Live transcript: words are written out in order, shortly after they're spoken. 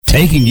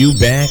taking you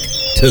back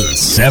to the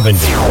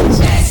 70s.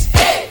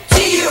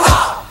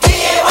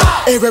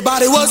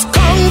 Everybody was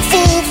kung fu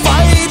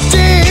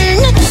fighting.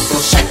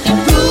 Shake your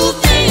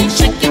groove thing,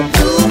 shake your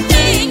groove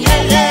thing,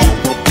 yeah, yeah.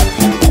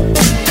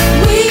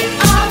 We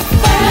are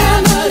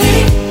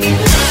family.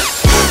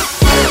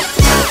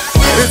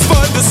 It's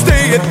fun to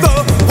stay at the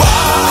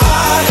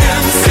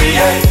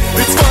YMCA.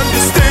 It's fun to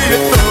stay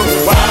at the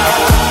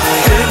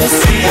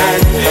YMCA.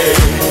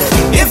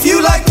 If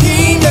you like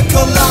pina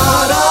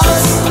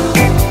coladas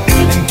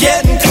and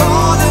getting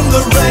caught in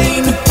the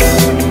rain,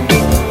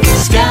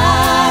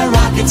 Sky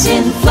rockets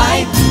in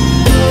flight,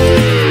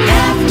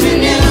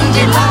 afternoon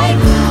delight,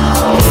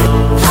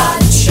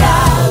 hot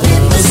child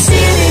in the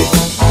city,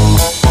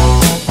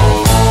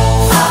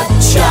 hot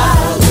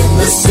child in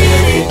the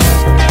city.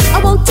 I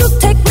want to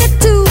take me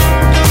to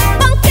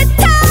funky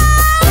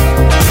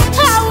town. I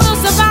will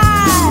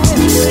survive.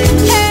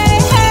 Hey,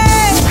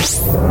 hey.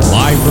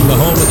 Live from the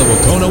home of the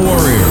Wacona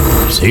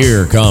Warriors,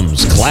 here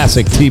comes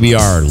Classic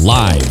TBR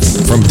live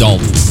from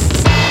Dalton.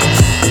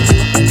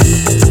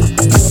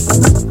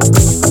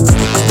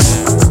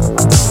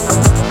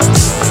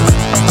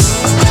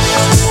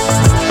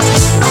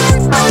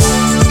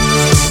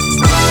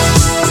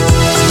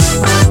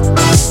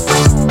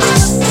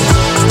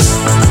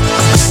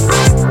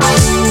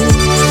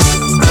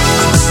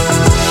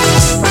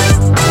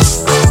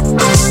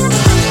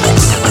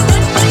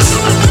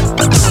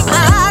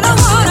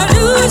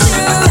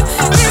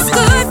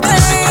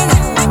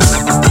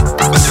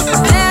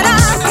 That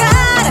I've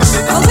got,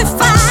 'cause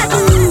if I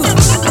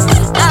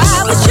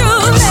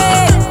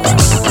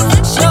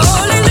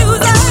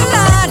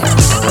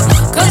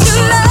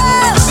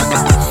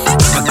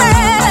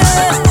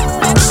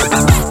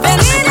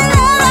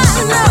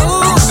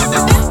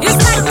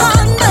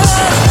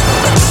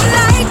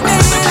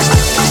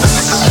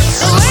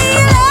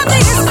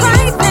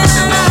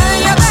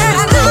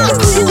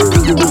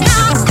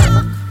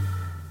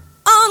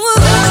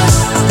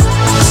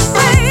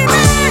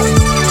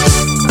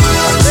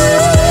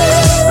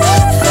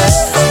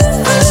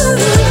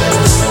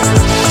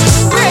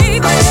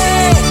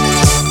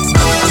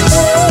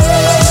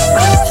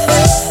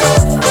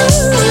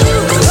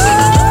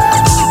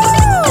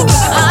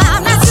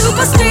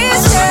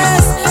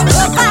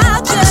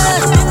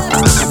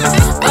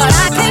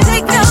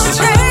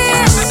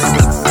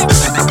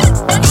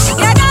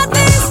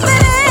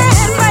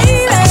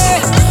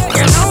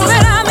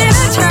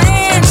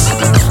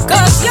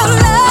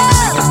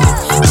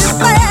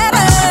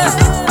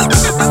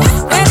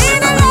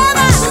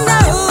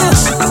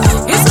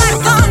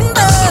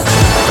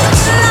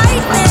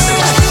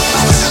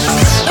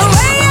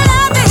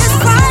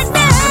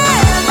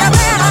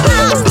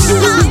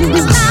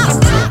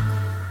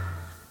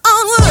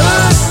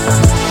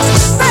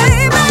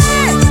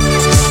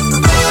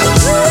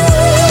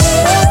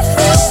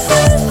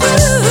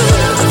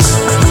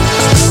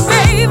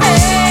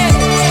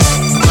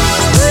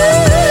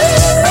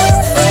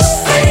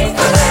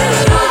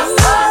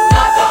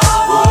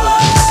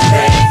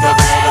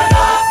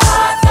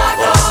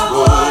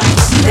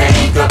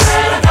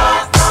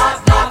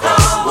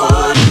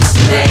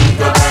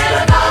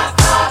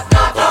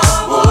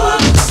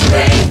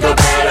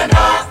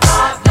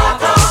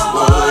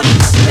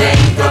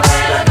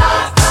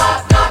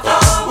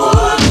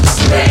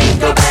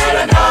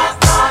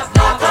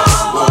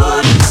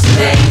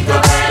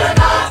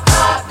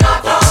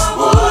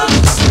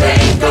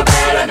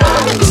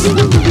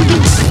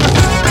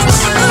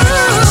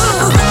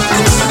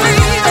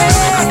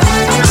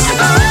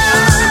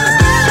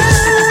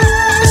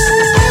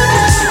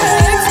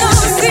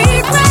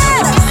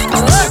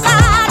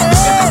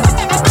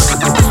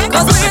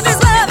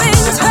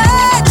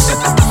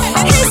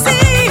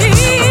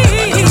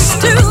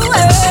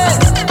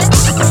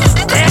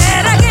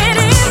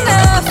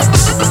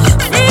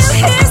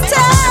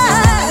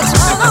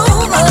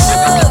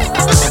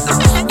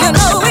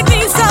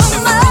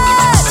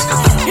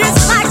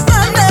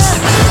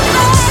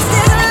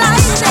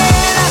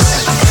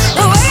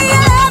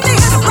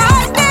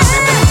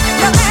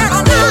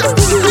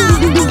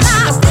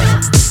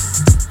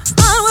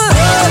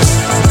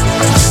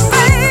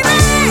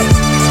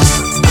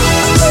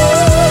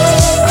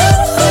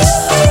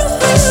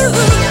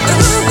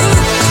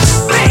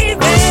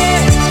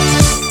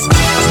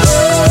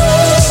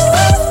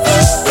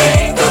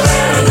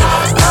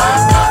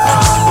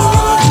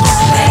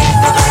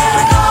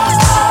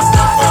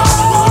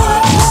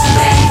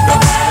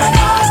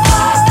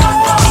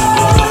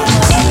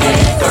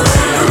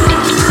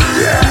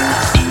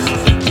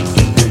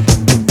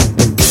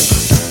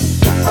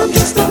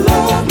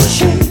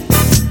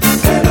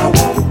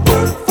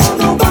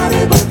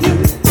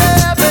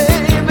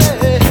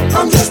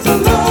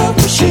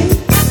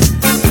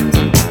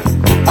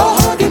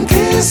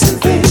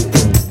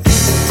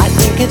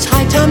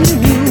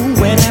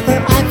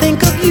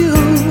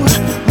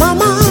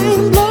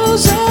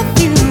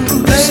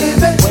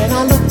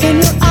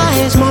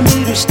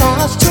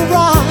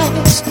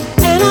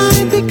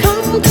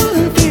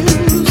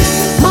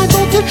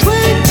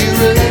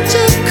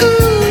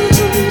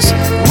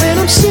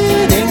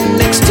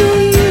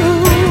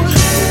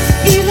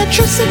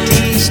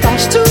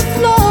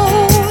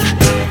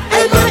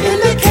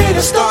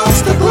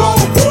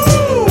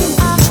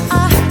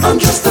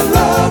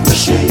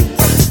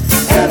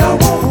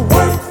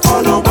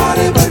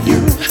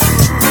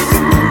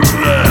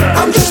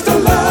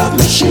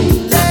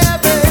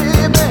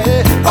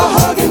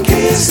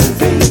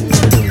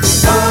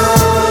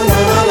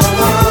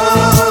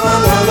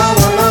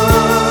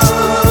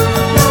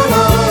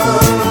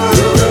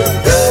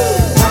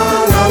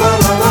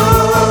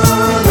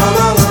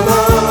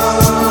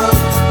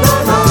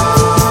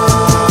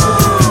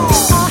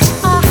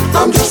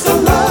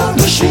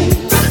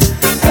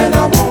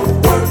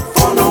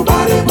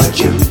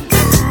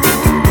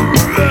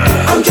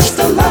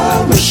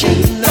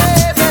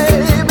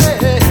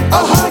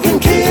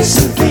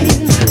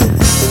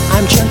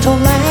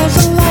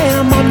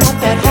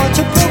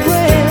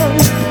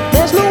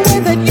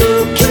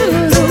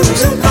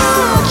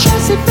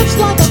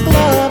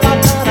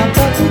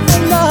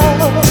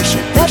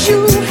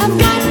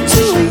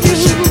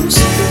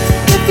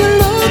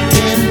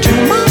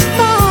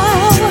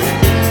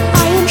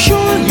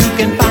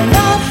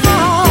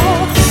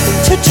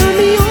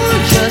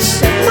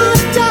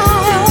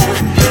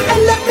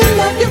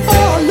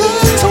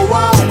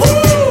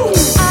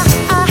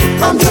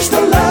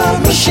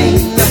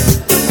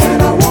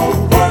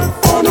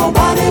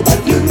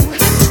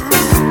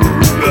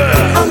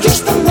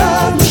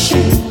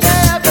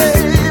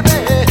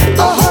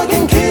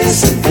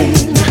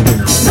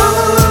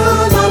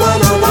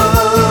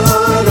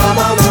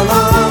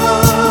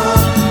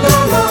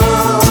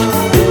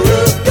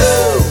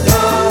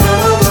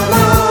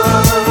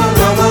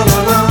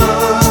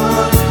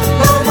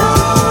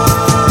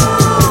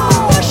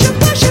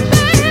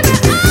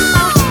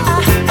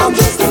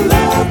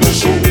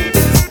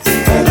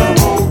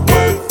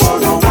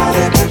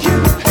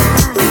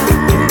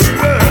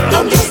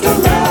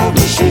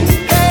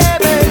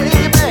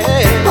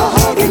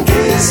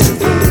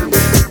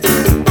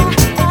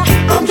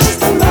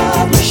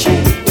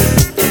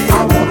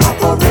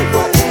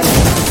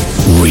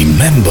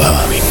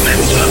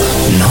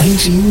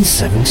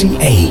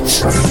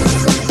 1978.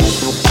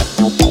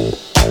 Shake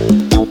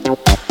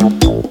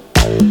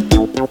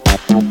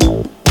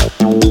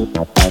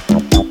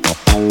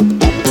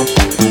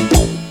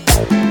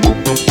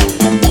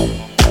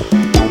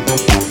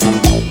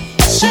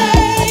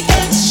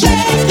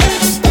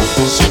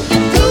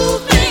it,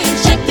 groove thing,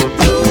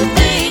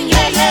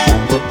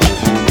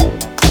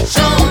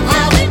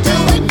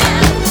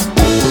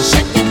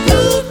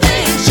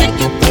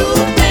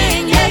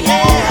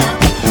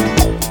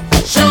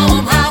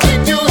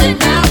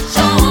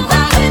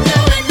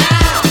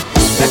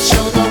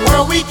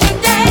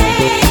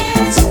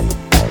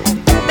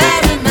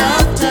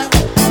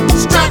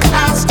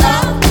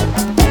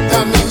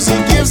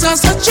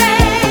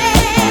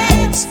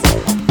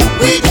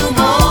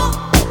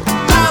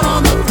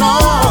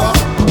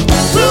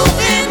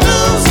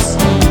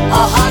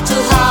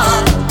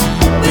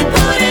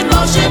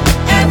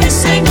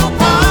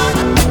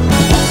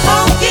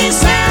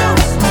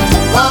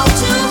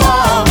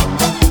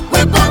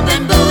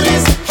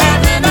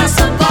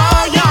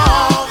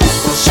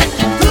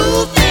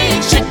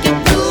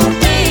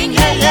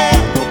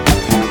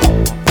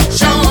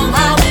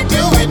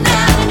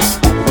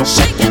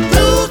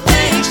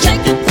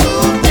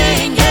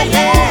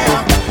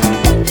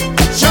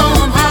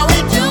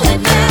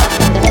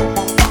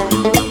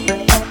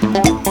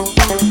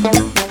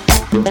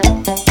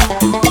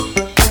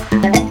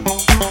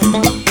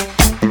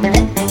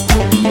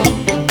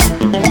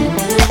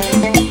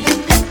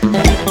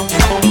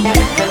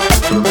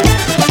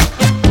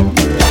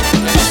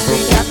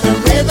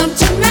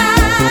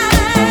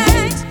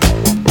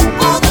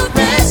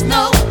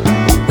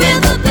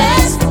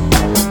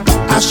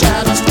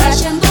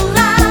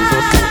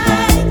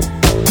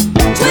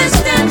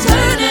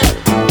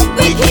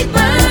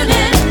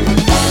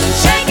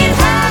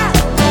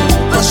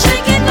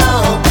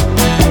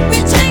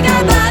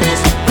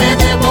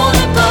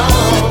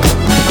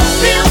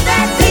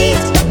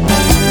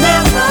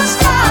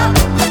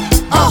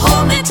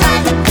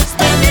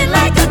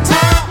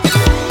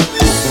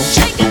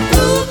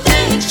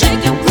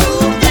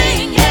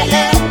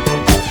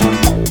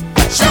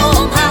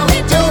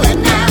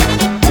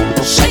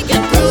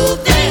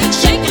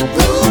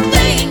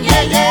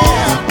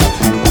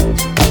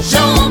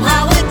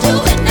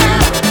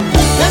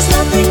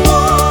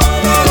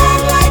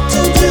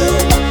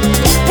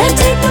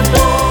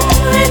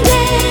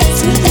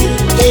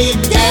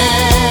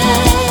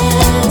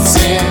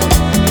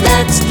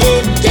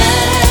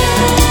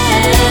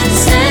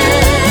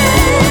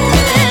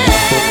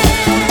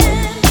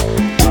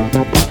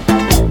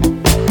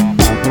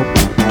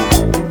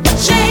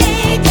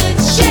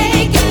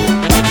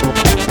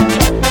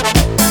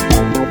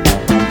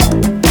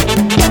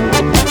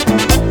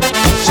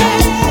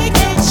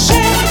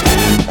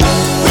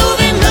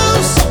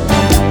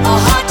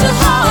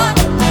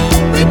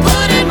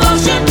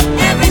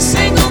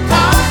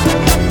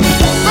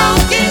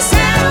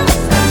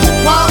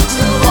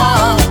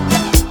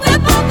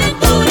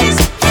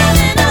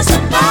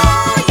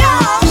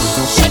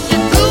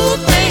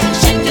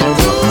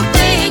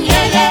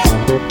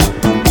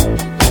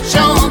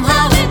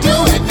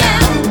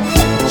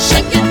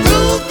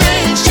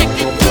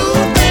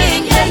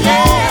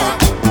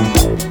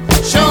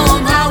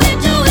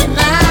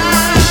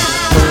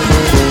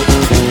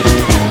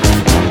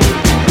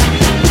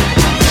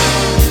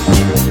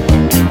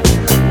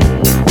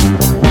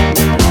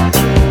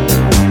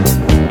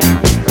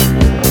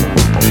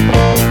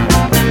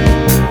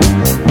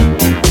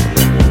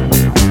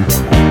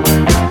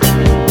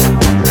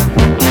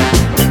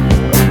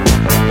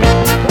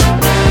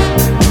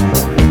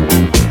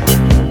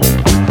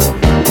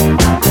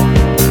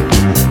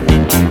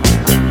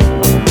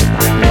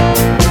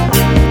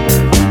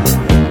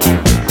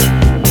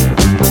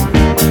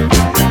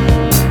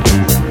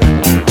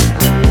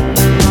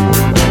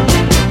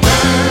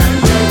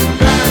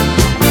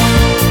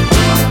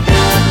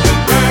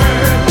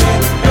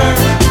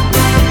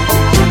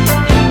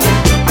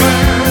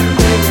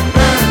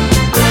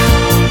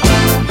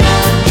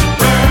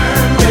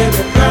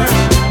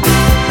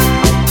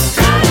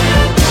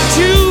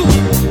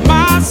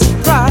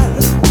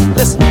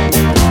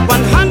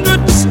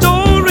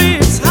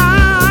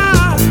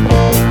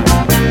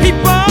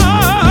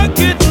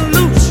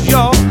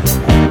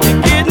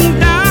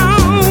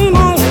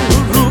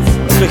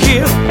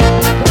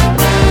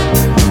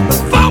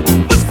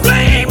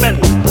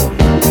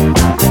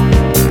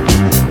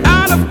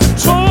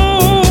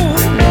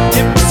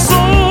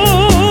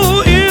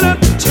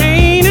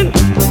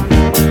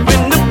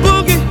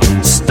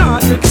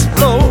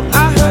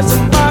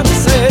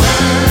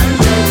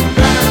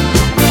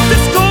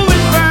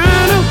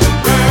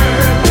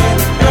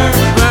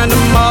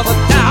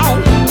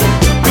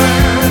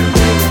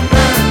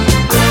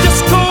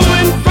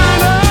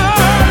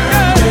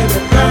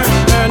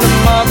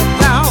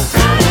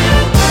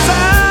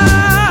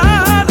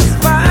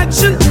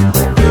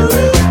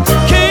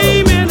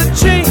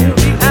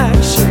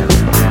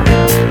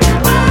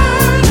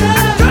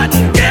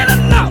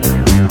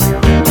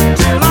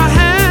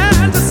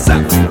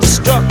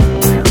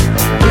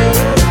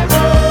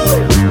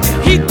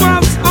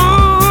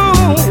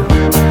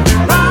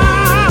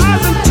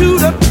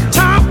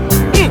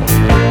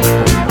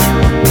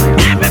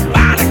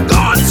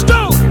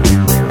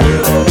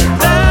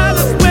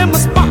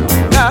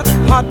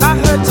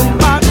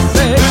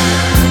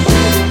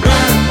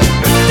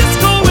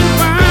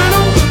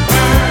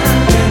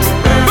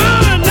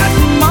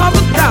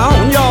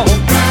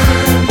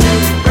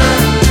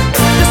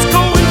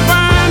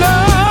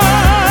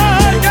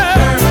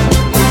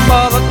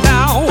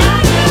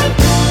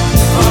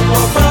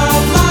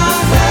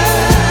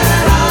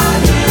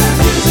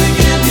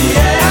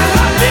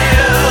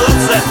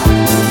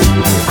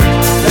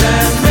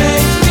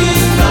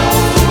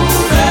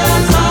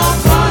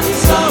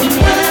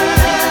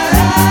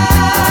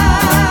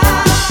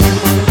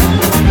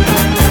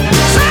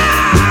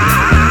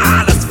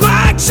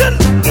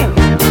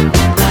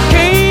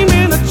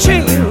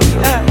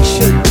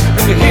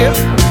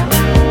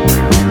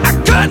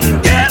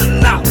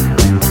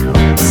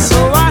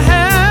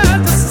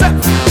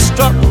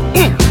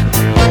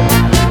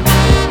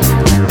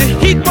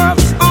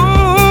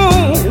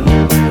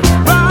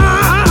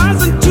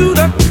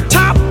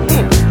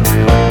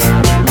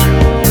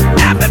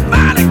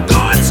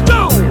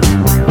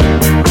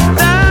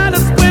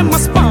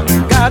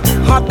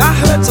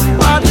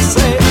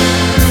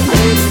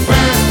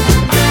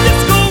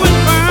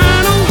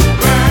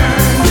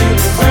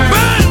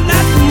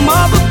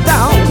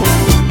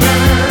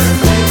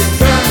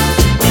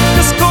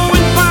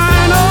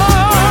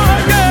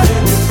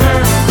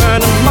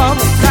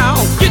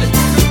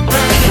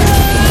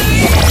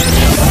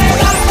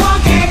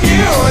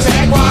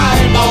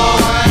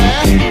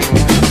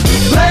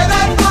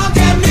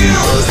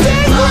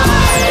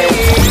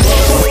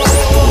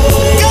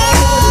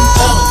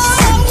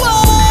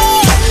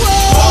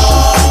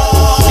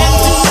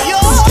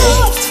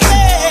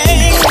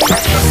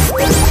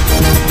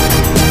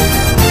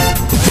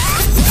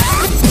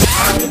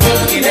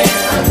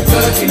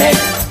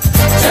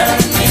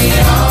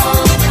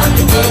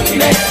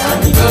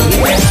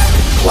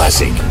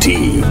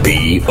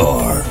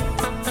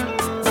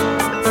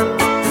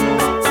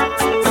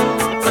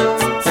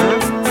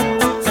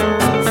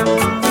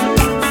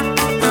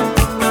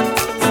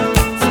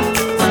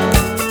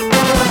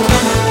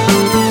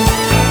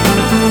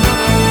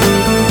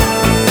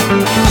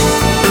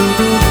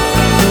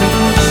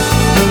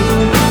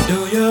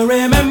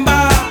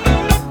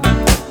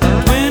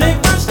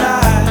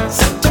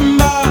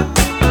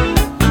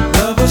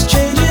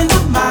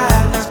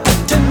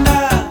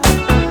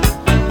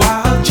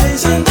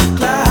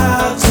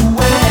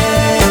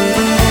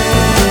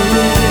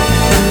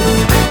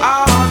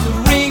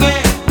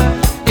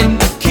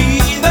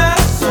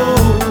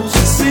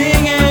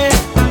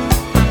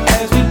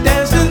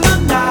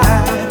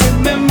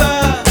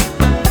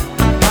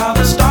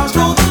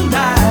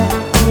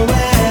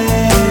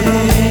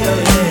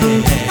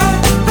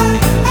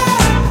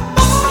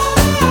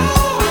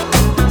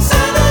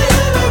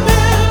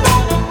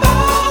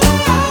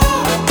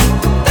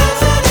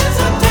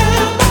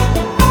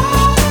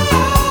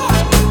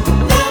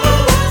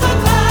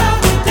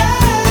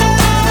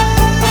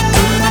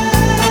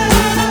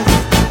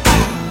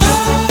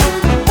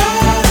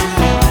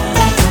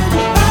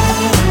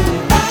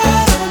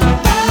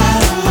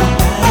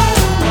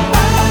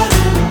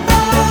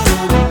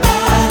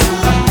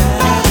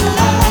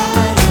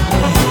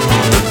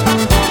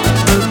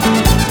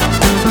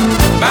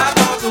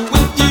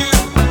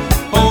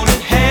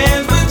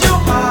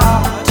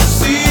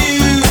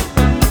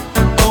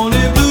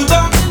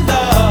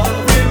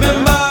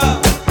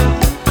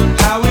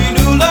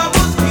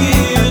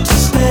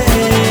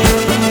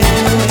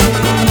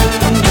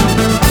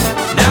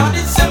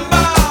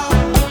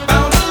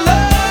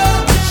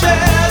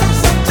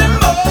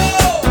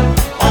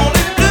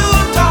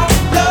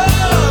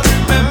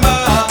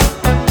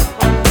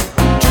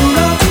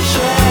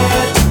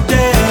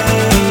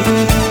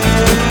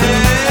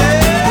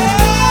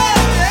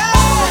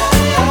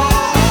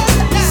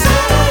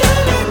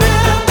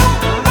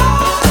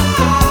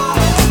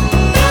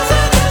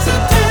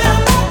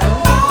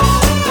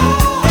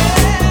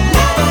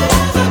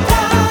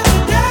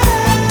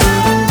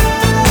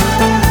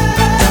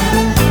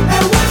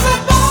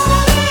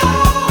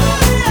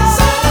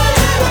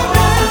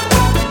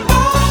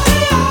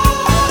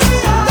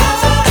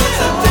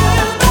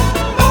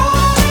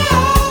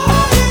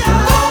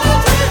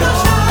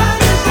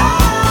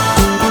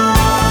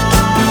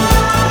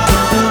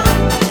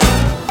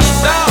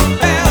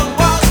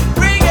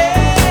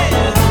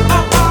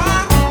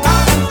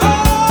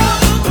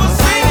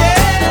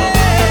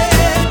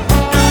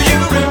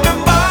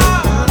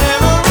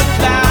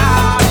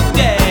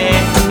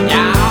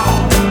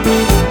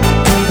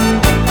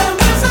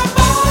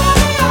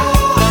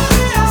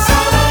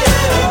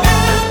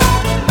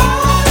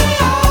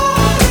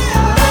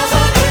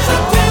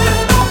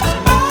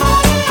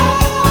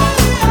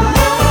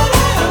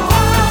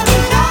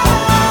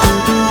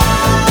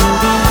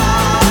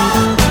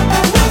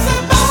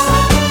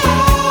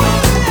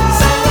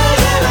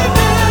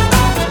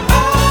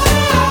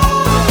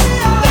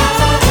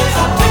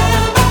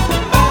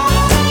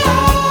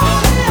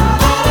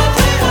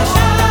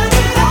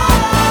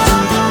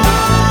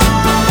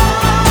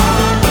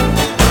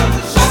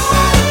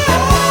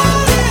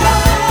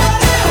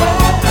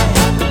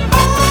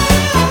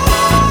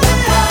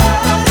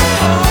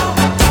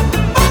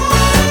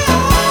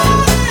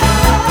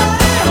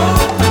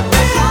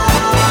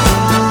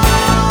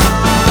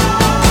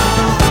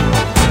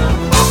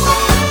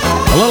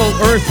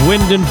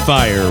 Wind and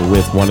Fire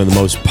with one of the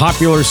most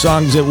popular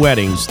songs at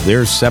weddings.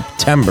 There's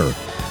September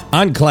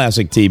on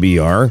Classic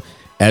TBR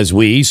as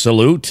we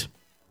salute.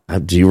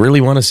 Do you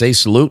really want to say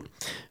salute?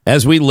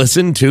 As we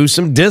listen to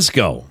some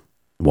disco.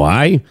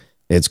 Why?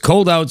 It's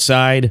cold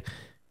outside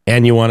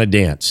and you want to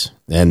dance.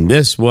 And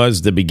this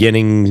was the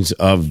beginnings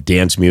of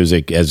dance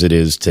music as it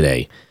is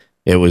today.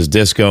 It was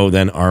disco,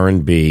 then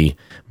R&B,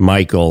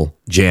 Michael,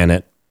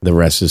 Janet, the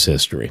rest is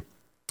history.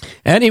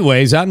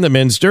 Anyways, I'm the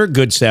Minster.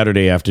 Good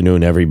Saturday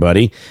afternoon,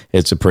 everybody.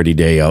 It's a pretty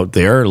day out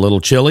there. A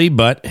little chilly,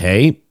 but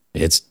hey,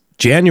 it's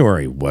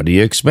January. What do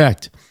you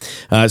expect?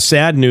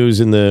 Sad news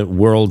in the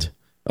world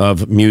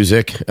of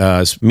music.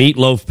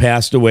 Meatloaf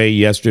passed away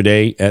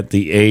yesterday at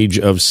the age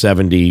of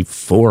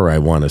 74, I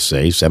want to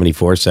say,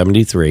 74,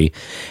 73.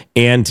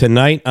 And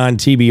tonight on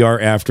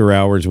TBR After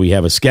Hours, we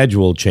have a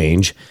schedule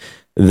change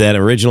that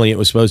originally it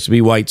was supposed to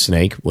be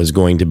Whitesnake, was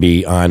going to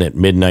be on at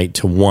midnight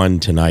to 1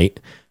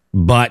 tonight.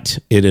 But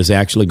it is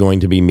actually going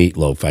to be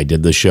Meatloaf. I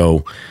did the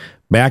show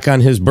back on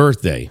his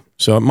birthday,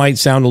 so it might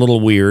sound a little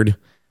weird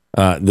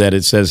that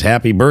it says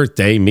Happy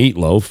Birthday,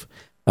 Meatloaf,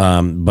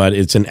 but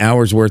it's an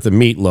hour's worth of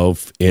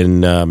Meatloaf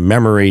in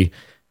memory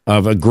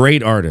of a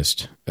great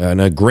artist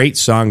and a great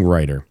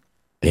songwriter.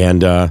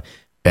 And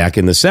back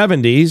in the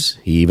 70s,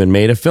 he even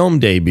made a film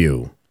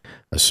debut,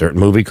 a certain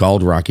movie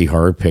called Rocky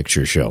Horror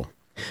Picture Show.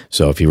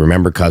 So if you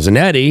remember Cousin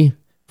Eddie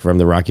from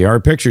the Rocky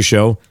Horror Picture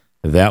Show,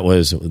 that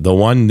was the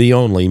one, the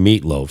only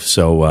Meatloaf.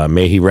 So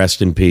may he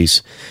rest in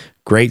peace.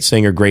 Great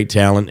singer, great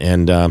talent,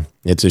 and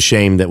it's a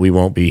shame that we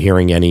won't be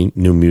hearing any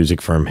new music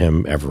from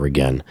him ever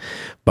again.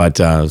 But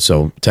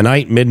so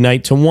tonight,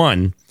 midnight to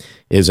 1,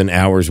 is an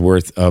hour's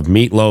worth of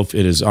Meatloaf.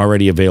 It is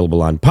already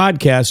available on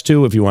podcast,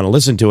 too, if you want to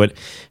listen to it.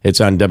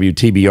 It's on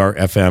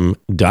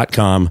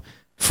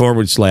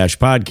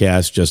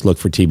WTBRFM.com/podcast. Just look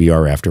for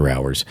TBR After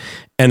Hours,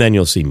 and then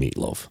you'll see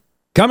Meatloaf.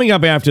 Coming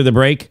up after the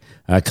break,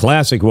 a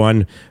classic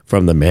one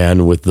from the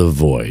man with the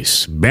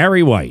voice,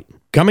 Barry White,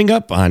 coming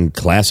up on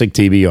Classic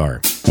TBR.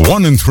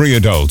 1 in 3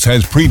 adults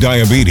has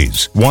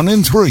prediabetes. 1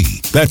 in 3.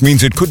 That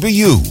means it could be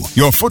you,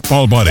 your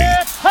football buddy,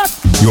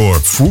 your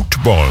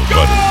football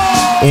buddy,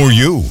 or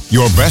you,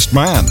 your best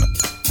man,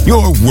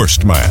 your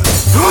worst man,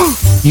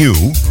 you,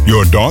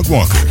 your dog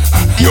walker,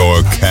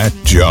 your cat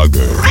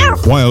jogger.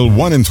 While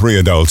 1 in 3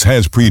 adults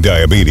has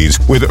prediabetes,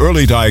 with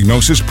early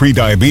diagnosis,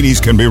 prediabetes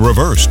can be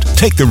reversed.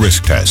 Take the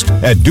risk test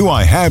at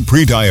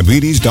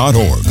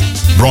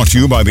doihaveprediabetes.org. Brought to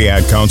you by the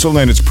Ad Council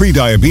and its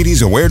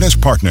Prediabetes Awareness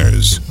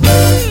Partners.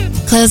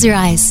 Close your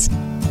eyes.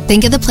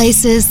 Think of the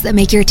places that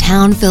make your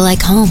town feel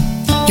like home.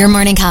 Your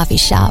morning coffee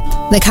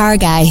shop, the car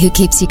guy who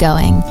keeps you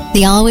going,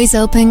 the always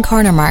open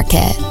corner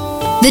market.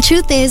 The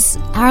truth is,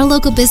 our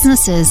local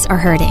businesses are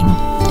hurting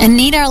and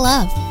need our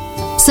love.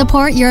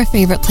 Support your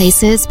favorite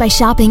places by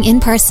shopping in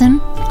person,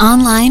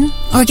 online,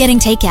 or getting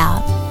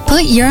takeout.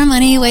 Put your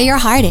money where your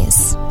heart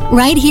is,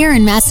 right here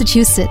in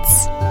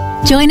Massachusetts.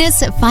 Join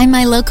us at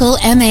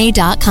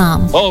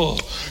findmylocalma.com. Oh,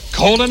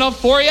 cold enough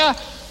for you?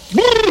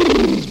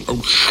 Oh,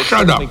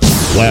 shut up.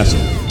 Classic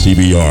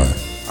TBR.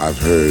 I've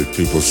heard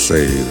people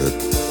say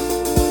that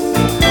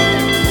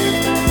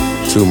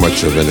too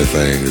much of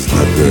anything is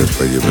not good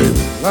for you,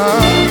 baby.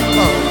 But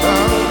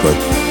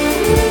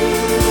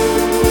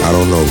I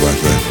don't know about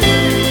that.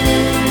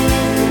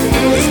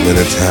 As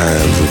many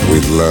times as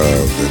we've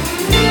loved and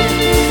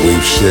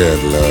we've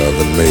shared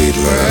love and made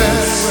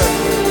love,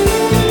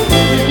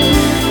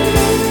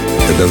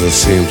 it doesn't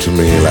seem to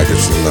me like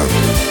it's enough.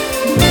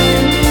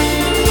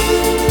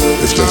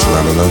 It's just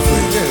not enough,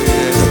 baby.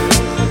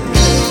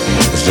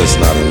 It's just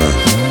not enough.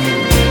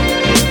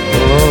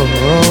 Oh,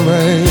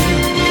 baby.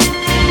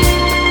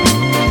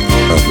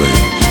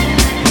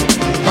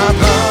 My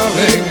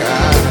darling, I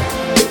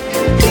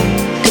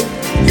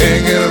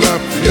can't get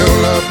enough of your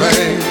love,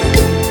 babe.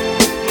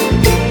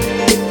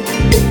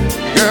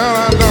 Girl,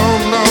 I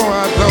don't know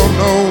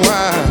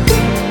why I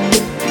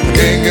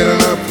can't get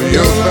enough of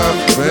your love,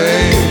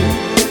 babe.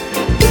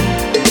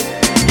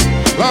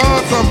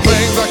 Lord, some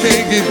things I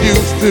can't get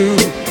used to,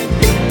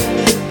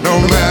 no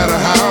matter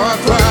how I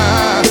try.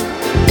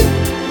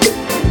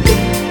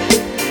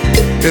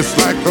 It's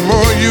like the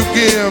more you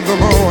give, the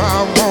more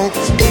I want.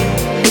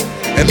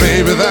 And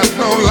baby, that's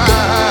no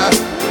lie.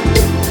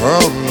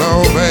 Oh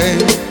no,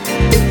 babe.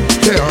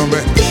 Tell me,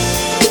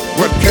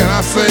 what can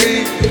I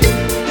say?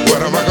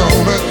 What am I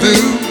gonna do?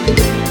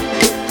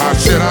 How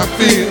should I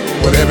feel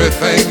when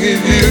everything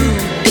is you?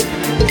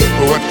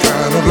 What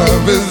kind of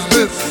love is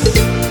this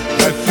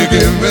that you're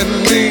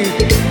giving me?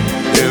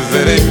 Is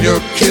it in your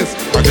kiss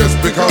or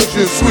just because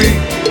you're sweet?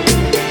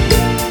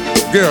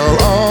 Girl,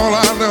 all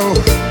I know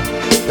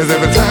is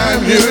every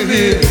time you're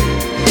here,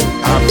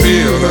 I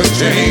feel a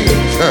change,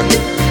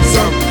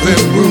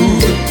 something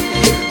moving.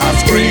 I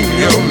scream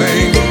your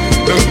name.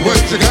 Look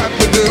what you got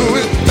to do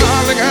is,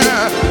 darling, I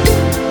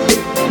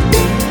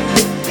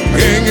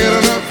can't get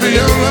enough of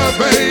your love,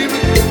 baby.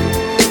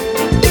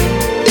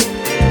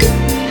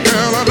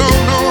 Girl, I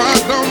don't know why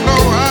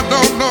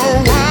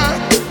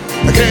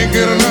I can't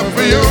get enough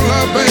of your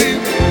love, baby.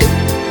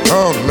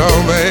 Oh no,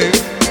 baby.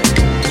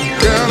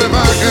 Girl, if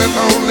I could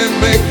only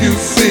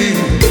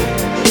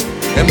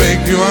and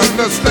make you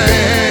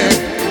understand.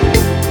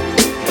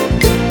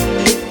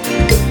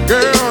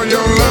 Girl,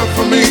 your love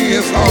for me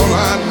is all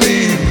I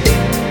need,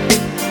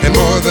 and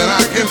more than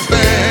I can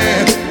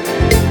stand.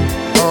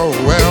 Oh,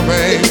 well,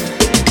 babe,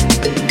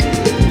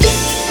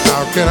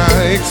 how can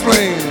I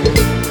explain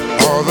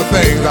all the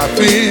things I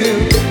feel?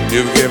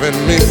 You've given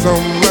me so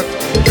much,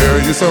 girl,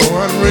 you're so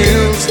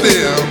unreal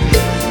still.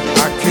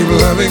 I keep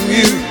loving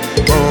you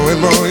more and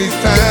more each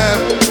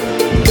time.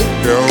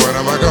 Girl, what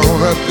am I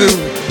gonna do?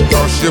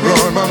 'Cause you're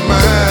blowing my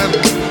mind.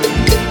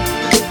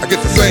 I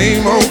get the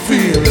same old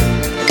feeling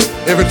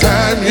every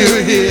time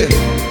you're here.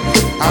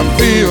 I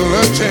feel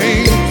a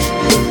change,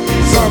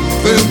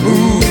 something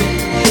moving.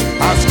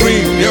 I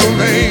scream your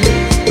name.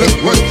 Look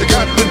what you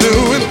got to do,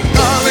 and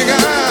darling,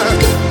 I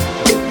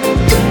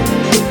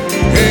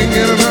can't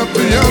get enough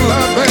of your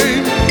love,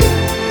 babe.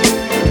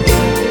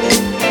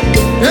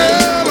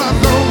 Girl, I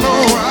don't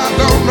know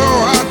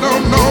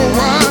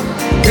why.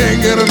 Can't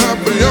get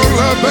enough of your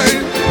love,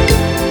 babe.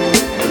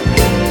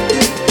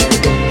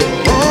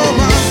 Oh,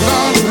 my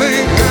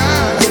darling,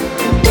 I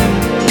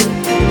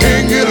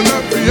can't get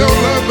enough of your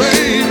love,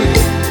 baby.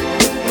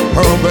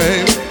 Oh,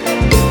 babe.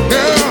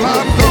 Girl,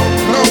 I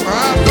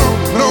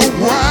don't know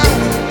why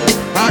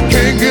I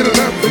can't get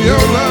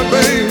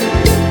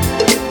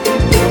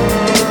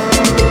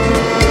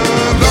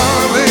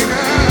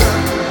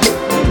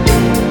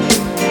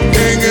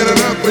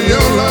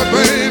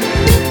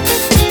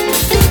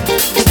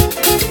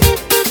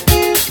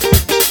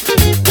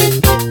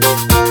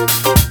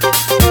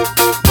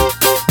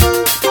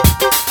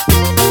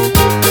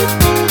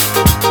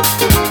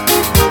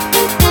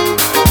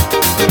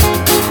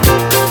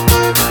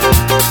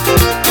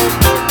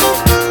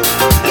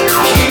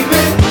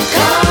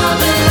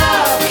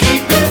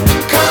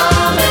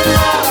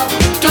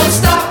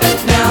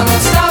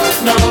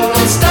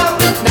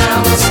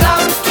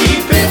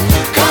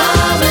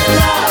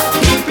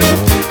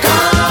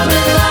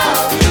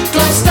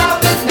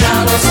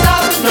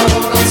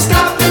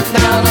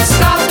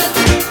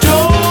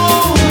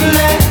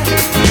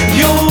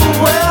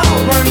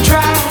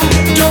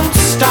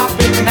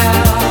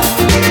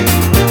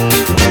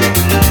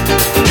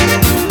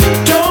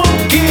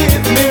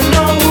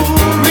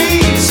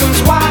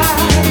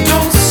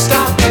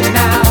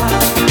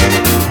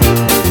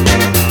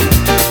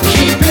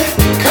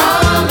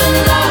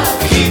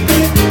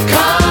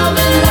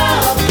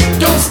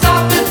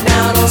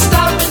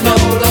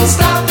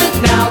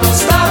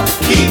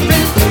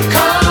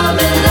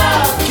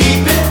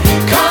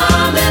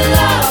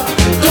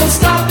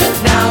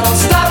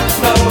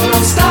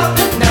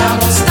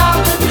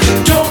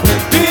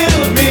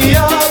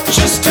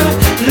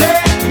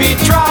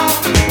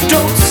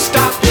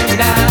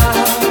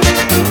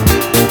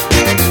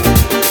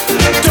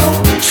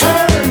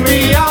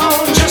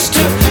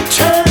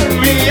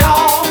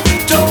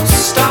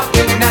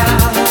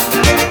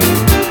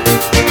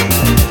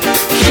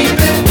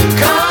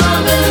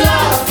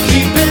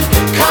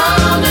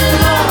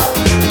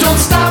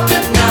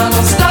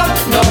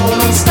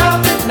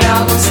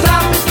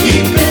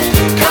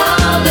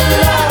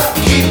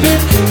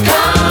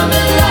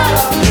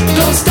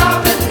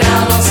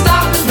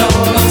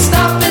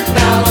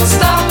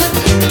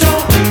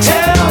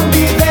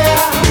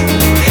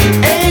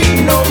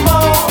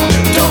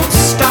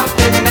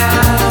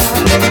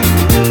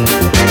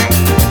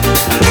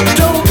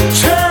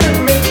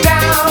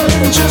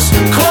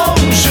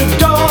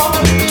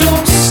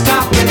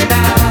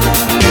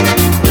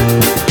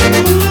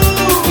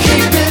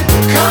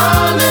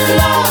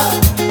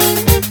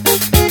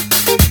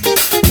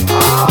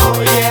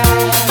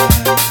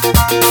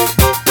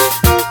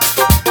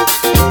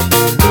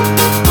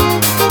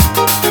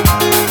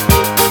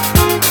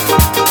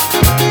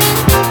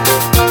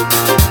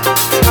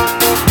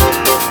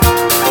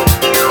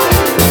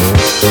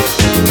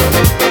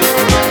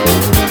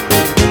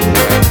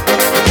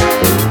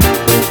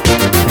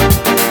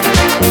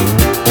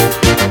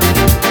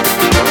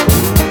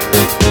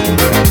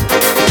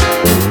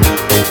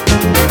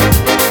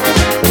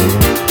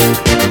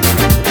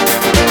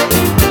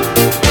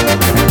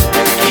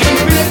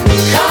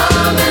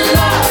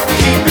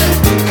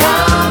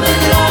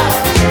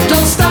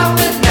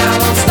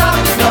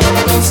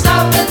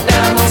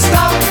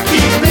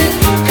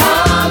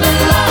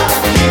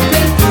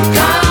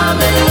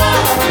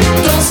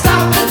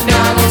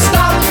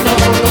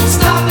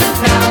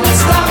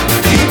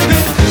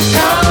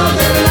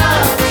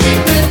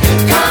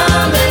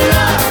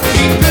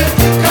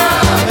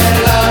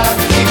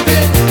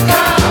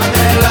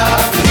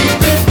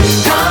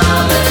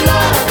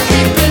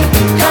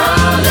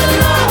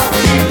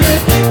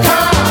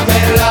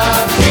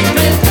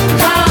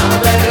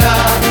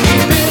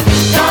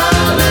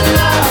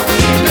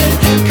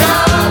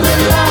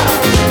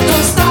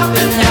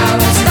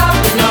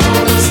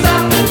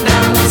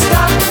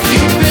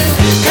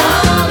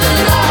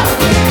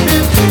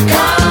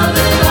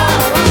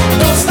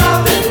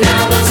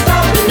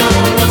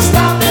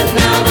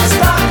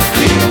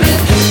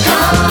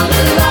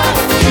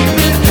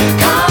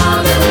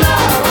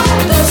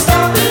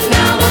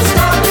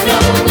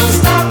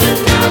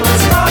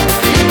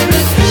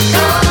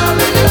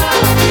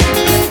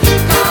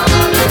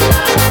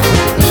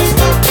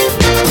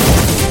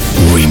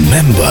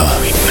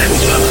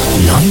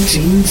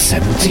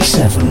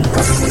 77.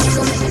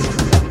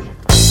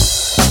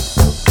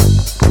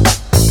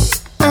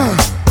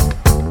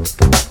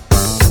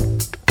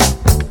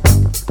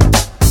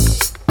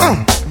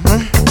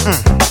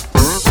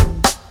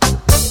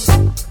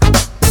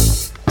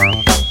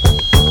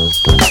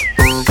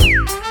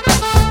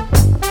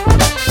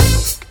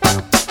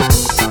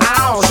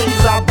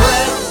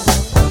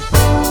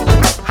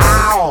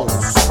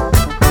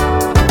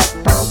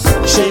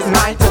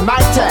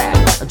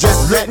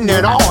 Letting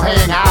it all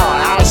hang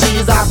out.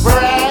 She's a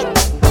brick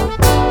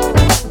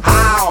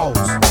house.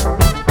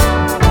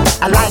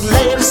 I like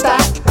lady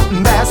stack,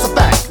 that's a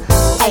fact.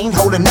 Ain't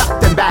holding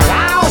nothing back.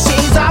 Oh,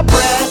 she's a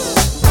brick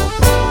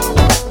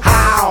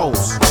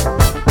house.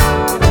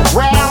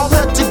 Well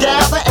put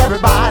together,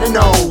 everybody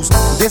knows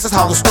this is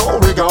how the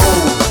story goes.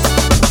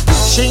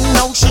 She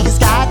knows she's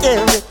got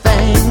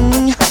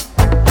everything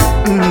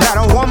that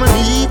a woman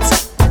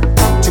needs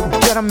to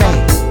get a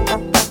man.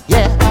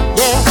 Yeah,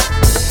 yeah.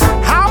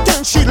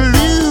 She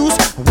lose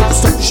with the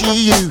stuff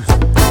she used.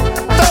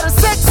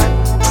 36,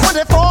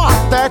 24,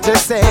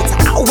 36.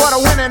 What a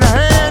winning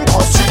hand,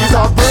 cause she's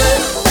a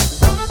brick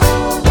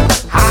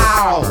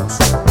house.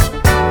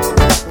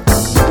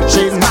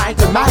 She's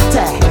mighty,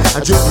 mighty,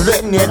 just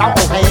letting it all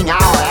hang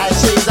out. And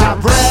she's a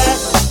brick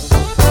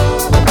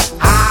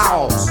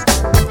house.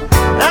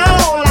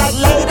 Oh, like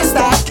lady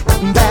stack,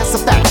 that's a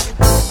fact.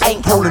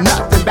 Ain't holding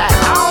nothing back.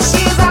 Oh,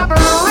 she's a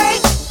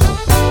brick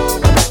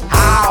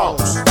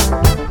house.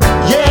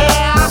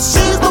 Yeah,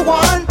 she's the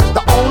one,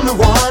 the only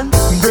one,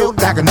 built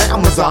like an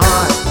Amazon.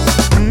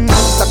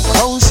 The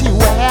clothes she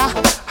wear,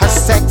 her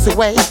sexy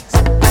ways,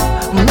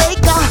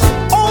 make a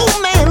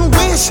old man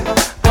wish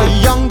for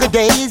younger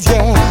days.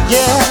 Yeah,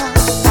 yeah.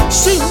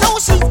 She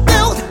knows she's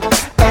built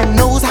and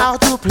knows how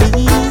to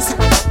please.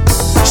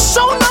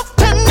 Sure enough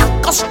to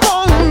knock a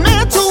strong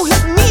man to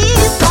his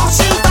knees. Cause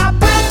she's a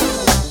brick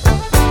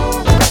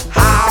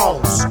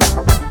house.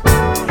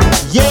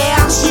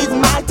 Yeah, she's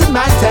mighty,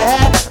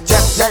 mighty,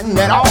 just letting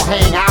it all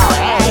hang out.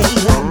 Hey,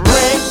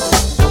 brick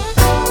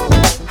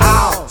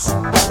house.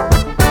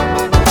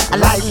 I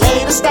like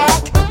lady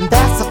stack,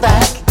 that's a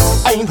fact.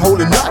 Ain't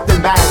holding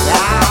nothing back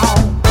now.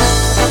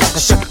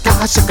 Shake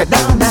it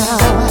down now.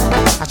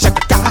 Shake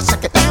it down now.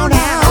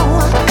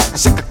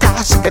 Shake it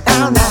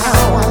down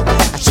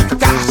now. Shake it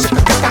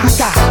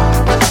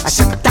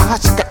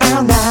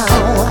down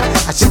now.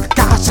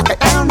 Shake it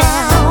down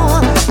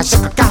now.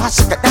 Shake it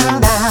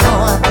down now.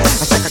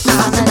 Shake it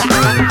down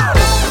now.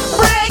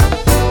 Brick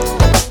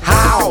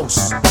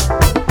house.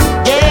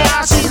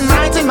 Yeah, she's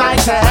mighty,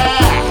 mighty.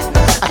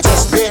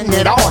 Just letting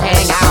it all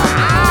hang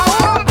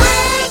out.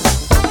 Brick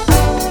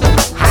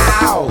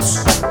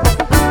house.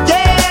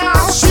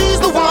 Yeah, she's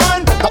the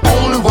one, the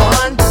only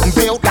one,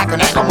 built like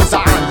an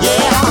Amazon.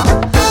 Yeah.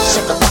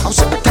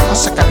 Shake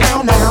it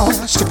down now.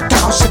 Shake it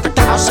down now.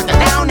 Shake it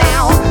down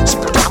now.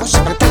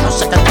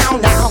 Shake it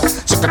down now.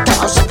 Shake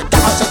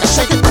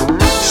it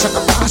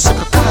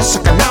down,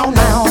 shake it now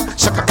now.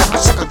 Shake it down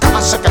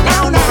now. Shake it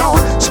now now.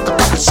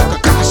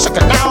 Shake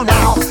it now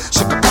now.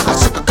 Shake it now now.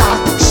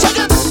 Shake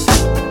it.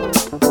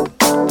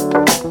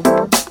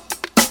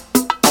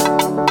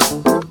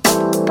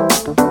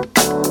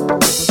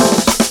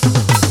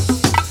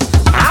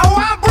 How I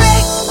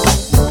break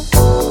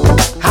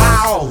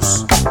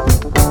house.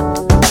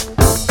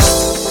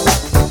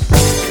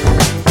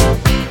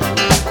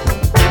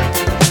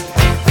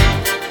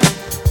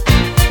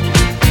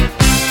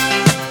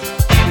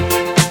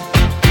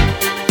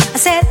 I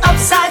said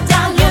upside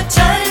down, you're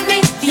turning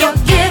me. You're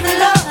giving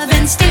love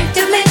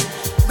instinctively.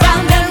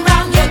 Round and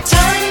round, you're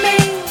turning me.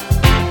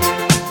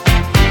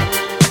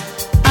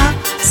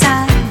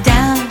 Upside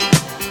down,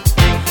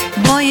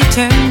 boy, you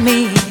turn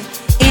me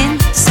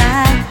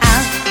inside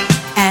out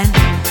and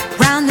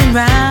round and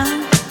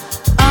round.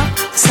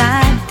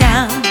 Upside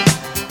down,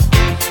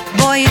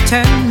 boy, you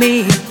turn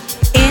me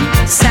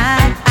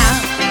inside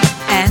out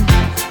and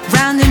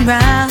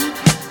round.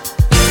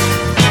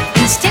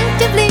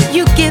 Instinctively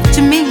you give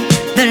to me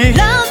the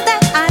love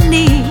that I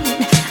need.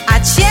 I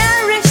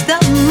cherish the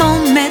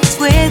moments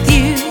with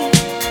you.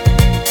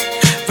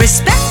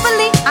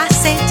 Respectfully I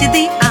say to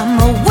thee, I'm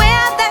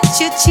aware that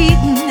you're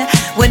cheating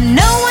when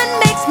no one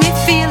makes me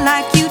feel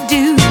like you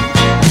do.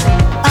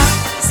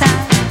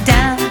 Upside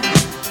down,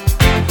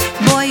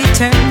 boy, you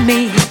turn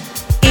me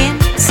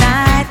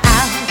inside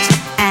out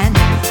and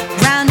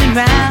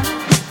round.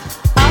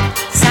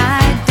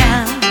 Upside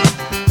down,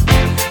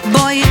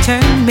 boy, you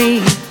turn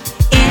me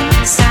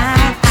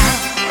inside out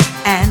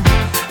and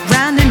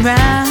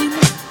round.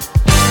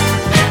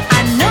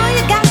 I know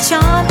you got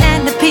charm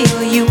and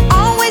appeal. You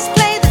always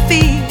play the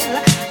field.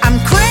 I'm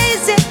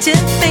crazy to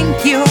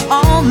think you're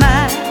all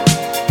mine.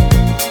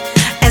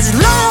 As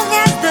long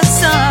as the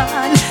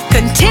sun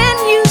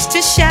continues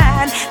to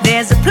shine,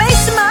 there's a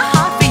place in my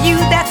heart for you.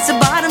 That's the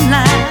bottom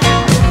line.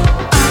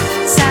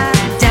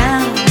 Upside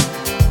down,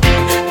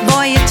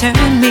 boy, you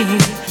turn me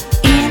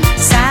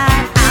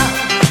inside out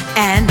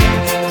and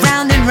round.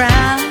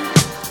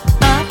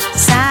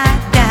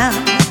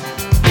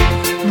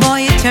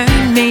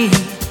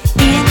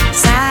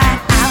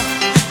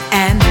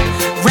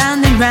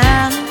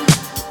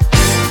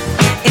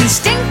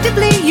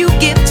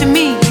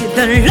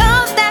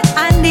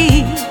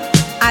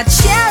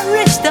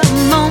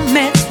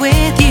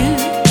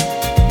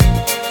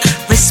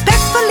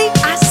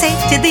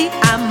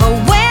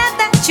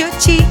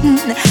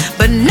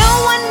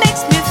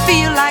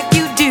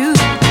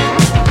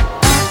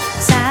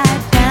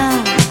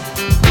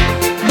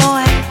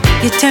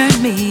 you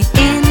turn me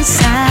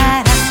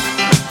inside out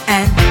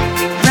and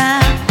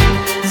round,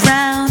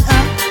 round,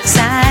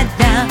 upside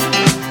down.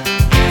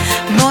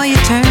 Boy, you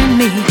turn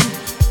me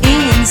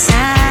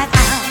inside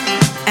out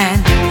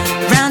and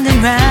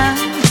round,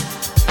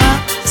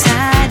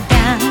 upside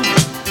down.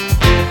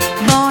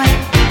 Boy,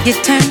 you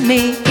turn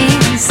me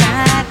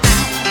inside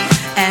out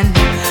and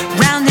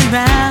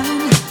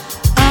round,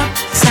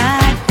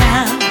 upside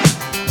down.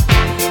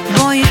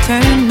 Boy, you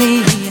turn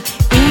me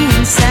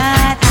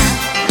inside out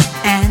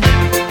and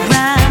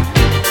round,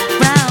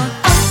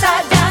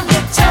 upside down.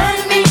 You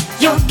turn me,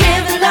 you're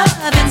giving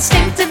love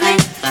instinctively.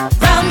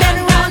 Round and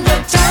round,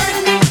 you're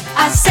turning me.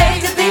 I say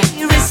to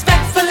thee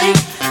respectfully,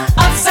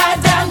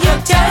 upside down,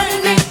 you're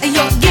turning me.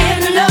 You're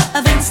giving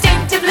love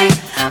instinctively.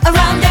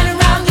 Around and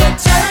around, you're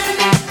turning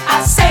me.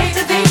 I say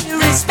to thee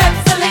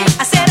respectfully.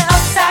 I said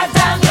upside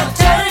down, you're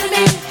turning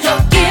me.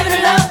 You're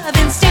giving love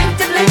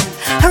instinctively.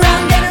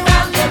 Around and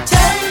around, you're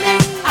turning me.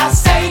 I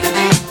say to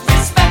thee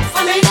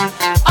respectfully.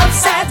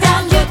 Upside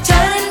down, you're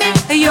turning me.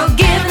 You're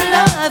giving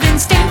love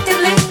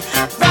instinctively.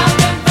 Round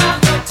and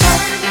round, you're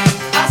turning me.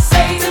 I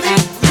say to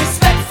thee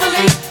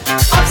respectfully.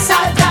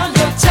 Upside down,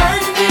 you're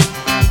turning me.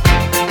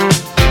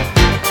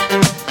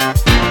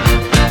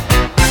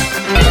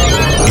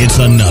 It's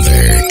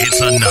another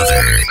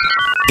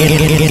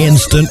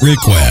instant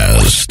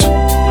request.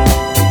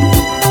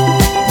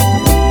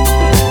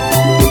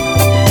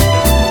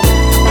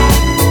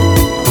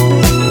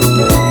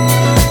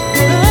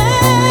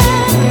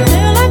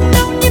 Well, I've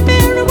known you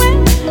very well.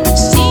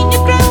 Seen you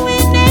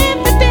growing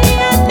every day.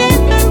 I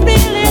never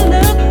really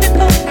looked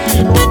before,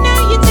 but now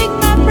you take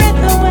my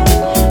breath away.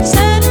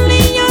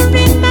 Suddenly you're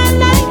in my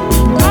life,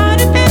 part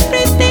of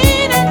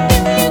everything I do.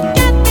 You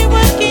got me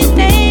working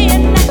day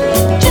and night,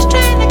 just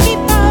trying to keep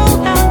a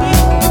hold on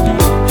you.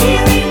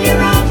 Here in your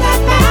arms, I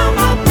found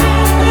my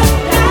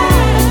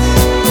paradise.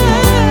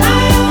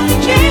 My only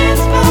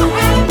chance for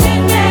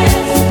happiness.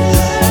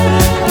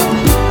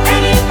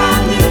 And if I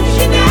lose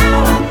you now,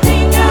 I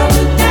think I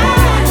would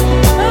die.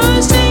 Oh,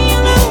 say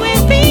you'll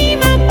always be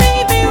my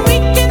baby. We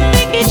can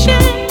make it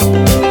shine.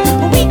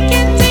 We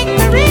can take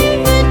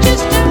forever,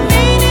 just a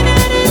minute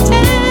at a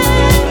time.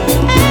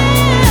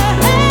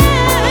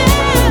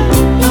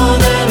 More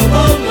than a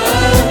woman,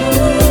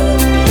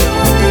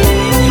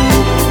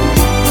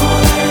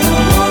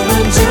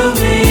 to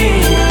me.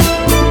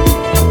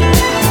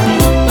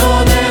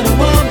 More than a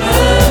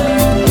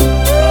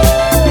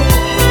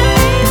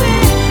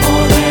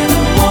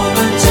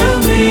woman, to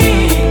me.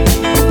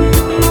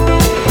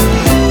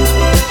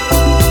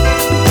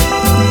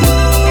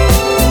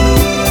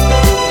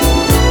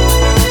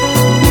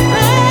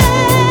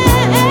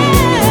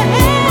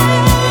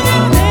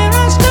 There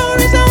are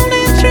stories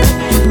only true.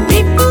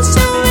 People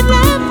so in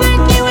love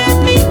like you and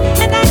me,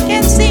 and I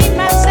can see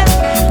myself.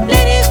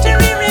 Let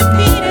history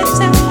repeat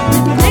itself.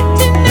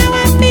 Reflecting how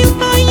I feel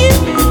for you.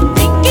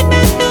 Thinking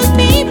about those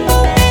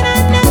people, and I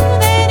know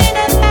that in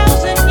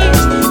 1,000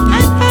 years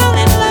I'd fall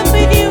in love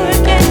with you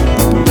again.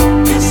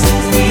 This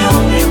is the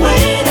only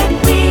way that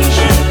we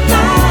should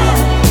fly.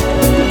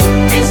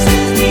 This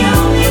is the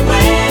only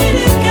way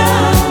to go.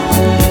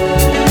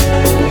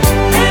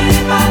 And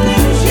if I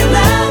lose your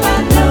love, I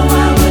know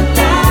I would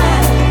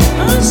die.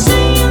 Oh,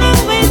 say you'll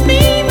always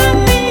be my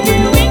baby.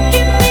 We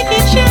can make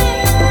it shine.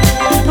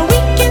 We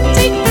can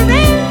take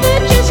forever,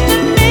 just a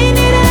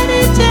minute at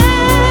a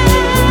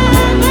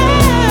time.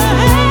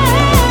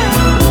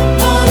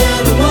 More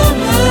than a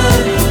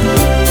woman,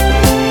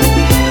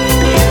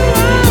 you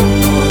are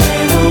more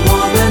than a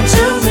woman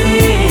to me.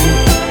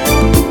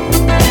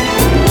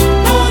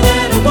 More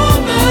than a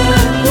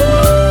woman,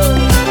 baby.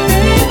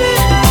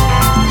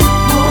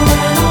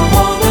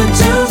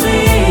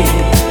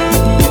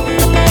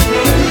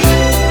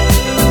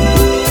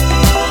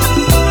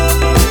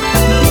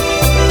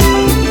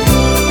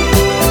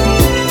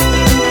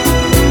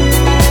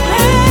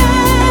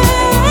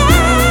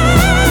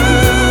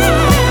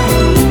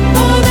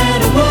 More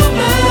than a woman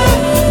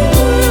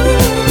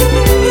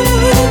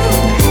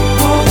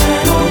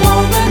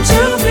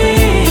to me. More than a woman, to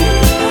me.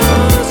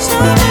 Oh, so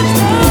much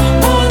more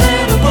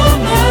than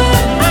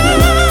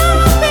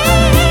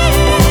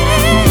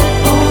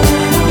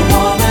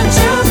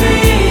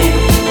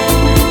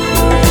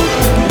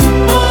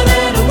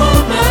a woman, more than a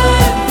woman to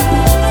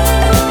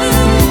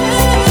me.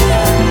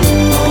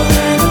 More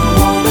than a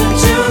woman,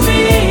 to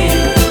me.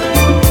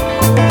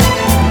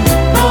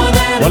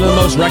 One of the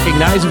most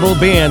recognizable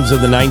bands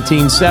of the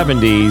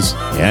 1970s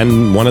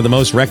and one of the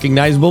most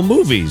recognizable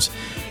movies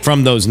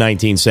from those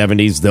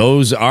 1970s.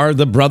 Those are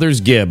the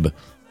Brothers Gibb,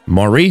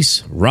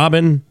 Maurice,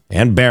 Robin,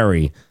 and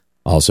Barry,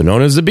 also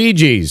known as the Bee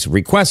Gees,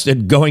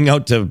 requested Going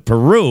Out to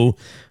Peru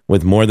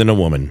with More Than a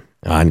Woman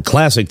on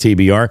Classic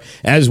TBR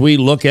as we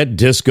look at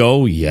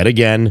disco yet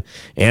again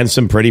and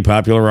some pretty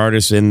popular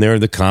artists in there,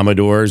 the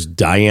Commodores,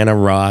 Diana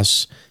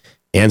Ross,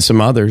 and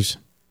some others.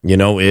 You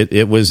know,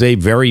 it was a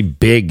very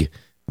big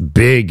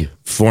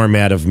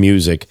format of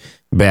music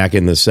back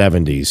in the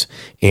 70s.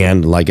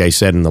 And like I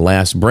said in the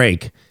last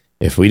break,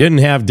 if we didn't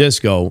have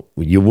disco,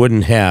 you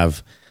wouldn't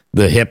have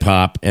the hip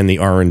hop and the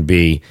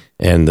R&B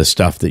and the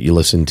stuff that you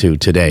listen to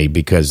today,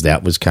 because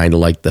that was kind of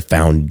like the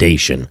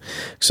foundation.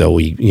 So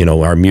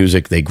our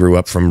music, they grew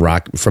up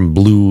from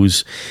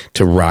blues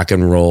to rock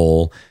and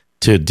roll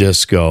to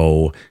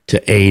disco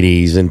to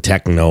 80s and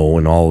techno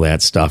and all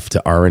that stuff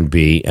to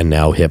R&B, and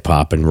now hip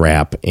hop and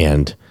rap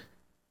and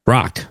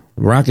rock.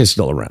 Rock is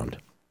still around.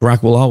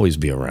 Rock will always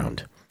be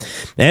around.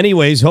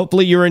 Anyways,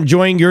 hopefully you're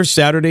enjoying your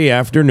Saturday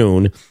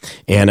afternoon,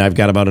 and I've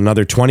got about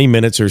another 20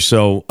 minutes or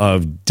so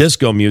of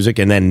disco music,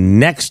 and then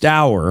next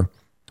hour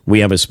we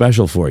have a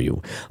special for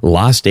you.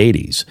 Lost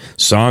 80s,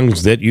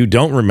 songs that you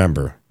don't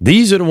remember.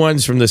 These are the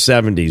ones from the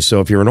 70s,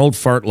 so if you're an old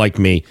fart like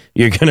me,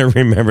 you're going to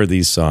remember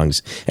these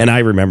songs. And I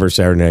remember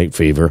Saturday Night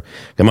Fever.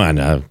 Come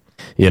on,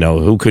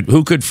 who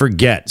could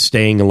forget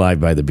Staying Alive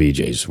by the Bee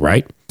Gees,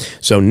 right?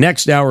 So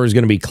next hour is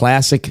going to be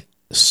classic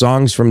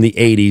songs from the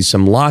 80s,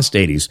 some lost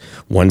 80s,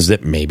 ones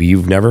that maybe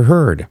you've never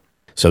heard.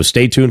 So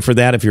stay tuned for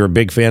that if you're a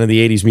big fan of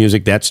the 80s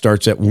music. That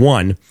starts at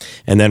 1.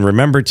 And then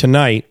remember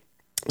tonight,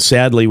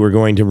 sadly, we're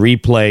going to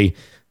replay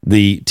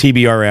the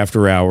TBR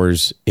After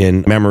Hours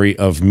in memory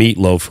of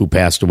Meatloaf, who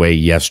passed away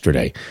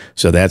yesterday.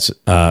 So that's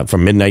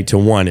from midnight to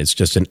 1. It's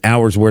just an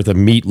hour's worth of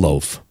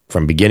Meatloaf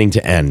from beginning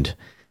to end.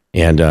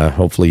 And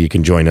hopefully you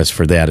can join us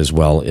for that as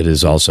well. It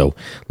is also,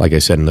 like I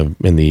said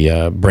in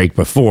the break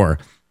before,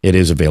 it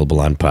is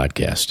available on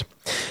podcast.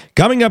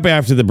 Coming up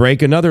after the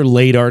break, another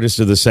late artist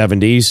of the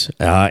 70s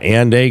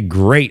and a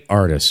great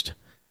artist,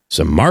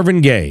 some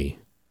Marvin Gaye,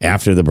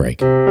 after the break.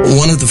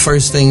 One of the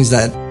first things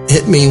that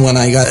hit me when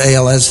I got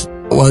ALS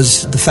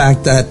was the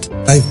fact that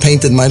I've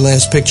painted my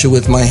last picture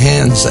with my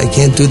hands. I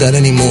can't do that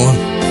anymore.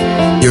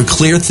 You're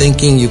clear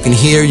thinking, you can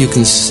hear, you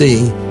can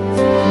see.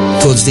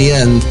 Towards the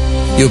end,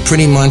 you're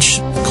pretty much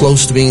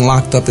close to being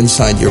locked up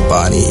inside your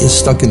body. You're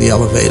stuck in the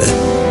elevator.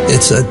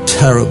 It's a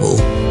terrible,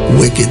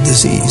 wicked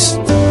disease.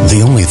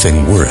 The only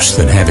thing worse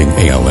than having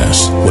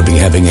ALS would be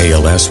having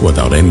ALS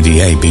without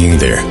MDA being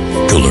there.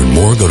 To learn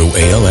more, go to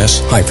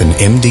als-mda.org.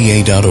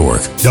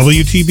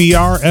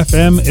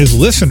 WTBR-FM is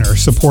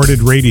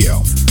listener-supported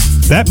radio.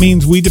 That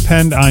means we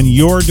depend on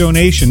your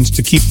donations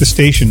to keep the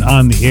station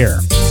on the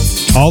air.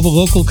 All the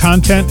local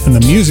content and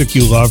the music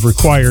you love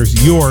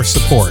requires your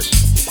support.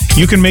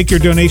 You can make your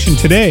donation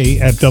today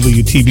at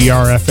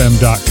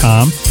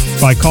WTBRFM.com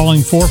by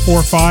calling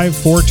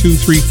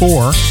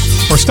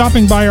 445-4234 or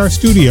stopping by our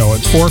studio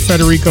at 4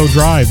 Federico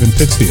Drive in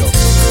Pittsfield.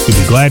 You'll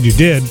be glad you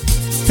did.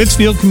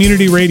 Pittsfield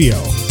Community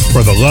Radio,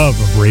 for the love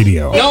of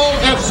radio. No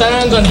ifs,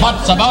 ands, and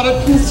buts about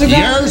it.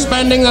 You're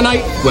spending the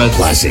night with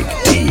Classic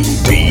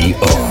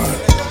TBR.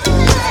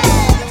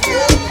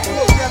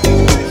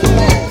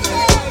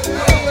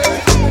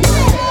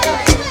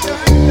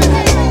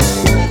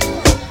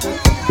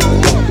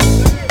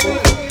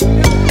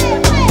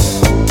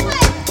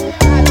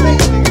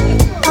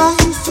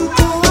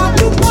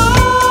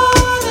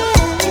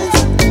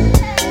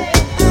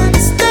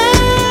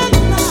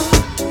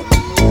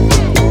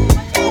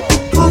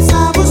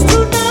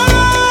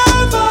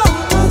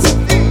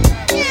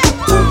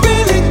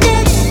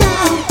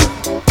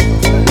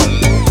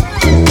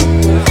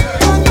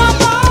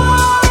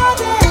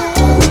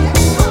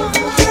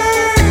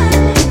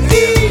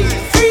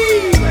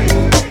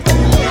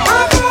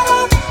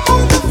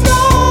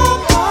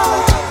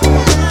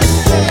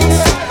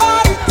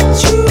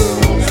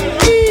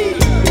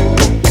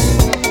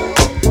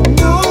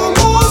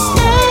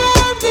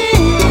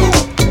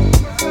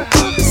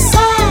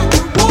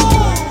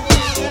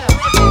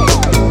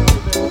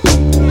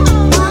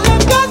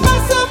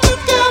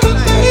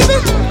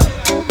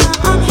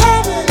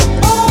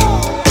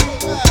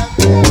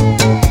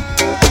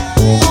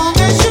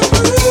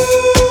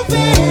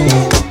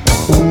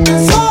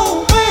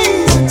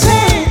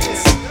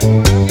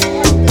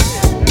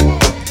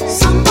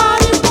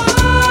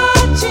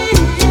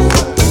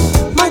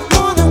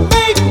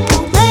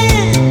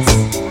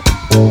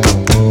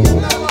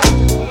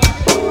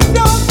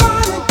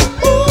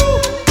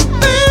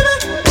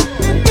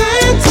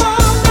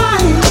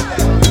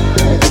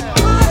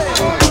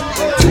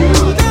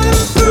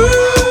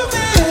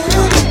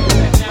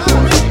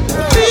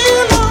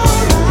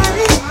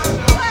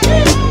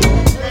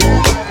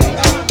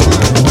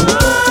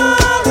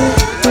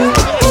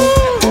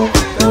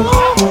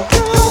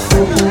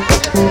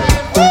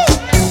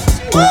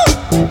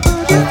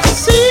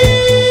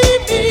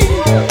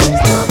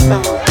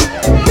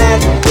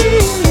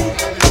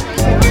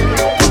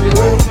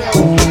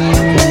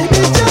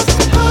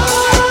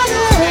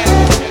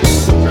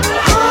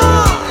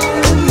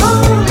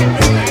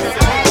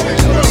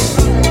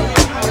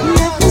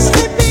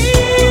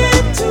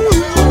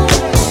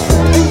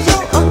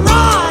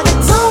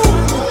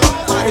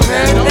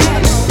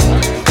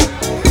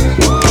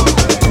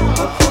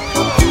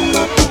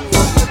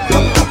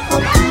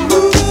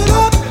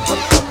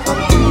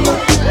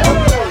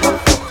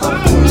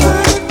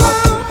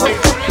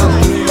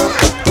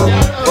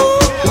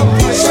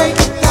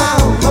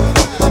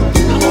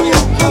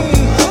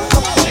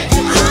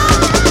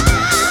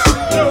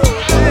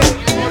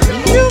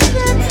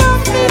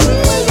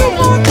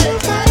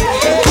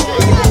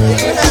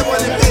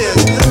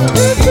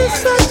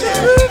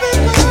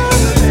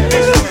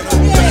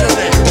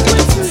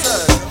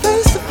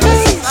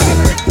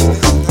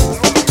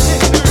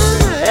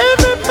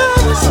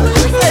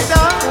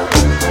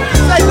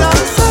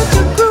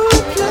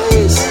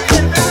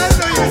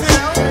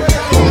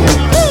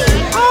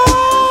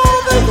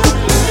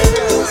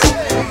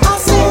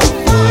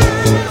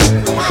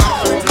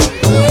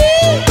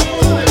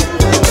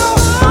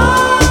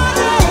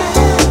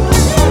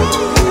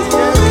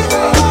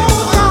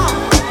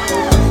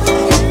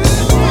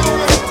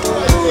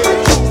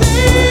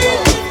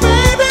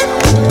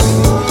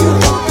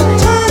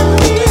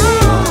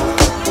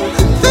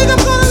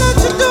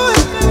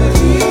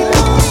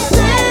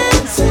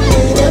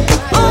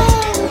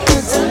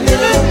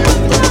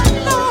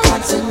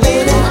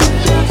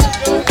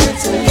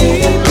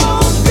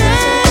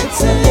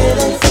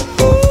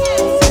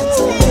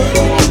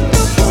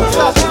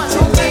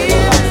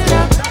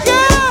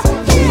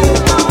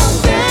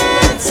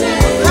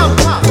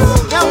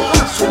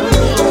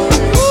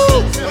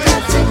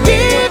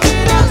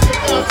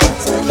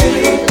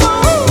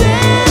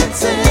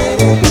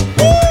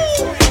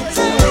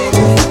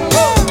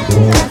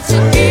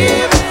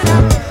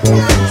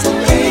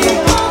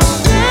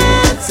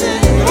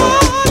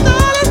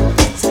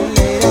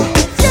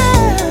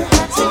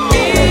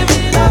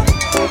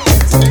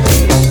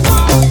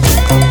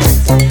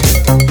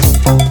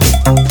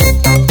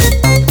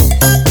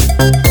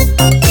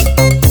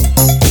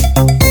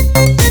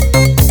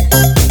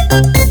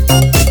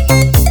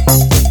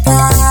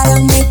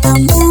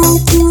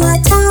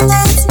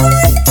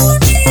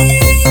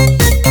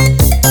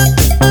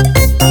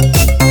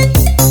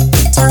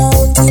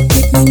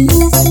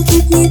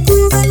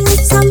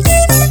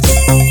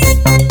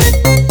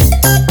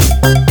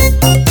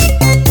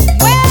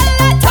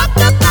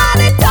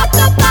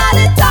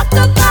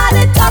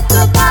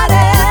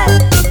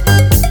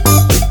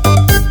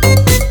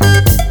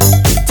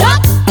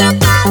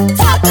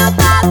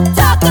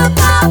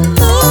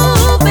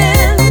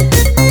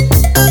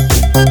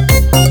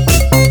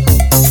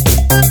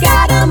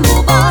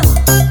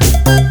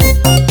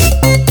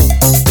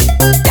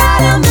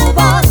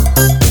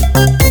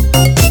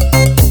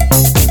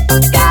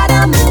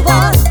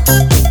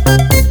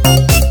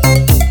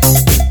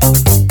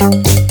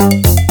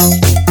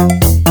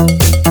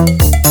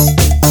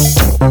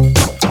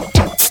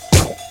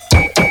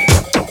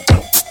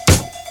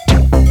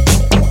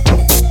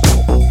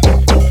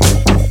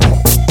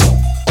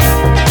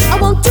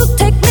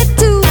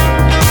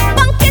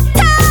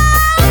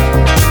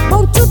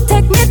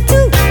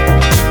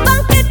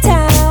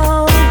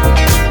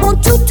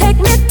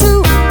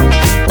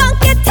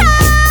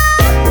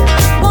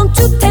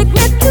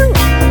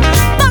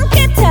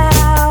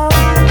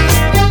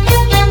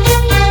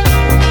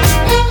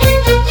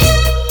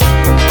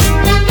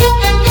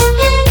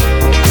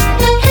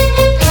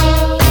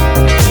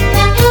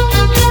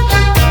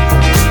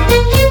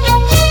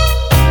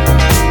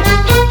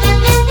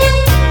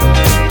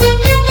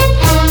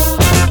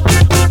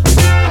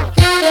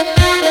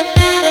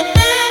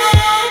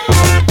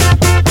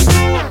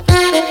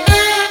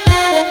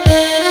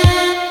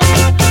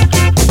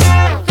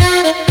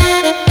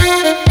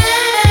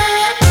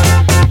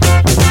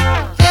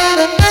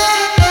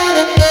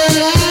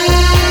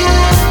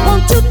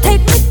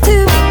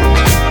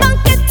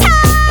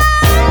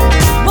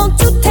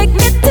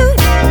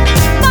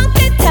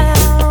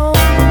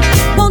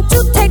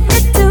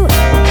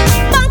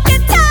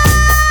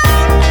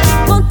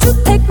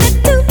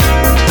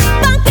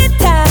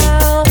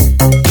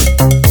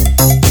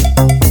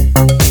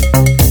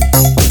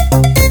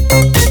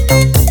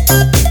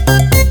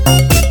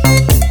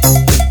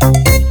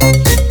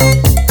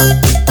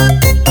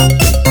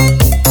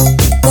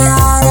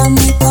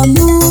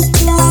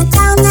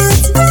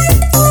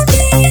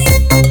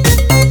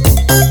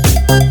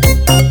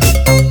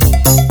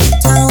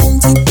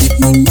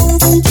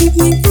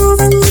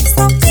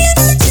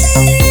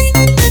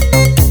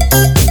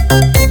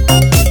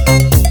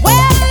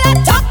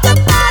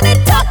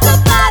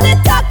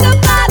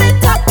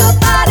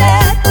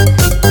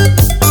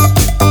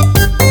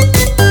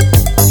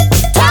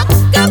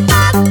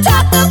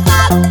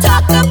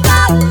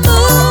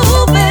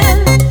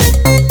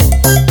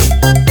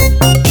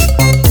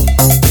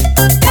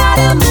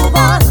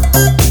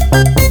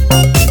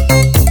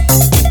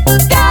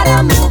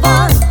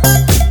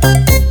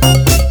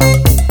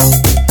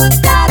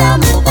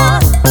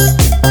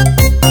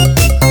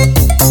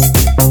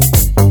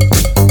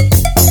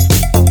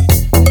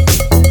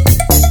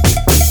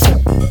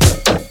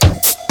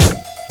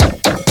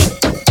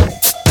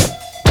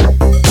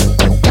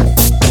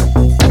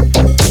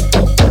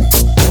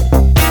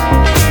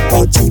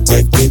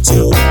 me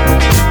to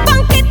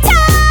Funky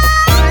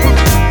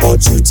Town?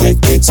 Won't you take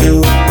me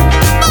to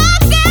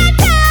Funky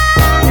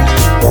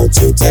Town? Won't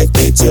you take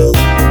me to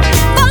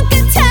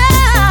Funky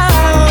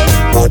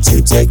Town? Won't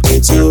you take me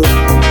to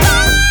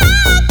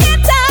Funky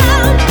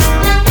Town?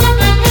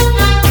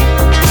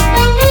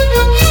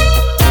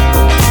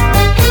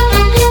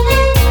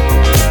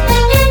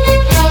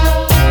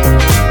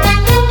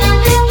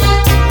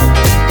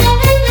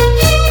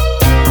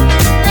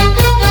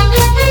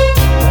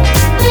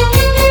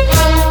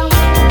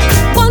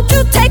 Won't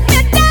you take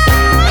me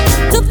down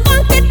to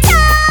Funky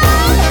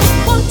Town?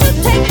 Won't you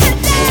take me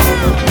down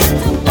to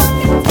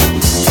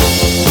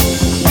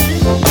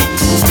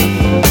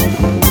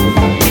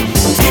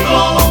People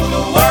all over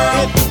the world,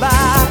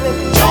 everybody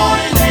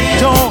join in,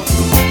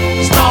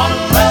 start a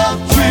love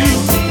train.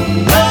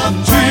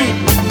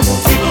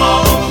 People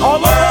all over the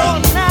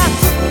world now,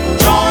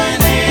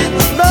 join in,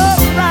 start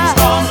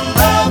a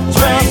love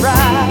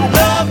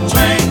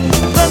train.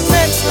 The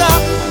next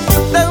stop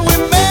that we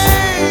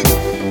make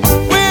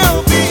will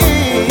be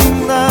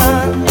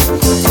England.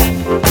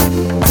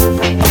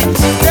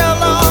 Tell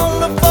all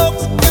the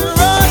folks in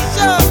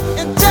Russia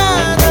and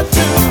China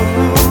too.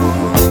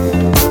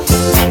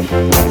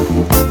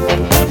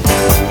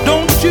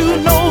 Don't you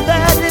know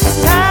that it's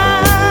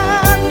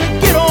time to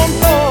get on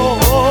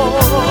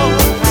board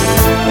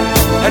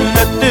and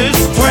let this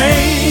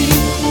train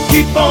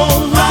keep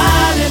on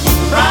riding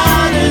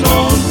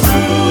on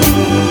through?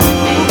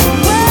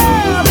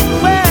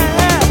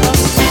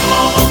 People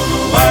all over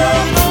the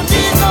world, don't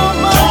need no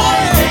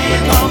money.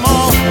 Come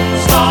on,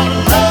 start a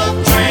love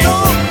train.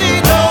 Don't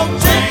need no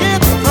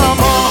tickets.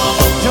 Come on,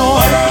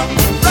 join,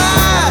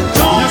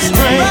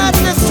 ride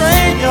this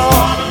train,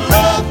 y'all.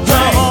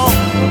 Come on,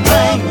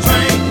 love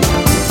train.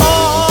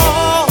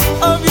 All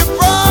of your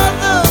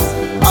brothers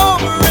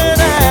over in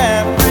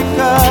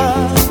Africa,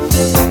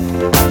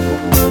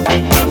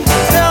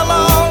 tell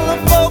all the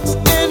folks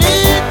in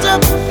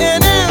Egypt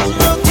and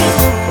Israel too.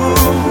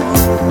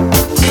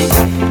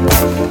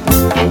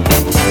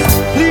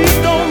 Please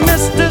don't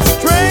miss this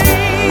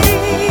train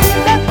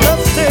at the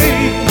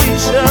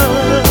station,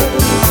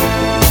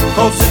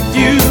 'cause if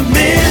you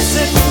miss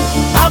it,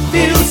 I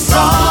feel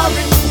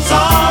sorry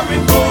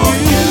for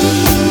you.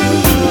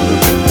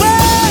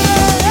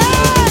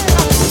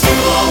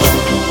 People all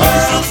over the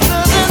world,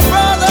 sisters and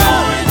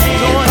brothers,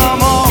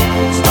 come on,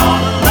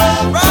 start a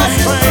love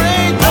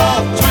train.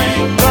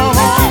 Come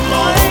on,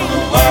 people all over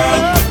the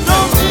world,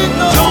 don't need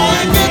no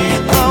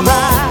ticket. Come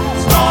on,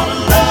 start a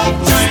love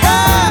train.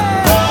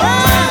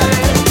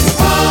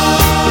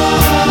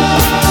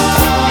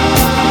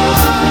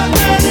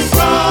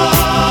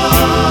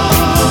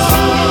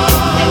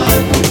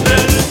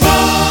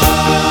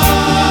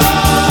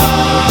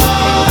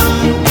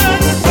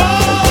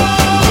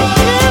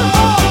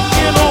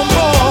 Get on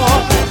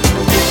board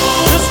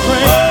this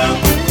train.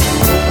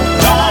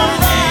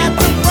 Join in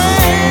the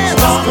train.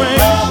 Start a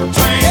love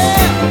train.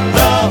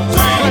 Love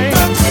train.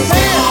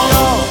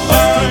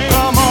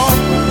 Come on,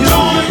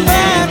 join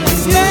in the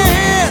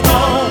stand.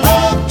 Start a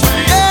love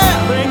train.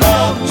 Bring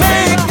up,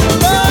 make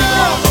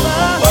love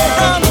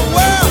around the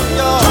world,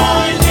 y'all.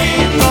 Join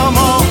in. Come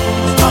on,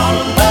 start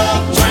a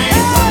love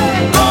train.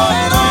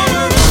 Going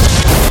on.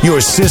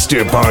 Your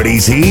sister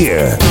party's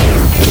here.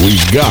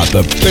 We've got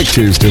the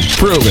pictures to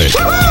prove it.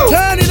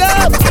 Turn it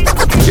up!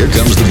 Here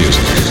comes the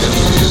music.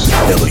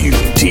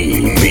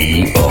 WTBR.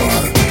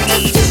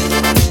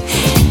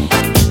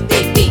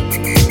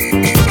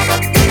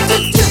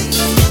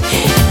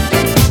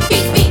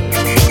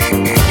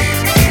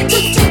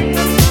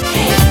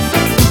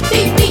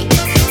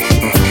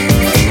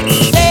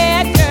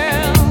 Sad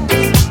girls,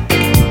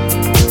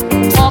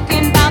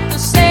 talking about the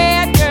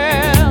sad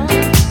girls.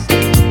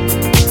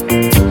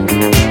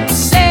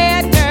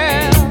 Sad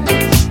girls,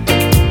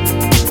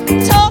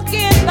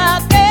 talking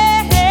about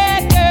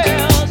bad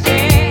girls,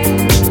 yeah.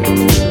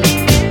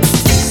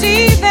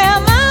 See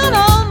them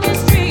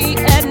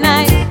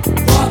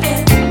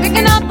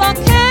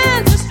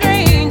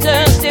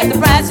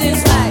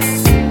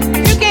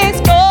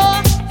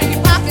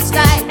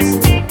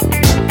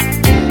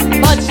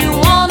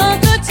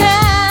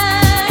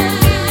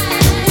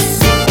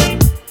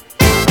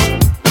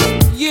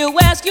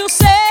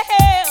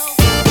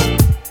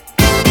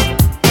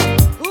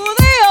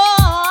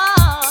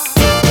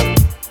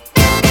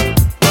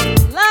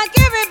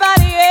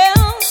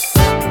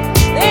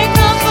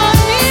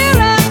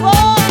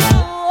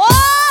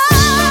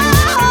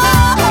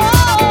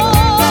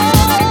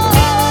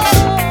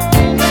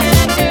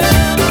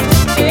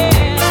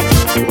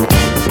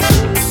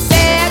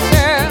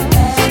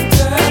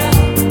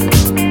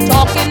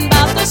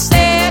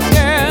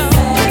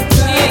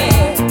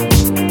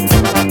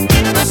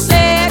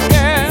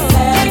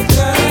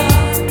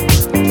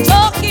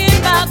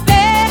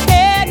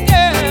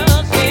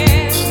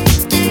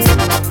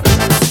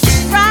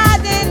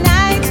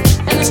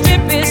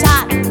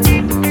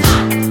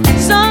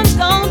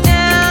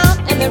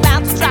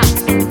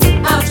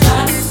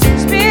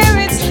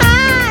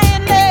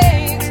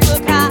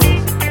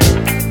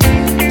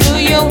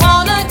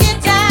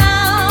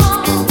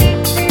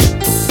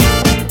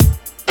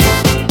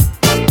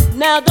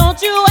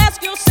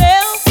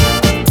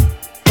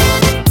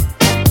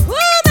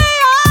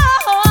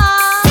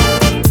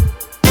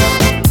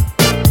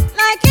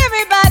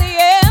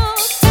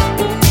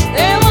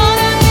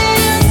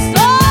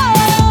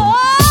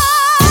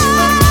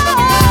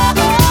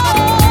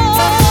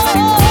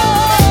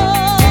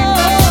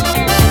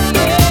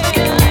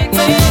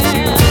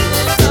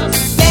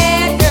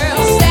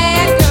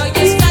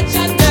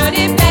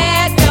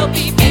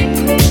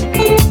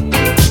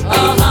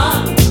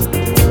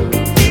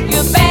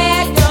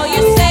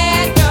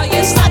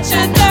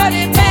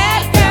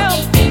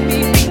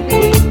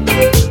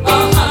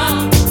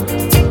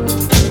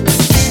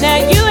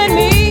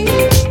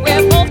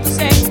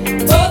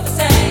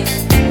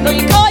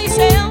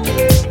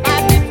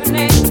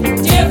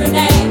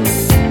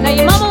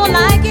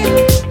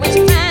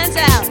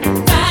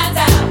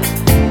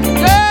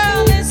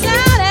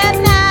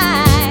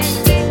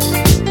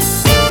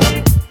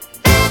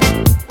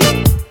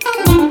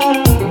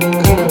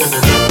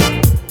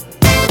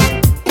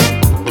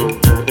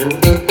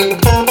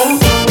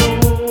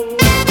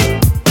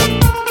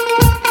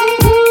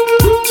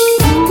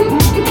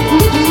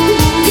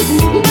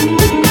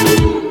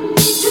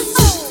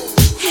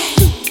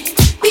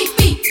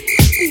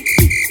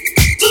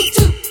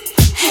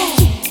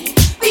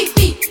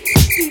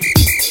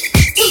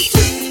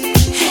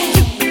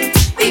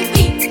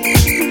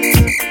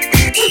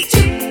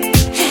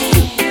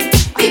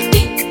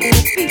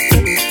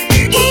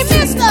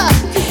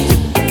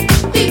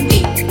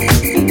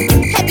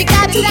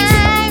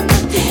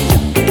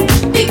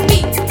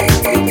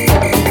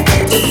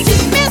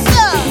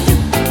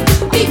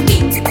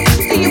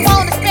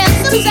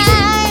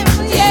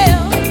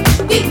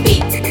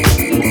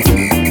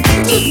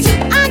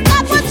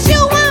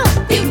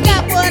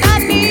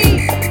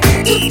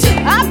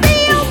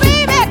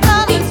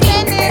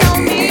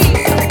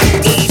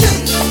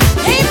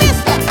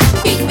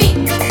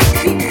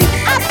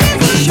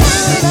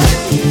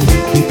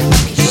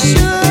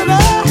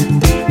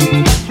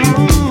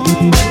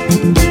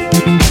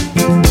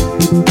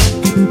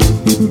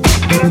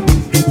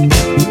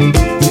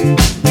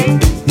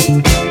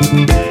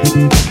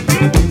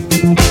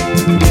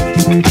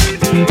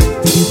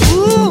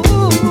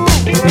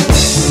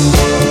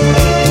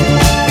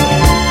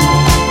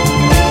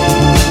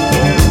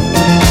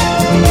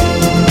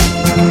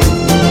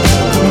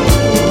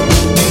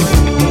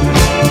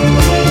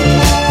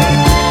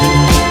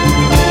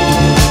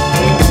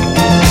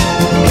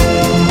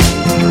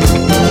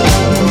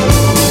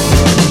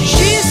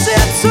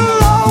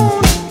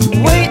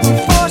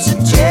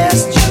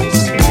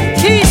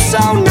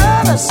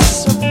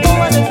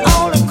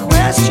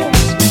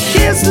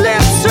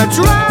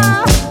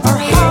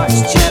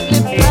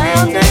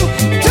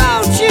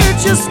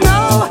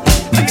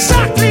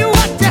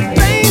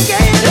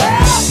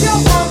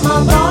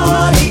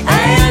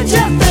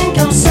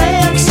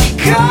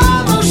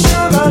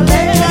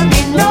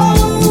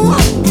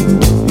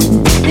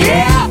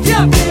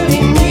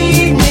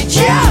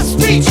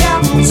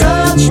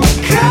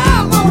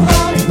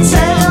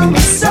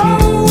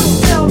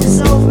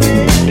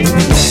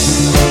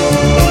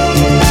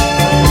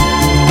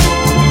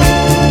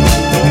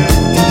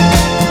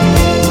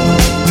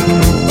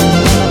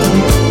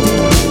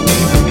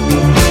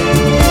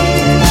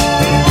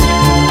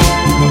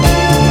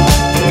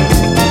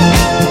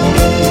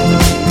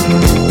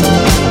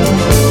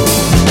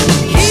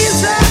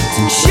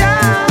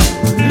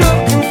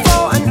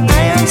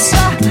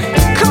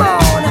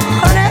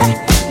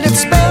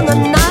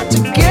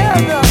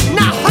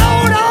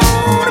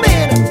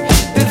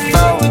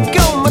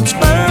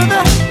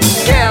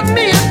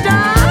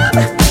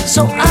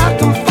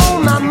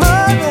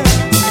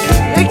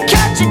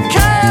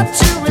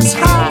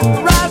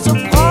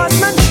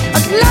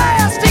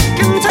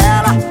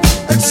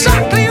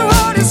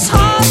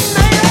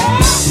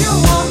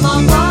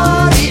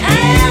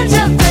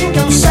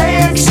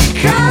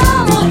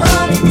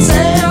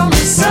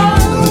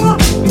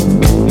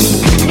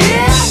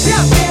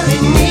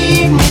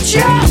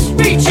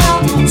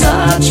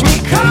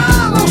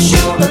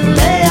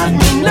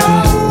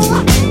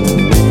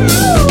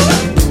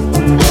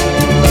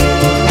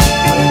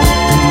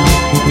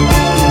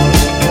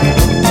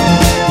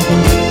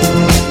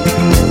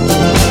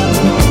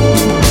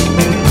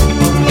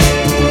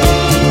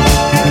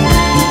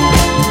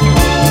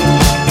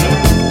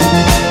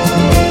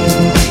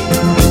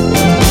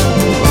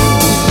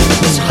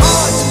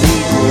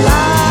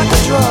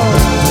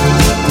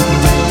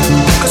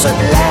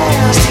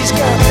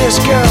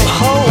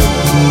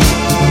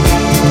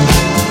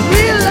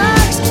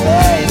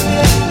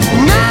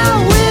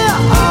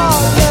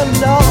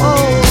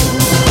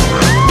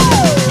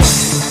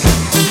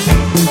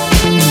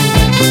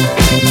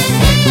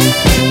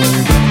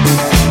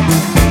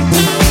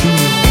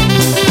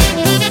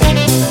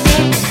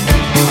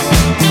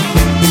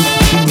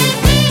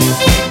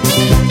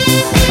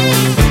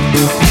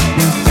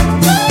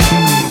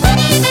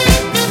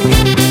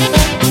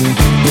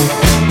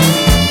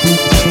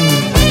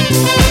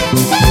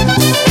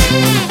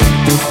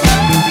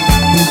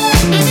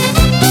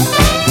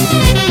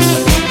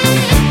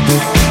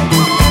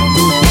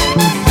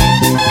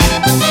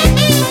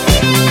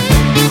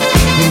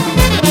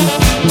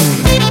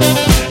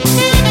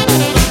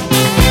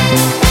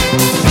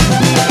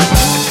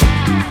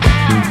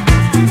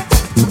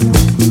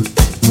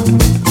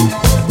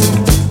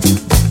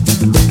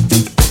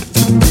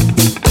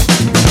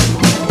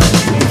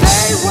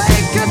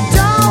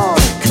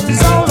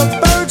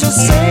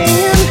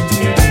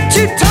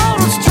Two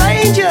total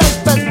strangers,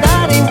 but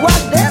that ain't what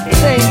they're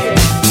thinking.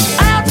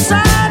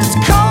 Outside it's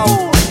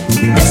cold,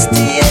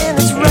 misty and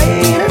it's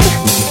raining.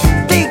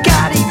 They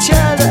got each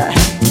other,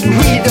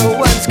 we the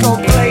ones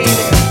complaining.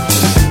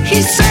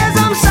 He says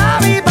I'm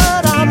sorry,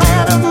 but I'm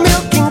out of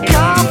milk and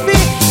coffee.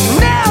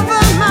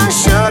 Never mind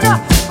sugar,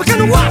 we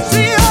can watch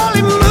the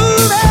early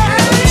movie.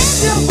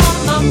 If you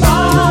want my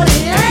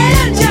body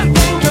and you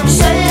think I'm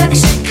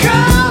sexy,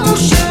 come on,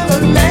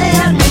 sugar,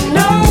 let me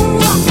know.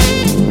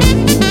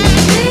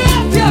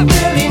 If you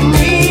really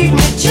need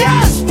me,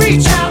 just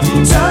reach out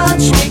and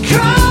touch me.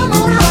 Come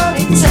on,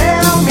 honey,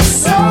 tell me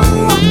so.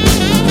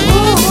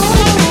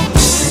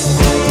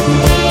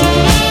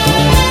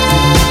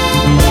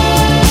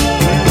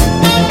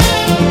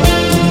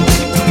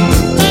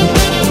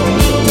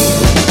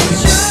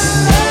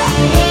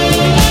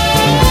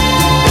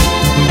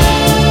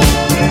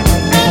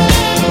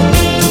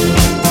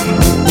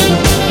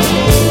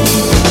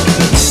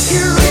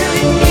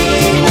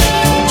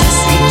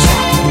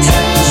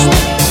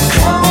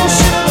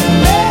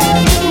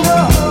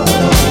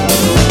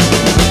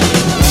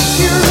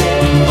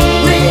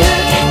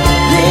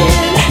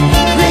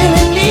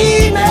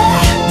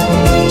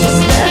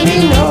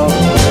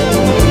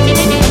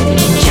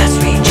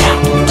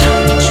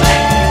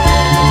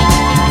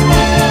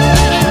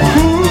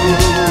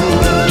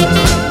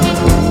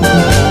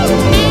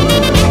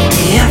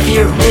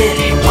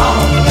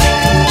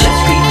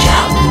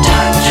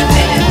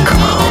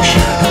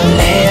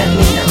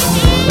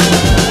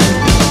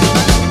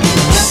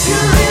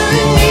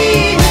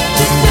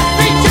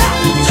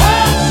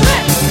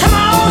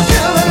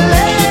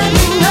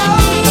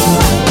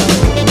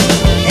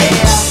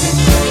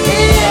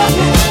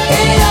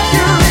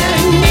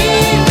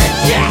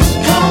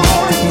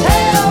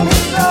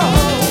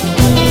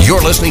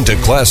 Listening to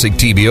Classic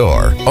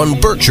TBR on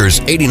Berkshire's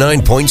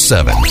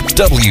 89.7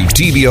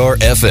 WTBR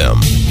FM,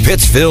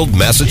 Pittsfield,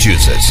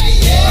 Massachusetts.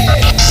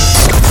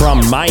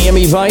 From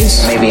Miami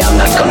Vice, maybe I'm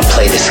not going to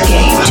play this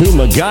game, to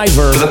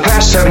MacGyver. For the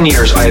past 7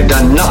 years, I have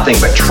done nothing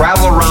but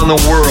travel around the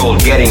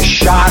world, getting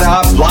shot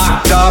up,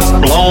 locked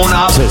up, blown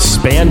up. To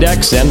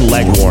spandex and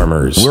leg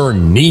warmers. We're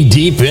knee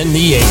deep in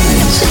the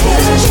 80s.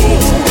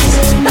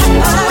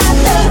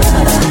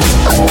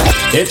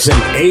 It's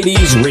an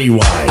 80s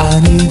rewind.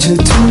 I need you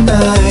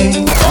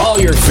tonight. All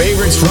your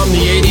favorites from the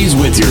 80s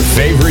with your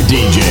favorite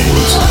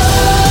DJs.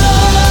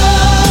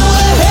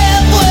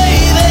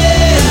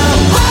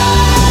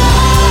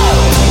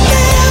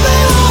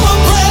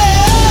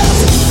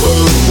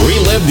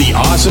 Relive the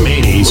awesome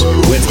 80s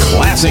with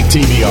Classic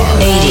TBR.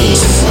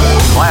 80s.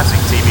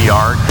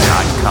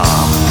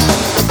 ClassicTBR.com.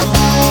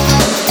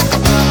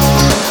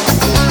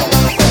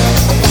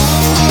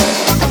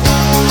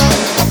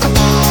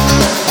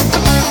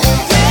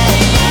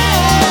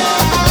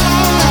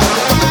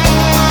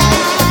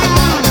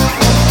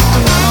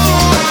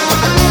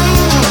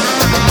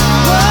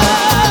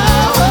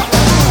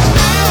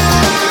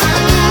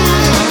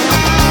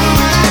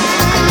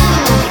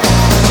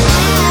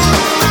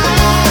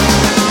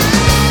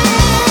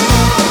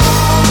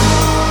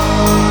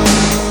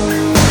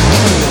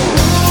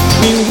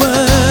 We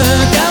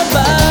work our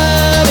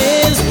bodies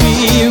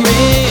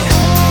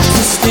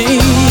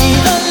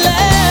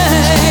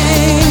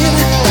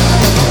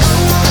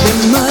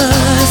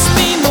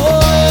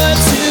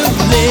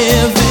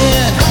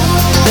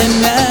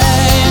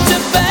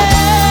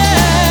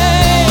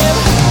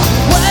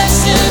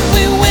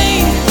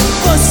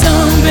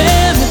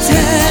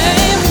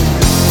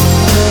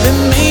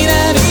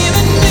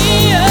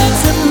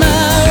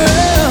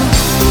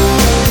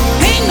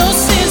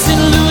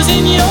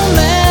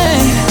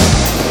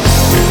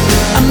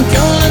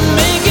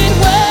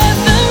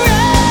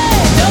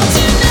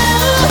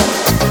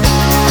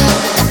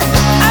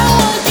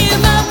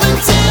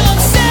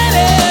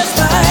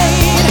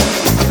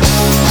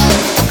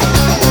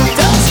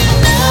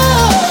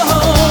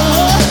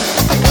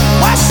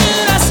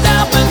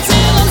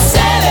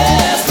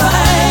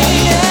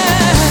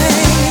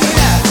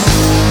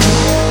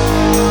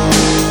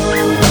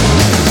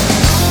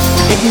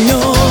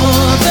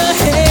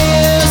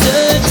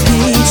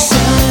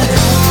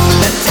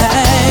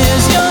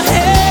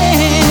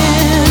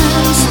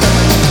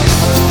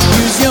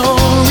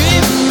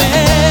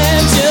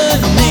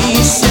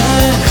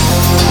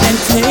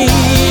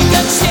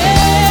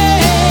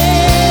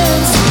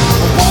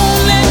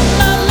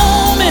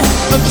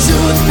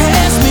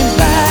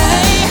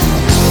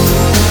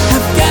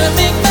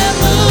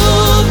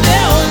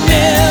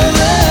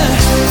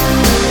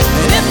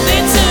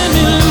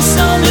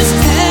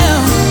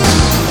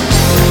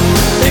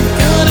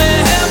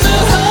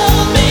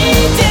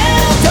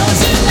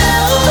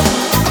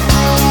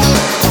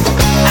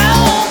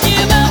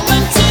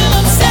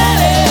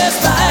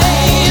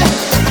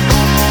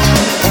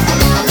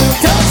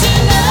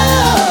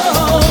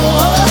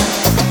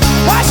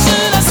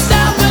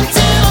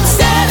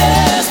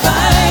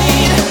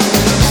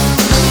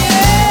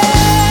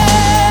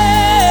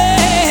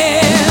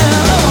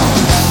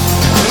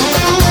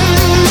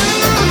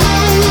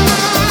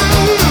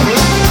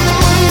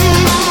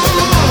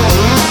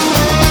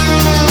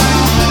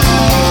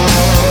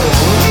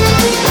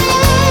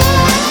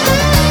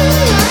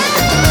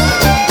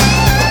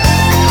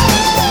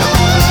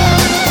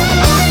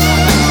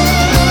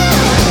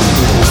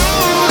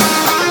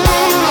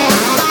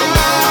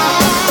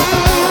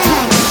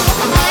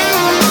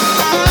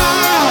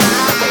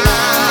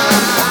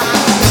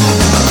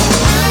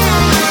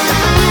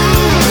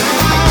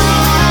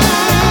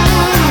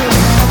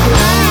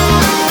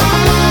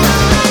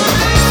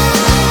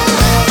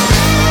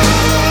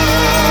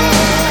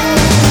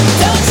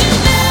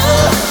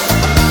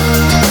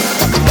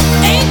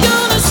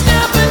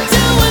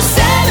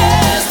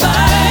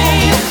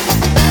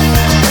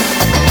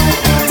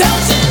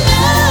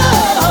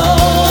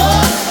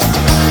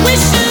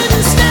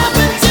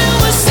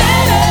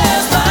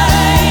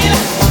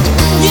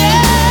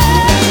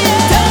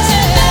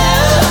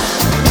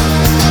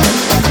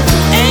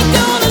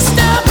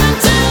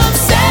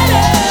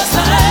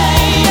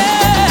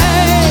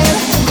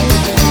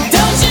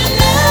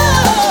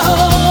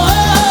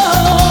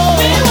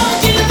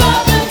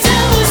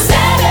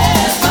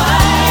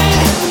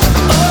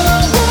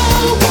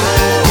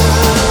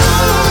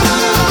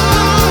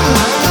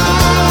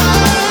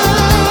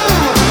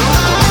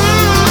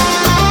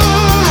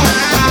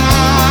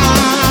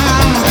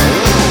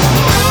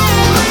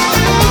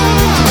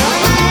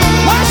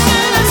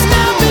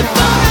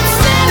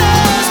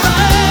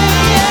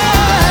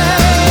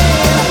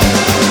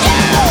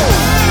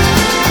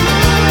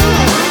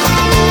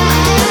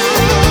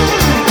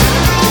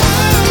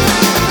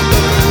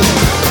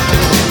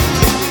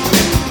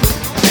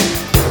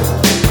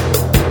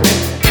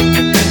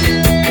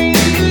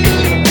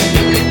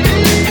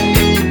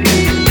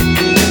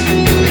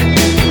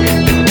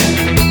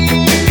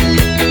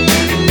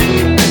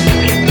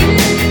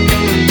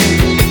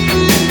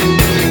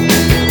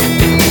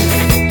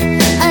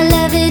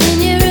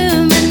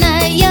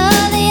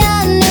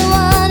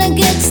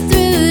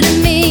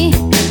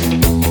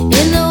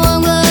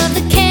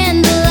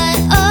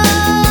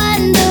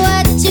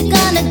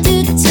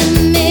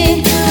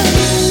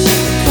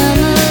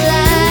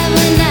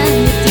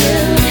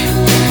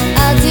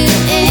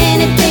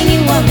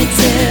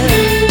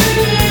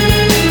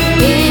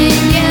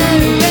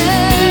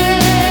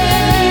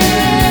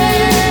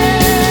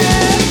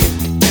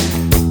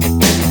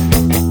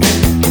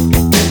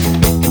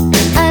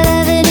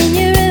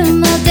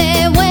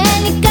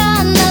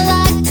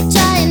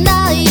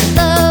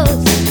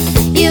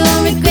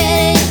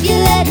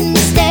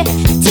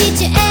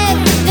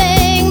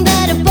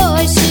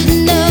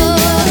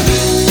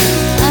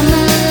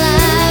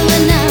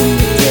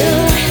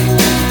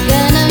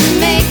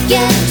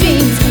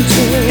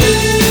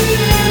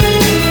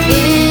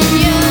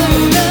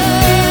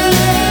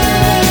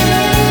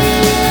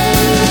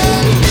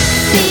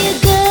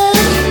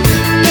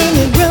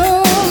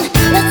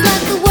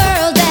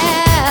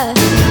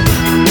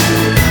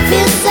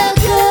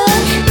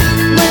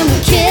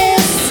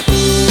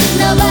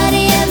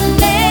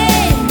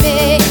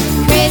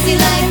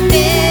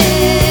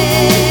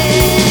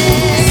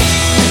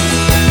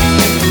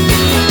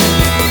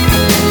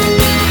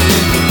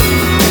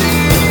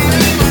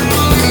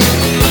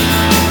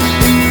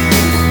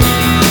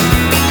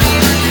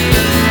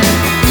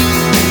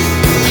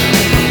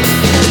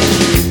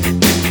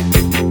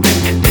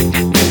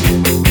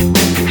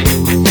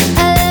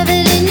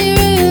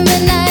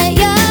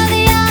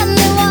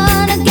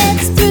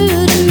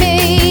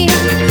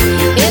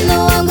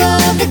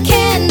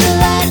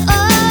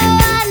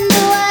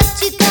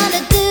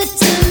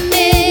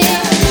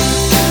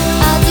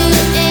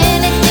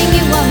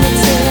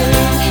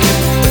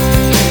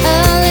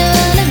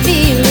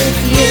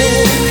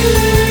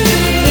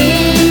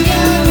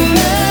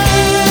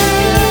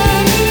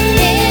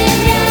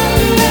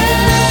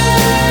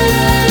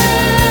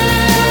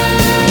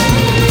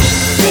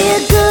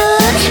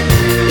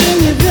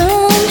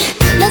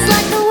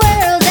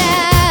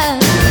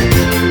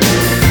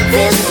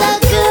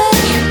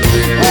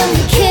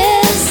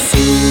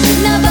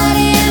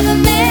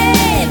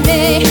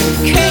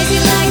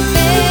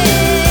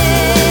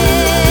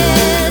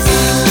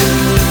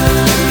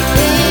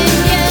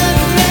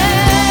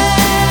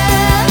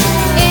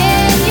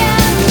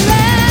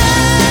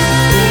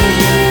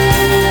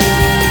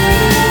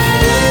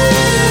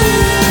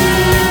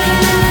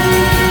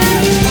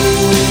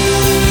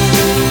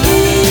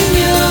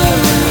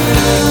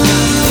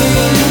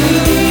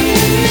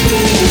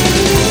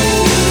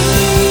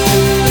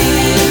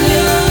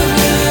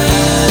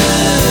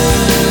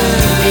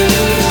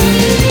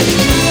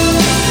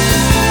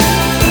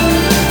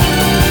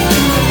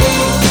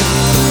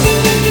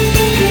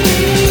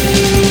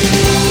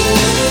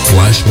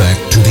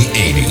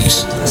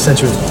sent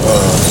you a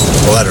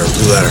letter, a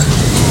blue letter.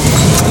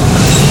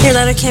 Your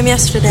letter came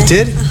yesterday. It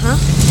did? Uh-huh.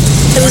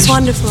 It was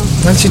wonderful.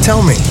 Why didn't you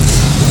tell me?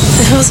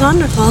 It was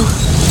wonderful.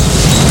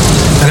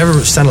 I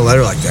never sent a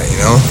letter like that, you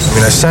know? I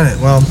mean, I sent it,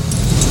 well,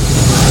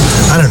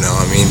 I don't know.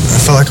 I mean,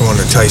 I felt like I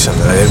wanted to tell you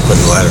something that I didn't put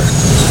in the letter.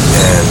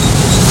 And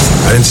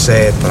I didn't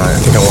say it, but I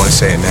think I want to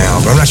say it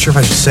now. But I'm not sure if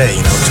I should say it,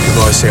 you know, because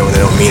people always say it when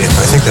they don't mean it.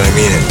 But I think that I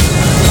mean it.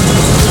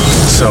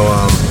 So,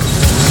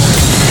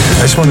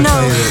 I just wanted to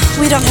tell you that...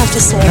 No, we don't have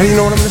to say it. How do you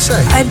know what I'm going to say?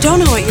 I don't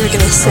know what you're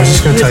going to say. I was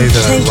just going to tell you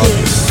that I love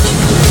you.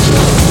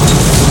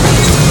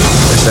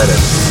 I said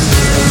it.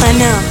 I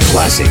know.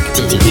 Classic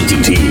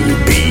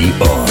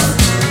TBR. 4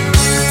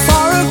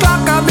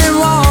 o'clock, I've been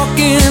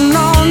walking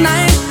all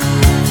night.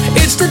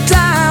 It's the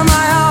time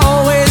I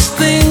always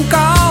think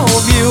of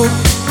you.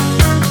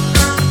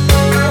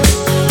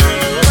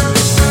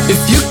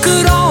 If you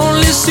could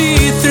only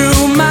see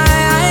through my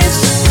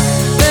eyes,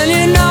 then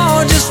you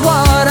know just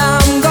what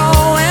I'm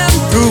going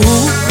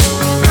through.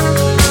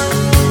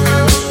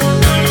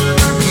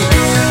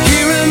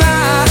 Here am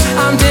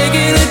I'm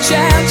taking a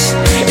chance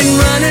in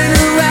running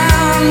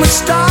around with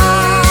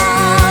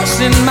stars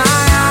in my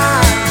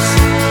eyes.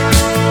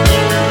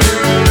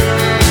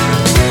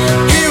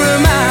 Here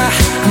am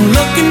I'm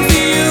looking for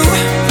you,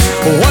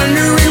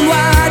 wondering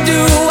why do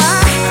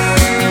I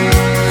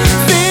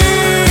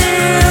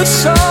feel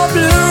so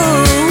blue.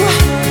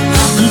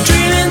 I'm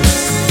dreaming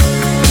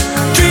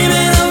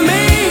of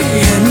me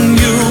and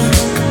you.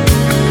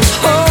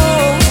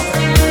 Oh,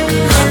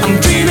 I'm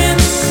dreaming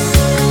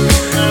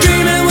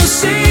we'll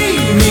see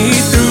me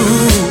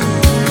through.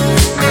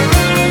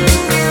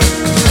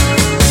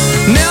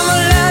 Never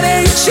let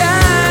any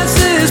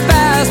chances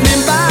pass me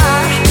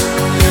by.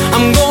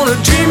 I'm gonna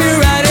dream you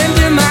right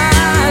into my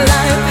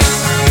life.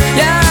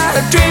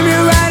 Yeah, dream you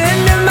right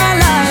into my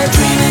life.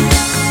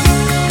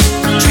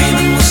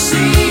 Dreaming we'll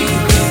see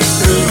me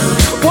through.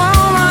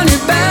 Woman, you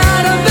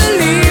better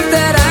believe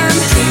that I'm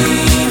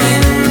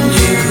dreaming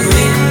you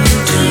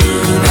into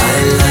my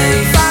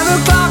life.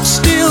 5 o'clock,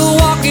 still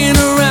walking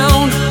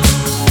around.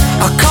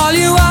 I'll call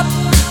you up,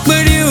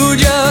 but you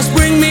just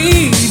bring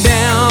me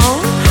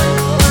down.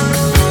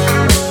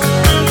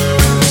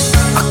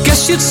 I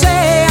guess you'd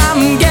say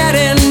I'm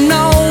getting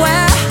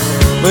nowhere,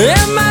 but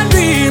in my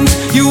dreams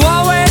you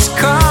always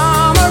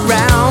come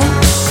around.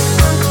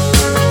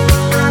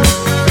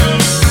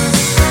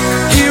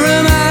 Here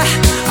am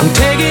I'm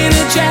taking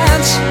a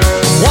chance,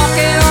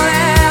 walking on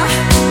air,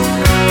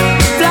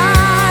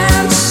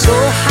 flying so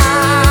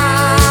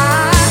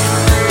high.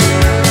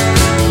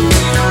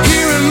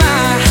 Here am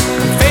I'm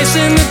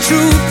facing the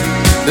truth,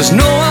 there's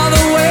no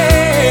other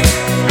way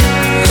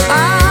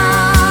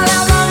I'll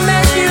ever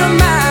make you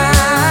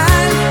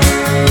mine.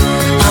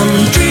 I'm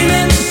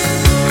dreaming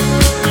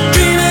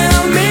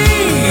of me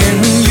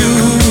and you.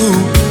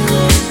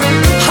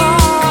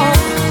 Oh,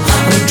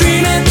 I'm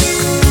dreaming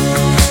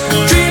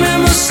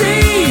we'll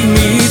see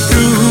me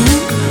through.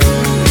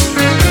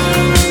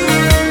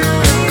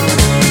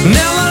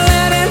 Never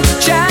letting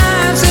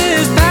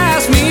chances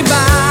pass me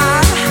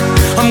by.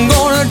 I'm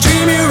gonna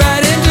dream you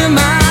right into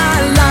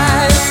my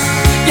life.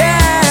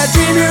 Yeah,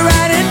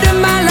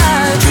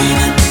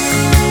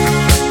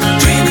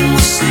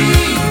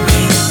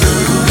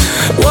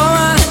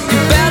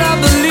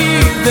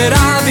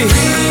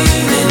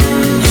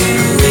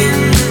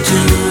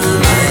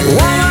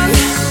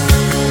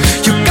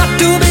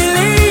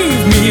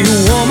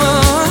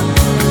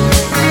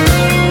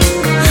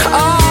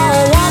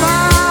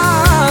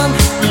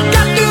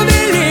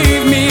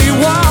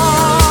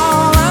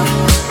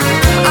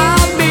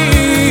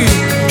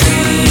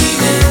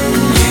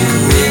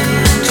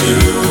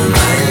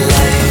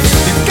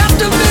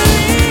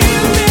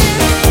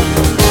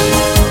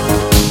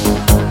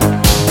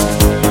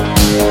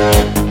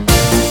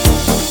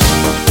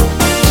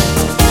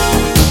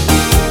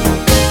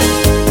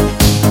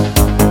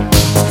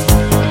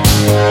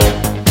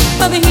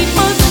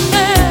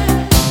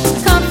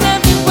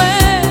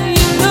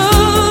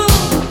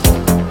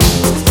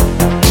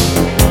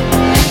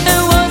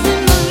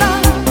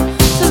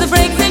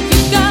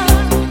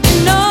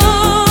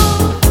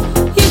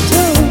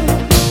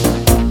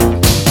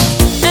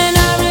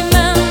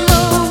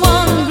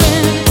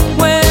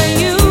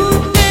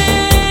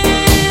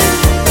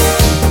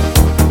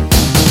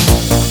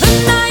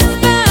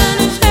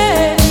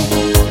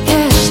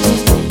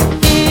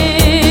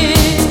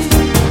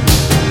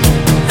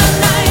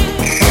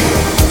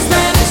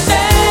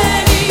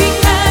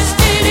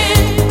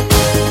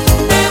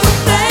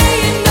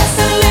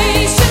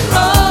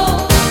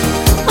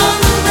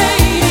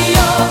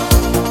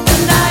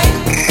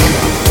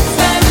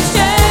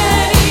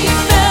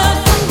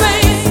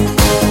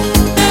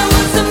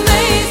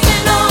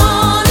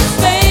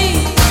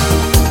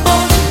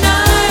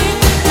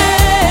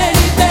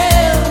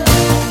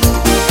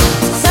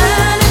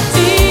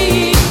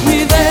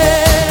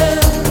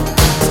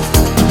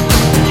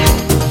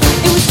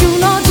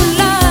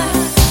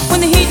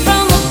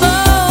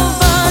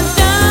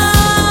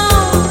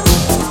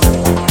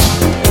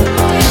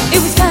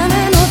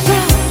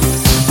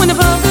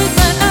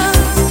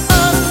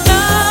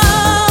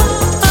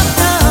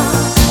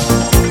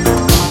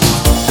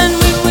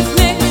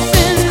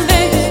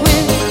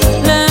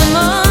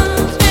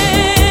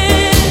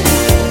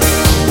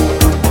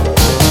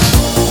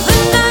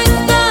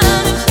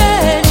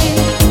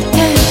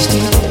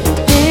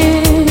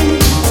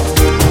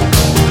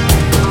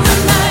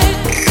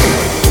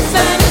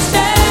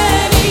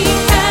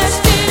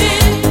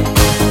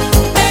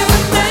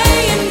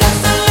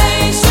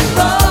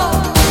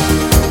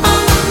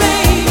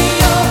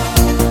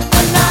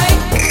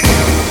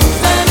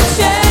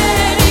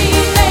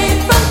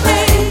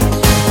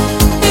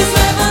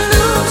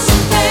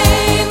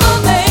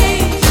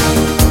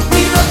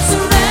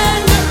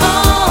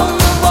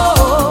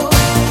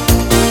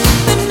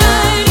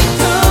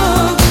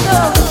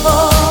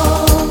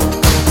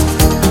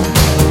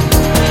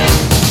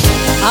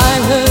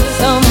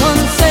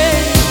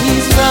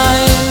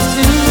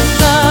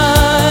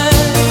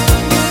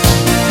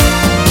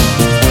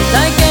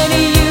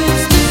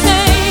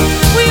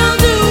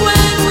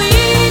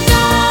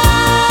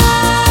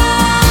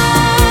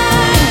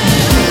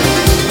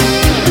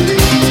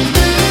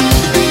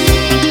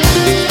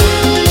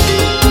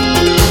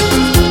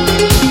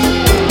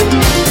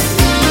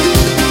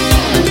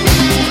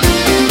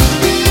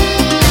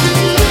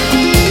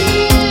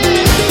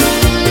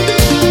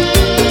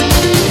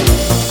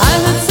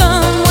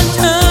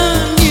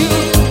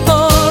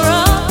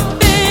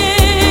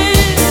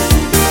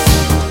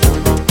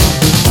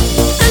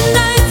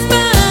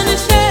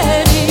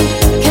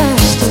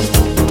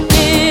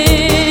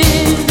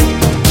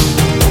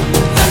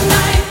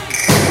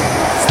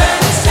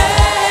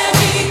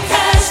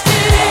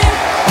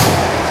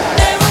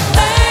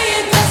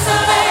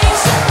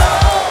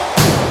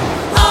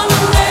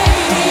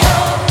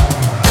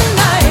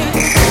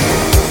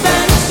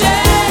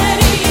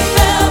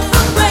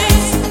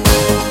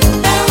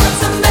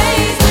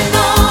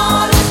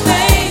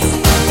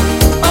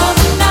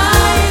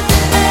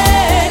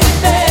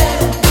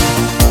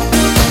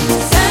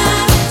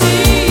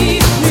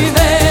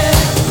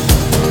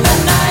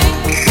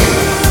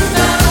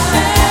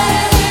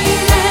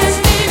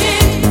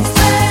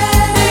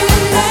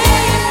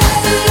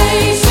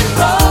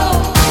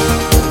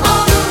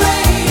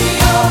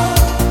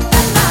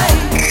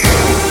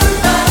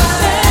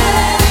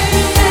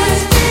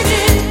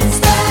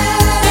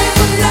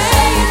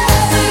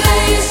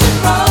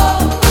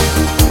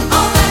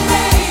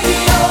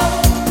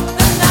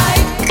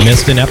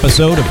 Missed an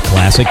episode of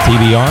Classic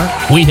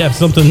TBR? We have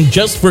something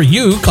just for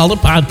you called a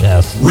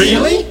podcast.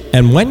 Really?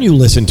 And when you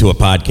listen to a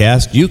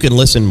podcast, you can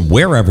listen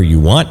wherever you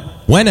want,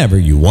 whenever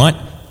you want,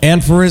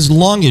 and for as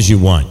long as you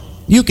want.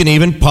 You can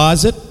even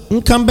pause it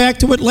and come back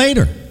to it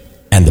later.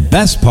 And the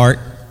best part,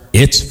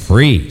 it's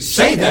free.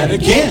 Say that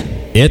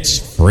again. It's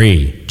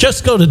free.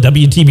 Just go to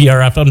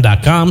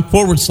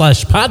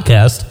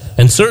WTBRFM.com/podcast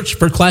and search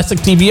for Classic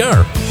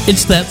TBR.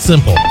 It's that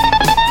simple.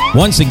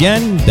 Once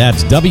again,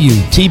 that's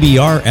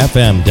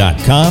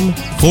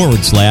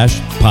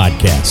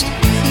WTBRFM.com/podcast.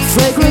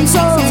 Fragrance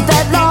of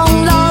that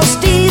long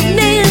lost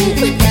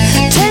evening,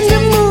 tender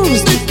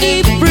moves that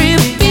keep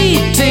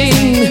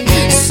repeating,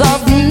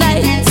 soft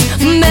nights,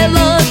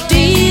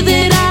 melody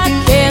that I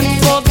can't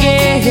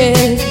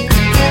forget.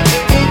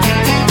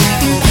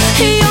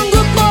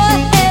 Younger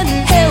boy and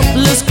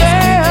helpless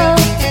girl,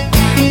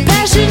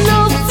 passion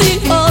of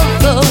the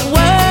other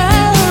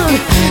world,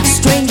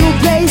 stranger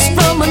place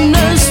from a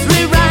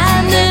nursery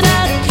rhyme that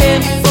I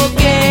can't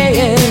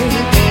forget.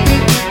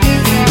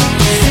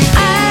 I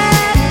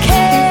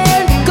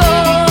can't go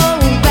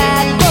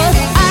back, but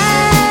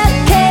I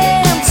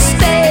can't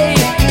stay.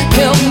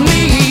 Help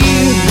me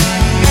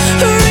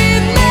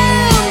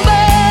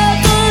remember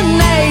the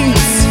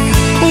nights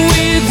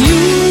with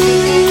you.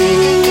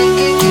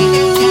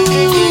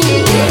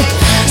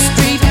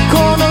 Street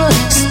corner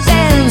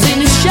stands in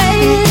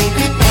shade,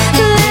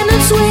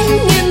 lantern swing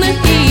in the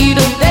heat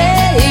of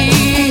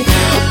day.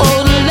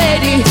 Old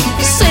lady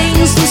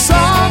sings the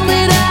song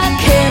that I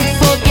can't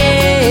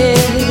forget.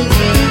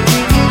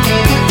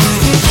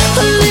 A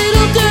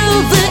little girl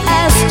that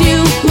asked you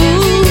who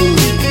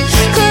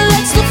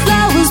collects the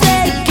flowers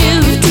they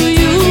give to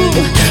you.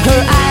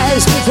 Her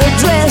eyes, her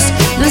dress,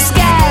 the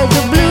sky,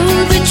 the blue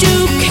that you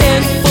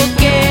can't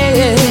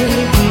forget.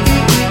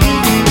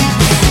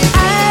 I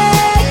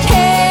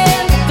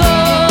can't go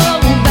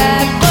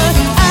back, but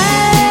I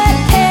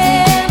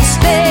can't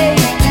stay.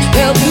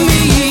 Help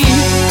me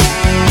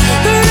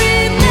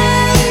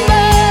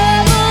remember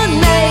the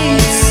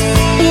nights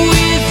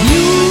with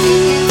you.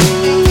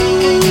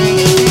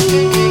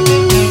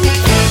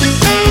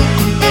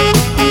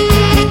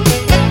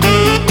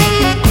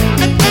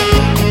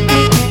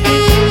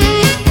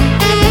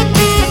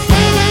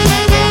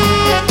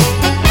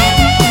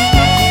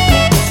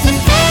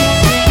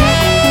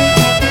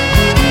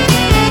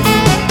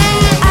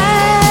 I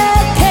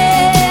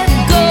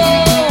can't go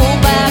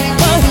back,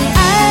 but I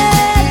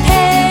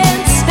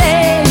can't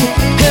stay.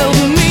 Help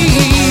me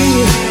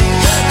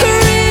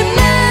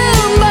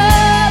remember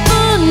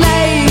the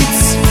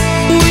nights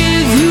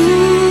with you.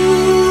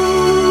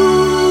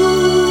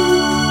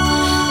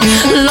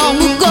 Long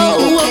ago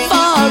or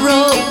far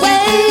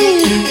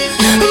away,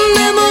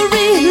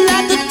 memory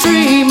like a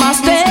dream I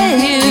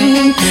stay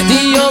in.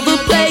 The other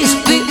place,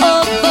 the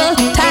other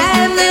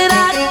time that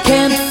I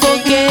can't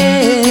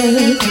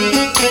forget.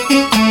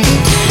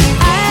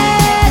 I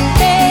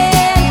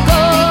can't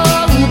go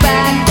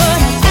back,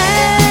 but I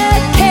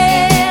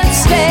can't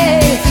stay.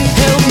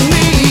 Help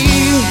me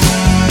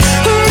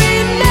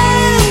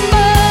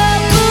remember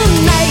the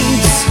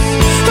nights.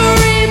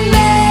 Remember the nights.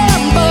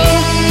 Remember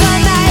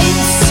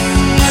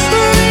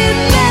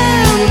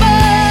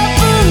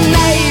the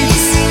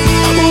nights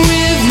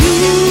with you.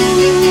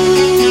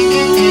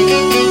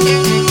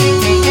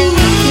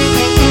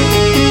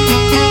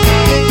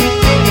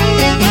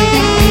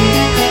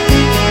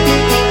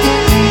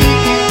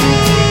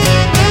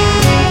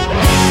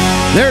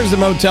 There's the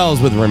Motels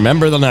with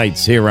Remember the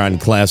Nights here on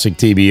Classic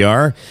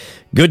TBR.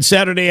 Good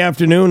Saturday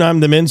afternoon.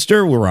 I'm the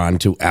Minster. We're on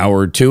to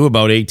hour two,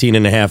 about 18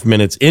 and a half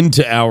minutes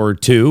into hour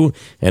two,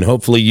 and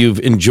hopefully you've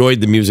enjoyed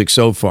the music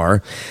so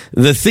far.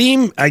 The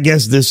theme, I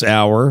guess, this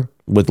hour,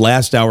 with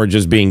last hour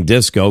just being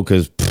disco,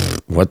 because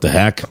what the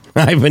heck?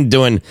 I've been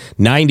doing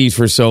 90s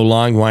for so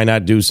long. Why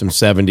not do some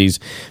 70s?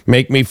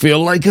 Make me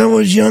feel like I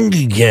was young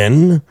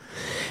again.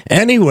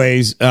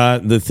 Anyways,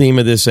 the theme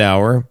of this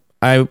hour,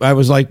 I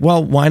was like,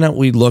 well, why not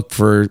we look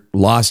for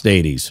lost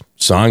 80s?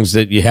 Songs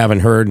that you haven't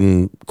heard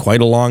in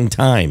quite a long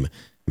time.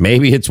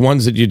 Maybe it's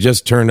ones that you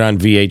just turned on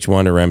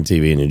VH1 or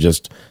MTV and you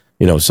just,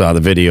 saw the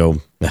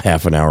video a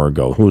half an hour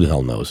ago. Who the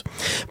hell knows?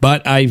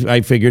 But I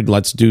figured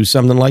let's do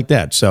something like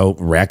that. So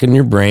racking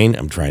your brain,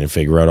 I'm trying to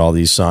figure out all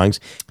these songs.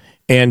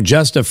 And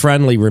just a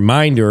friendly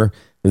reminder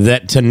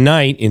that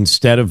tonight,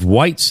 instead of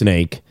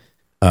Whitesnake,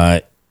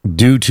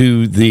 due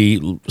to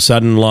the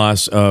sudden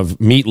loss of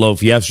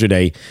Meatloaf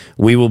yesterday,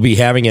 we will be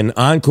having an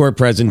encore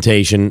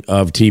presentation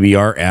of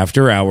TBR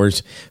After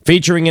Hours,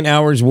 featuring an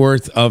hour's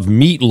worth of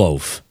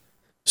Meatloaf.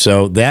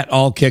 So that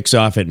all kicks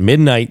off at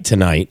midnight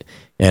tonight,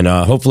 and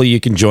hopefully you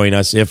can join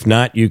us. If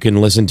not, you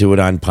can listen to it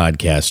on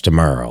podcast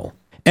tomorrow.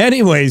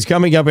 Anyways,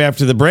 coming up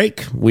after the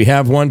break, we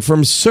have one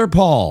from Sir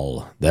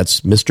Paul.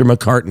 That's Mr.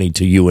 McCartney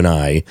to you and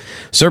I.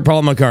 Sir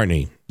Paul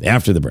McCartney.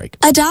 After the break.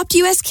 Adopt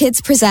US Kids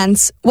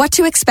presents What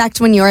to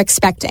Expect When You're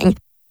Expecting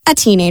a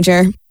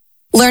Teenager.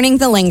 Learning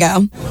the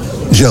lingo.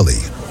 Jelly.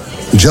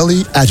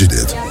 Jelly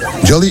adjective.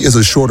 Jelly is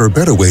a shorter,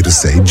 better way to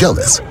say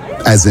jealous.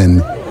 As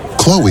in,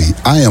 Chloe,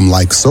 I am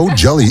like so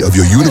jelly of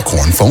your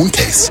unicorn phone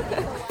case.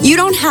 You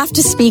don't have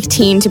to speak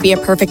teen to be a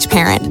perfect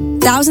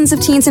parent. Thousands of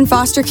teens in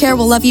foster care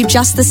will love you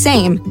just the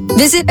same.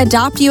 Visit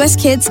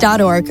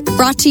adoptuskids.org,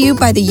 brought to you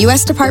by the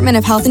U.S. Department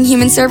of Health and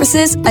Human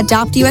Services,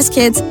 Adopt U.S.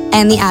 Kids,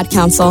 and the Ad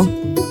Council.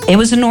 It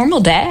was a normal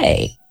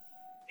day.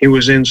 He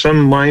was in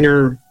some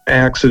minor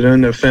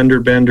accident, a fender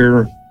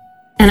bender.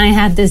 And I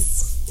had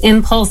this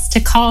impulse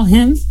to call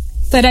him,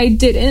 but I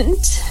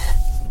didn't,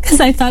 because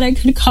I thought I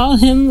could call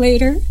him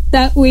later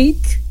that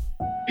week.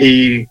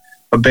 He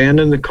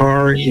abandoned the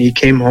car, he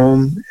came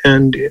home,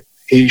 and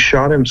he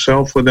shot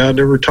himself without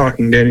ever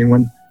talking to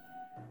anyone.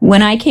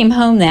 When I came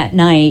home that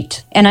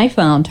night and I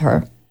found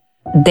her,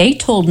 they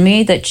told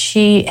me that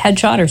she had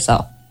shot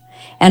herself,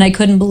 and I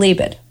couldn't believe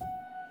it.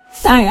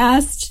 I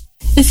asked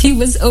if he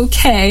was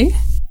okay.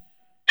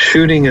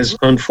 Shooting is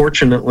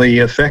unfortunately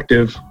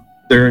effective.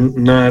 There are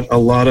not a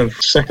lot of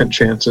second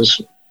chances.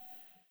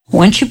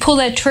 Once you pull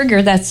that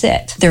trigger, that's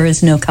it. There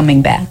is no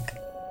coming back.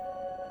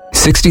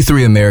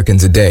 63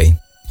 Americans a day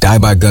die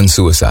by gun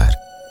suicide.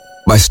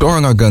 By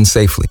storing our guns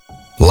safely,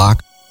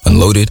 locked,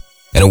 unloaded,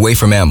 and away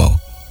from ammo,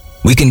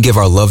 we can give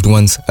our loved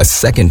ones a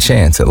second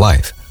chance at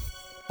life.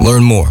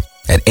 Learn more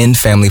at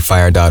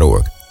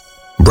endfamilyfire.org.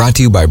 Brought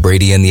to you by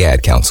Brady and the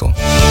Ad Council.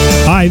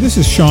 Hi, this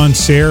is Sean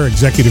Sayre,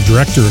 Executive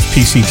Director of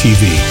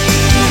PCTV.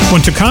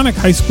 When Taconic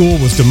High School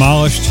was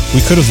demolished,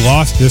 we could have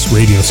lost this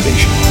radio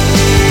station.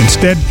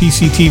 Instead,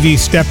 PCTV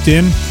stepped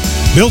in,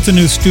 built a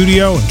new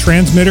studio and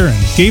transmitter,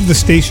 and gave the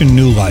station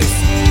new life.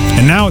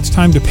 And now it's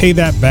time to pay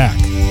that back.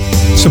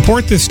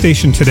 Support this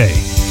station today.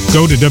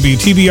 Go to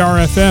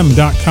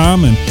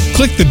WTBRFM.com and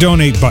click the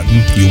donate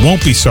button. You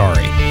won't be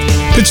sorry.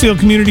 Pittsfield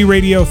Community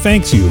Radio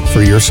thanks you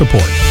for your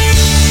support.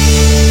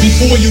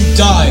 Before you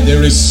die,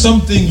 there is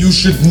something you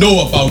should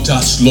know about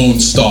us, Lone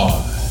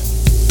Star.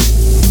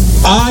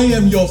 I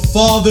am your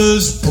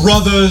father's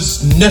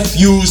brother's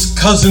nephew's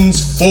cousin's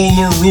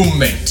former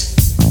roommate.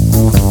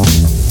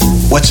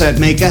 What's that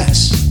make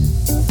us?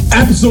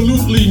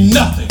 Absolutely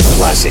nothing.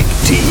 Classic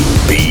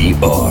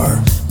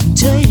TBR.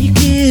 Take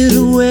it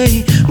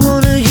away,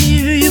 wanna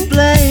hear you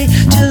play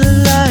till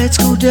the lights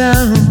go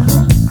down.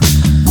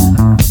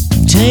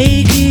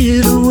 Take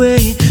it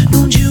away,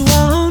 don't you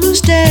wanna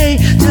stay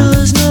till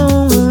there's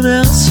no one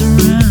else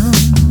around.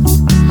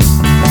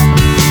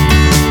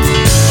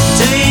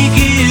 Take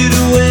it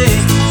away,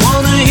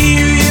 wanna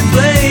hear you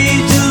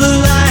play till the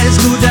lights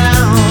go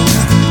down.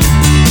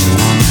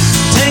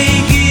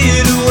 Take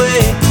it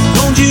away,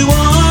 don't you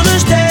wanna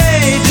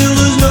stay till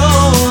there's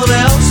no one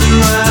else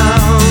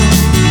around.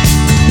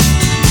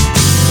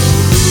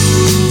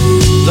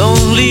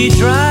 Lonely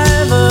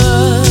driver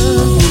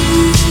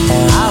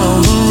out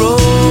on the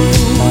road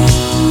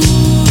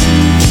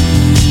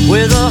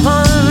with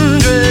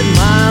 100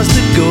 miles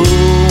to go.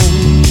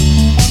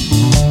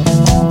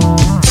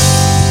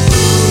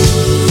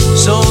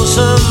 So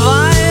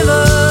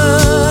survivor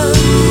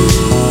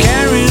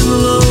carrying the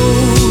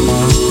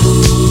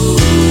load,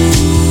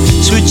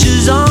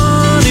 switches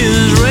on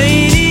his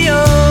radio.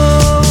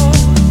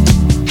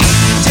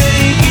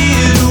 Take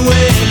it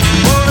away,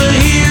 wanna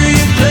hear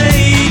you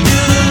play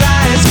till the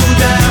lights go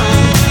down.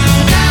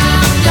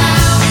 Down,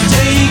 down.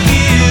 Take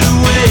it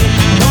away,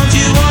 don't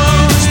you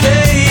wanna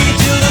stay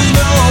till there's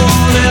no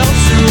one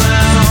else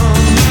around.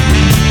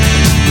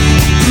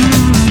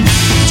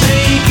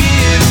 Take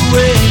it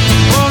away,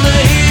 wanna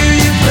hear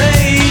you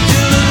play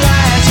till the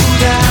lights go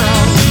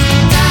down.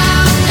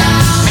 Down,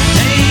 down.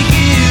 Take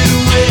it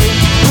away,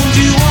 don't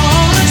you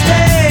wanna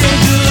stay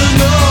till there's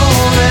no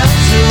one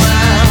else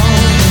around.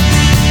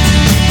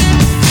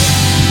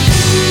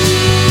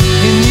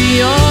 In the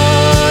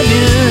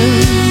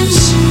audience,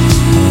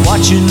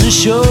 watching the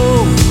show,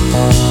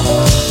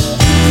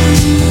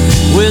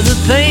 with a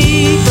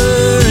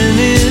paper in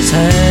his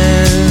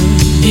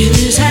hand. In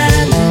his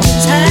hand,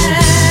 his hand.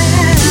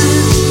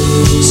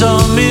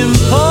 Some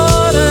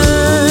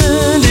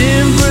important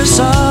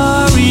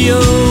impresario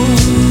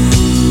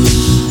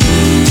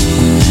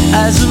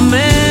as a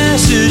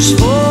message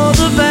for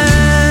the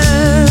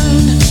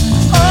band.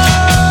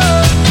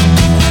 Oh,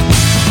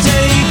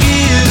 take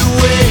it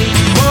away,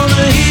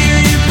 wanna hear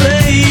you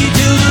play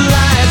till the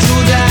lights go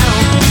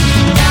down.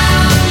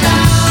 Down,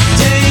 down.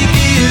 Take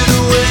it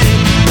away,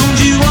 don't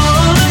you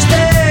wanna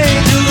stay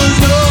till there's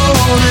no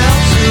one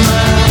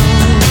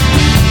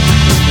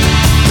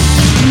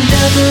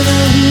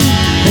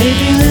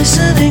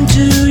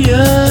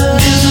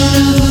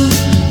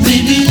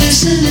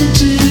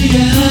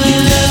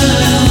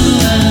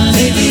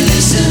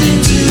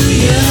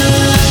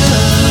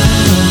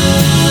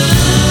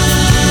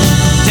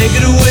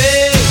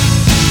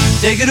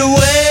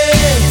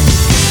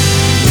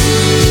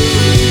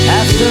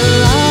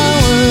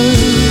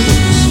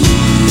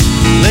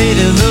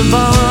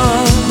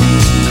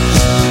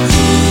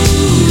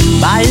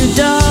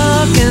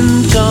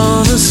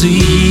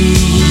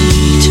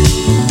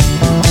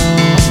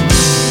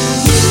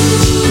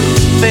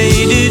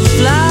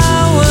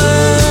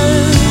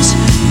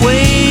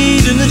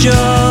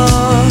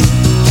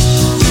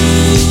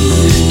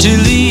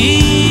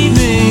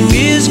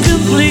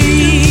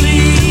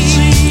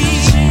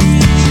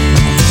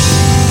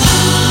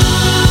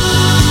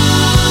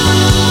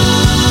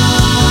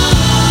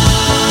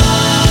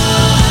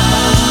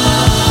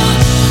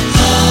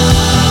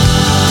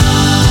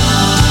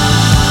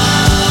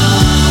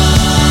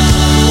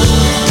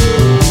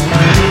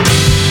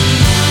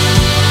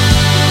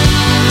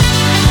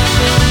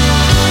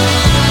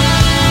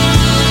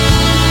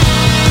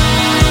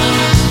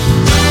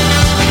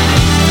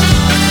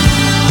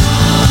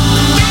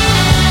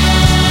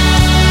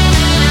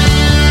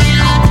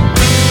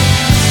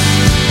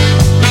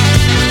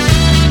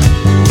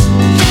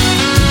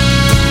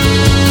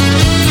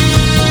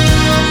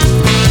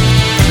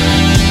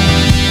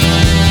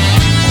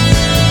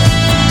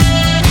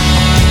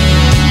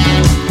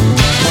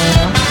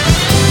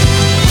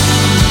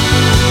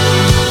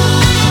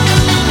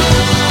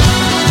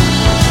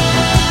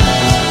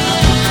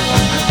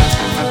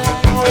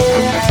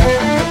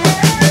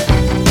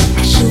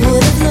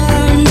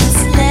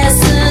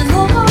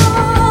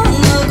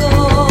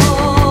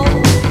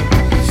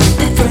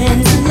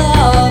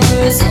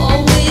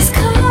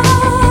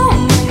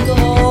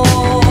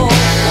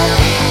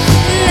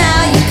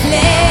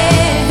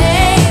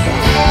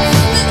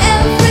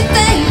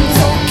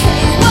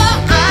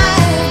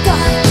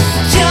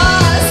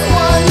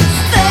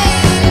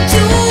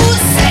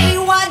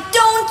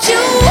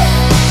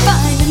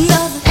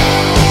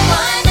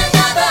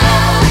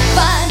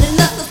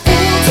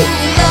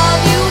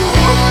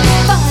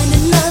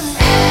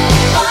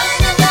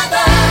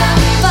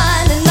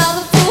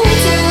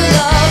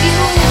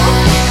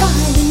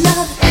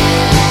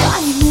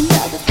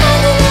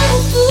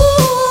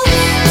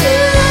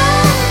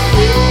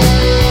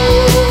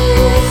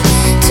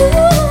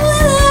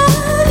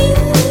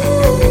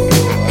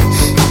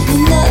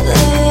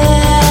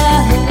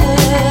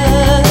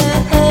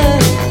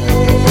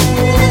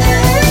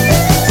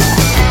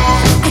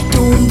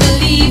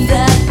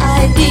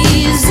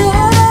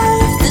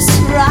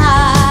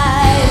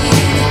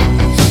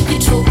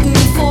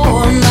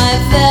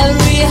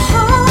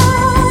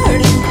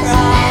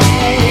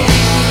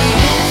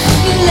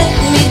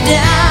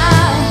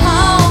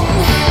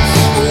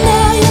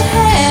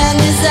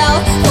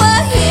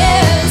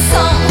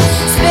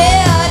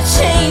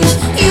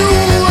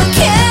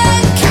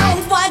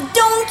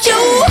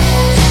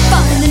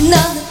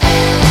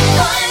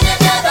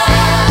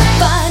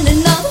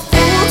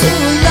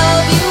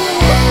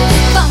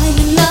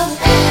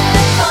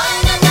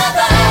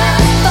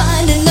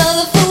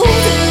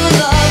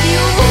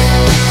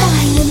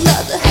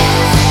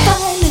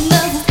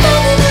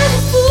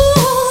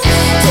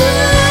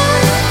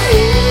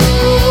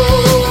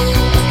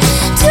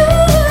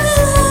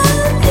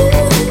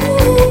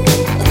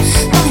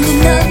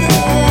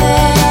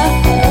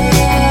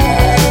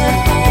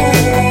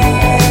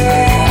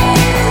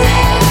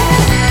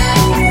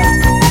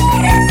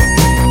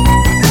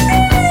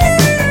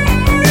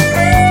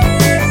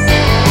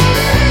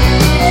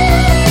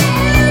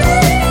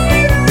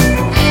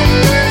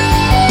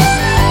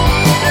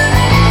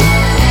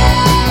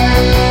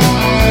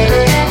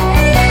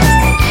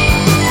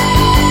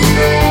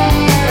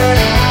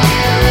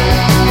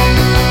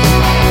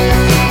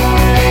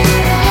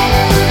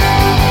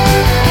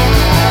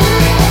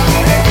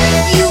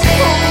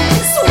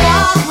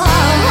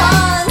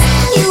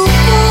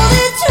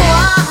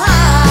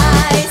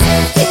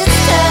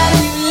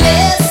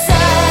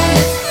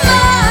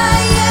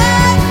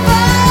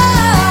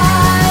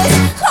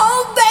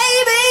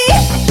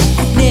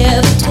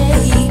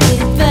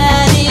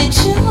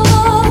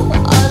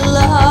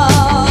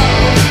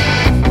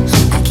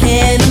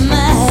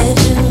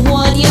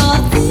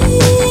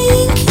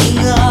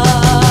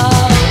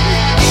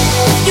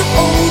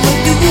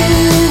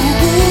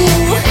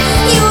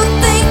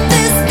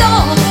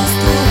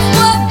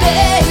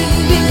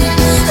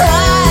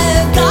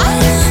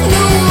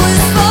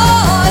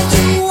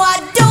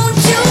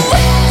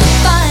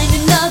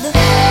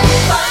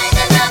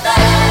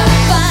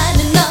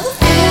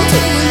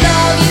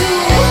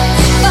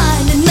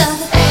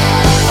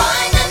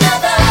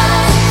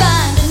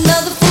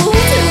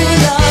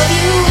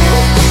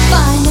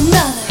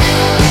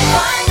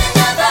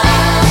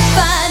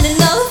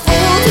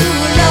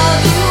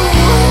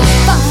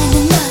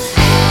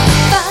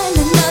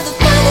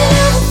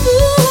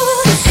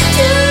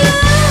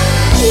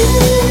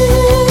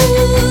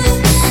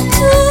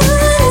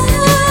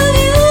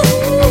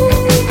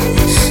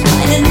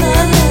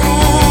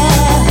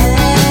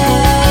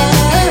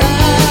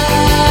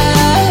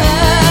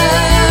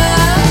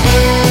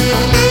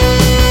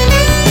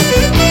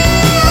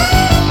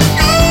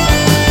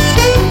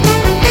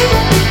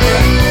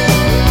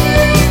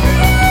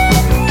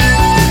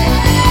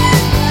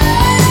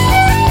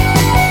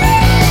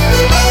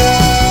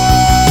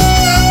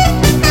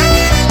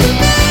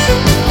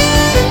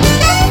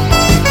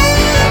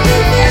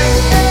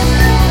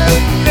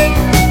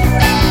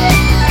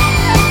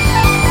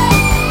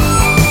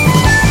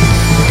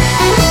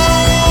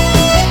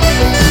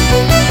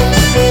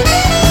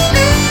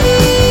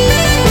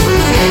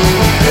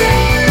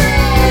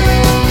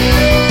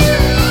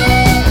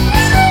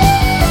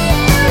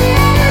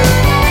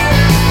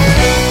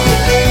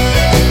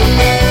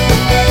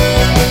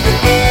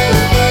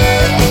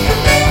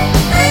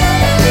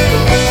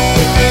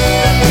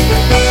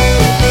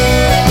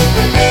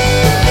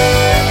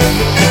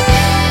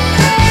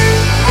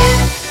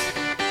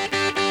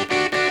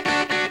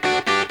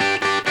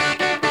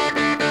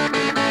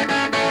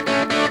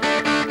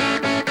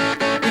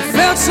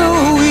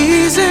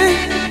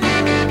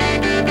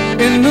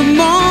the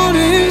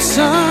morning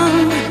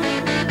sun,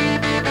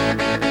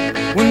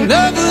 when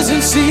love was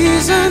in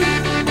season,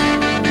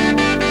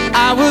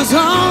 I was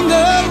on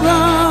the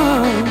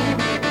run.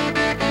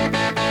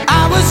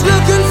 I was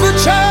looking for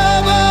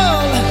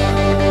trouble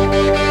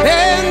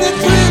and the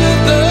thrill of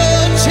the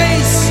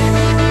chase.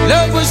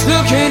 Love was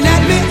looking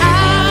at me,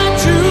 eye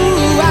to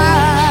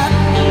eye,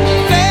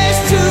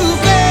 face to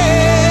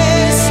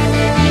face.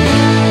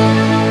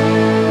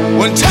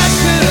 One touch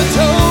could have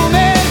told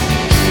me,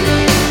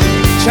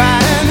 try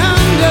and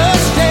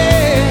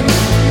understand.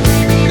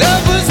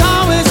 Love was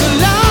always a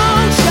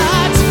long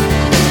shot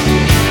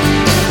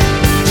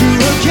to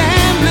a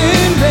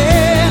gambling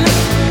man.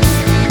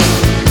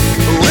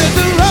 With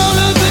the roll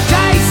of the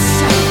dice,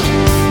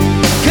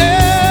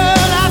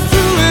 girl, I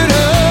threw it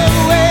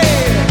away.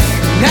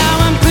 Now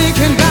I'm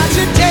thinking about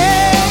you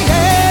day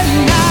and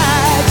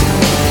night,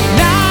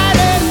 night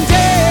and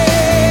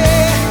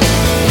day.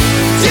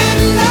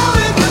 Didn't know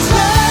it was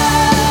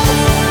love,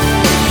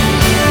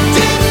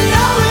 didn't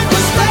know it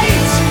was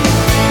fate,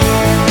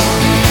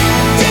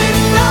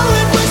 didn't know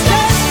it was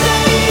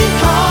destiny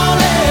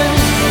calling.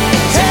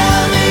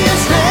 Tell me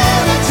it's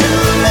never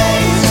too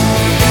late.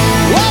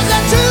 Was I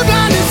too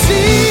blind to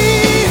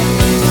see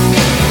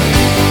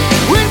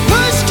when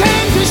push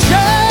came to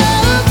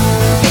shove?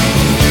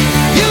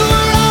 You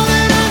were all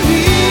that I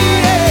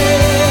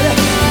needed.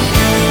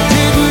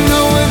 Didn't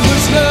know it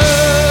was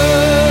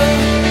love.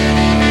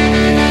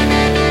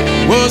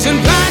 Wasn't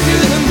blind to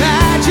the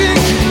magic.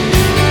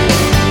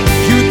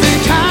 You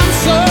think I'm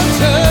so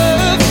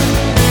tough,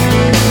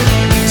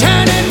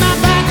 turning my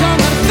back on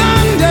the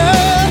thunder.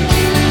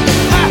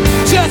 I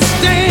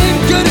just ain't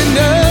good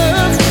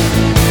enough.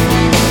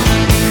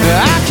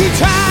 I keep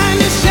trying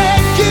to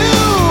shake you,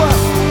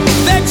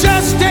 there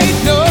just ain't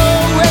no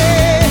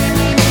way.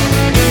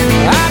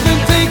 I've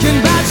been thinking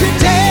about you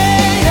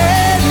day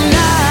and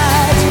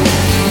night,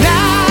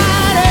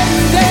 night and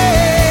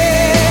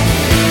day.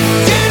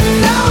 Didn't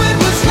know it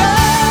was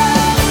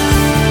love,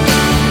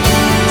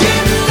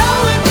 didn't know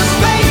it was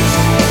fate,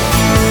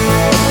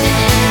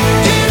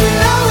 didn't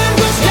know it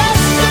was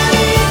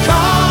destiny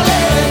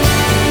calling.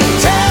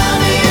 Tell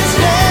me it's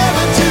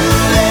never too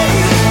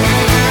late.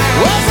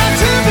 Was I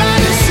too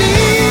blind to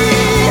see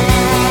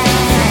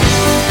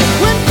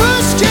when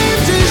push came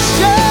to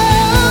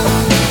shove?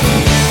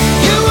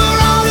 You were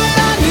all that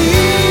I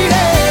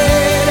needed.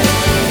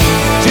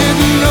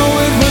 Didn't know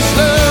it was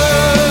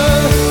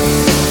love.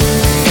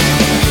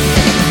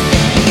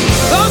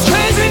 Those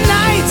crazy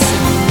nights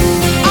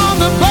on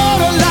the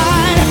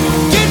borderline,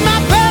 did my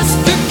best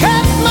to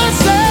cut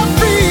myself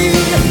free.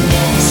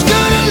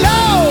 Stood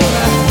alone,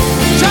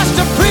 just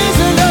a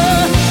prisoner.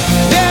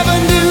 Never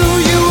knew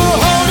you were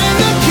holding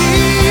the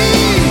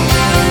key.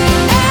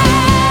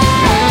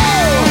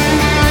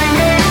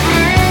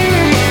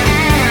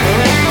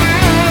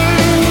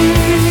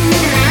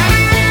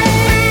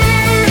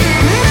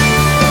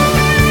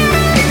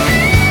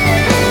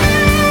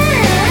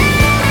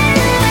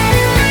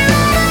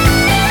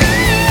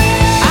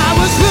 I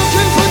was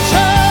looking for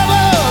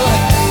trouble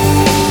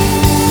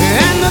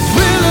and the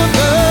thrill of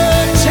the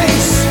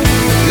chase.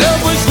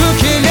 Love was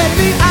looking at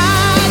me,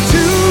 eye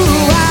to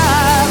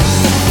eye,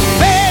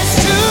 face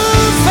to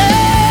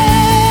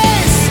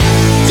face.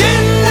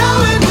 Didn't know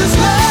it was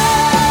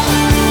love,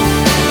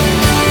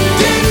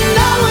 didn't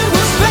know it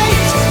was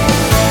fate,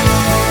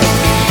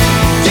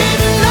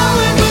 didn't know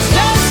it was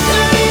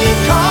destiny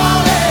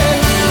calling.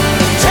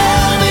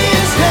 Tell me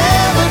it's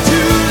never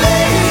too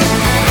late.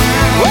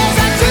 Was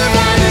I too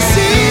blind to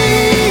see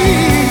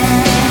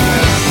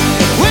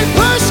when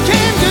push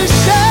came to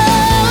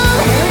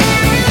shove?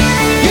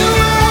 You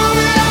were all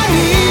that I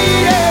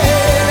needed.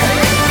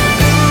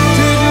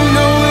 Didn't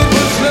know it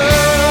was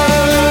love.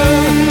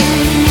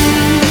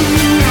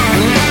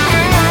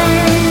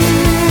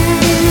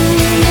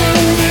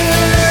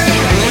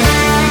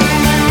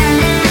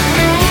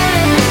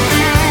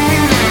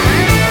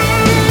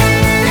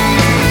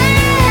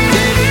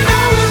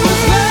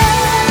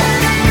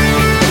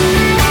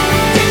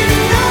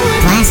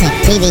 Classic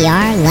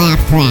TBR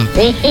laugh track.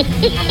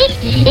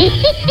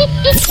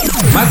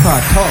 My car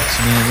talks,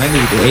 man. I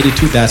need the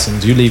 82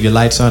 Datsuns. You leave your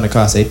lights on, the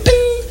car say,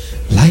 ding,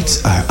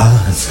 lights are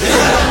on.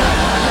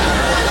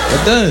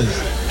 It does.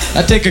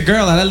 I take a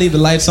girl out, I leave the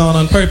lights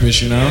on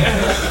purpose, you know.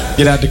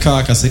 Get out the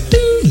car, I say,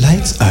 ding,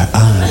 lights are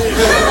on.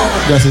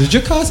 The girl says, did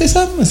your car say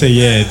something? I say,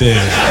 yeah, it did.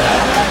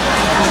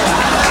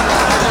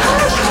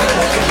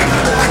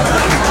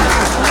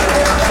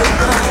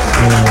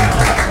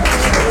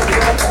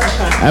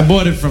 I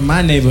bought it from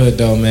my neighborhood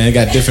though, man. It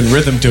got different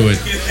rhythm to it.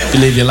 You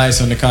leave your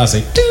lights on the car,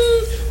 say,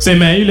 ding. Say,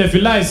 man, you left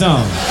your lights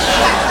on.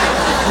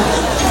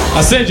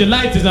 I said your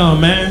lights is on,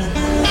 man.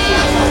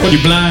 What, you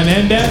blind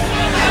and deaf?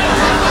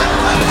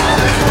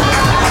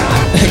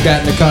 I got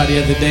in the car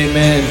the other day,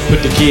 man,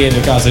 put the key in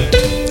the car, said,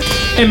 ding.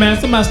 Hey, man,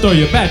 somebody stole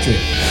your battery.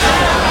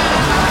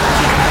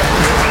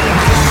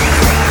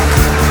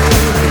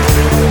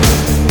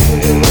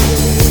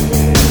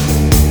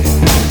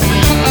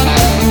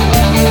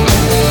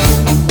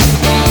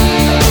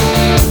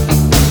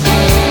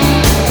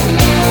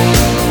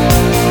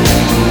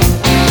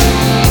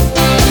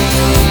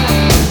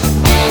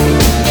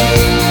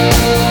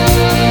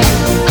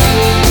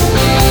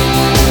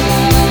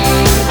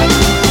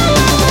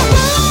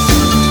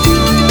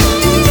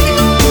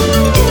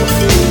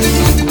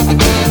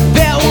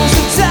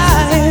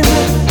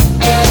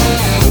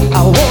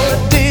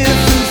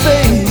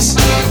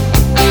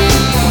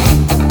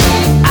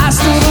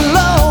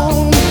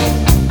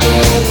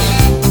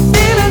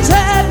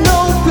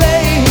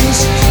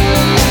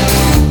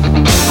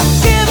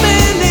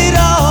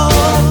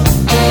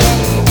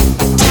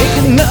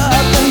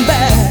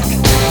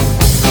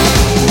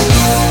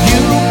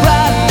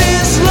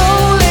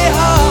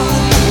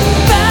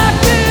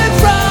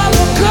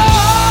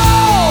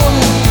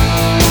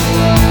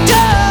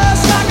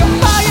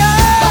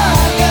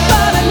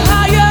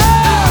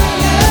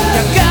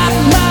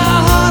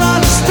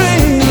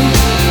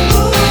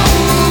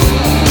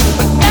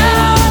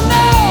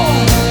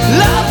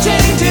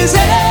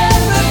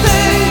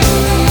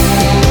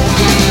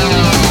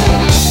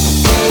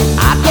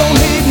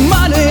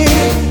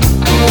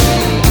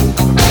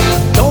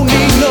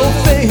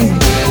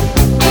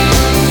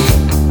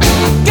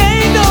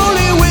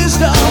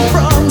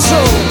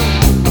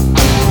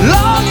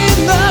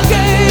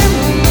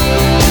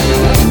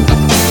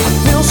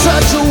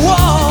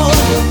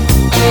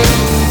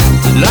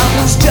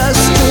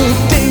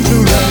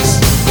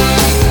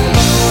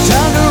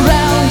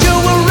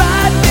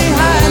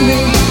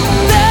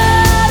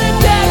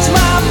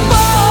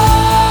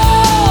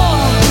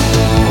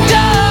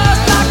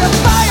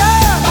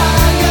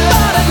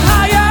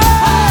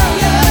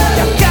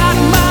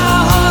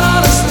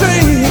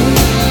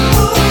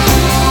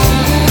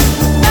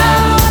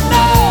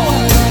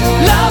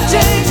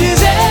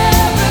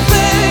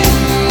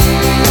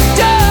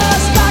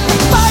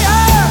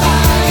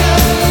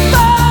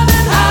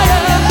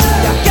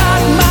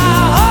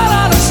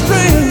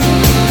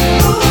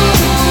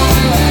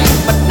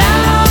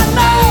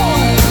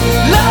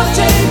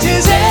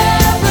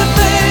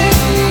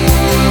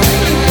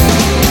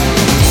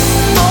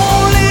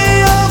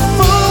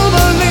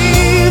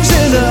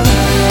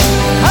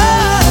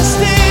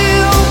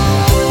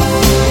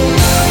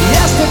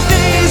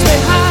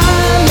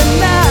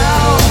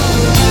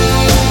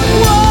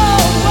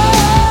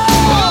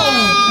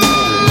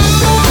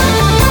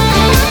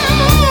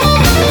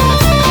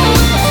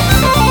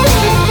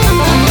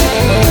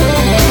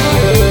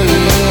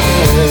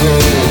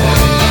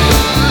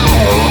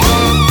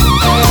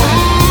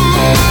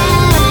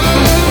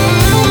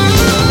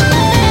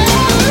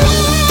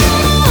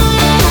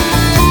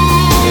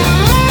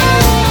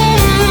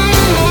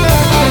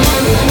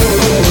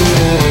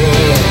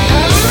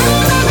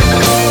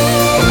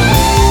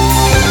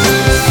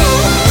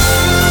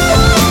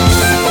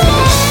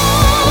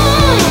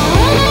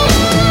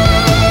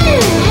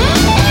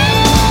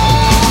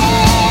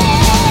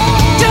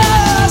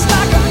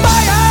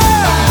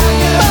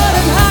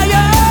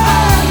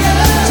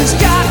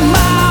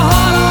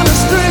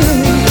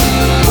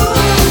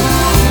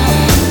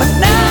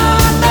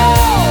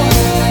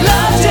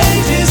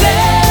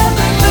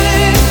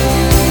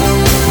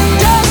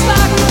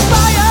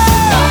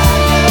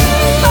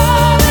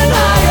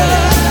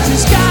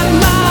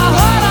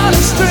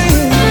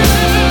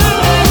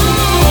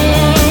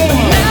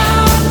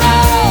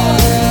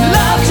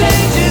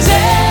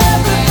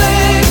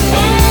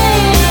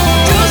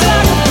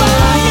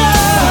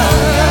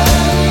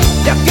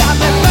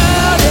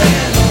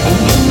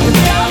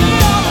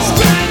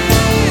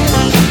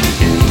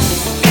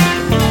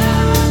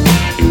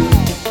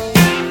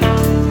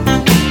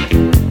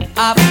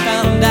 I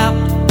found out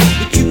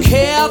that you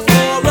care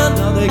for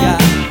another guy.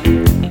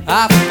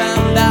 I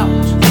found out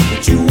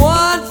that you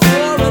want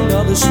for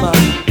another smile.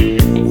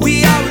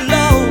 We are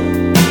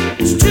alone,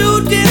 it's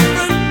two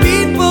different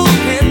people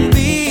can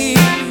be.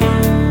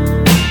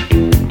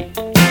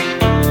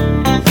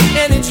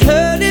 And it's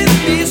hurting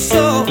me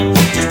so,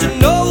 just to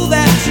know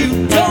that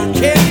you don't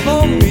care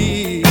for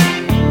me.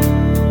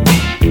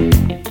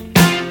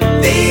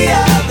 The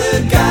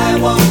other guy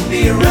won't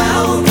be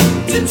around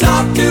to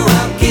talk to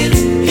our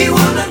kids. He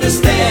won't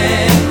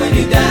understand when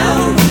you're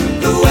down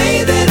the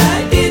way that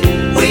I did.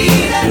 We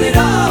had it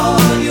all,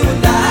 you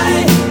and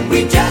I.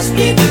 We just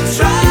need to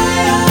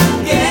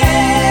try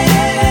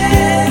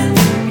again.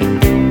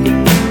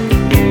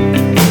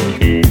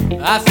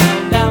 I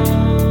found out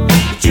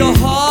that your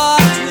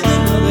heart's with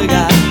another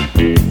guy.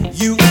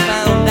 You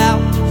found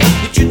out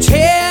that you're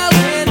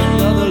telling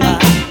another lie.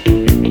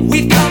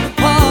 We've come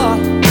apart,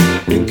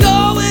 we're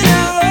going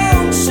our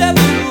own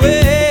separate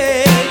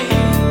ways.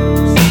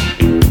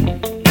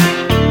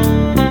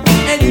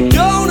 And you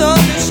don't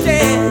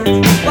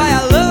understand why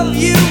I love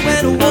you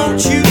and I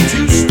want you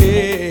to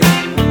stay.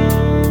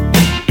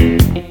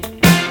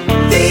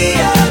 The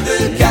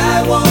other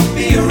guy won't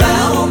be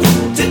around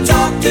to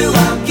talk to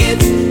our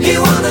kids. He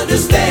won't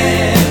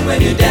understand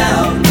when you're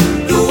down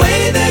the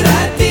way that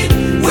I did.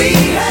 We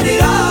had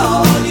it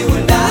all, you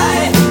and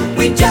I.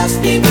 We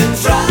just need to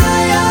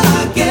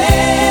try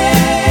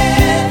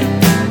again.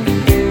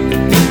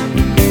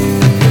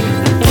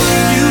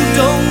 You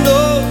don't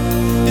know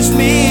it's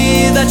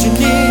me that you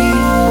need.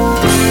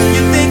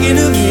 You're thinking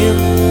of him,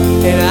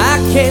 and I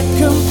can't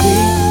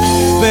compete.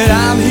 But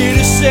I'm here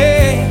to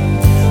say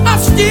I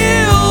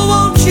still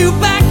want you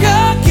back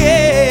again.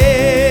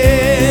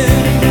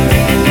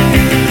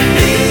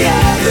 The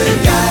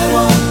other guy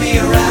won't be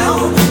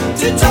around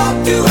to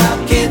talk to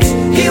our kids.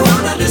 He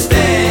won't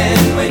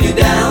understand when you're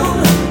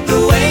down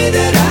the way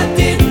that I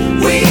did.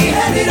 We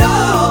had it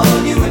all,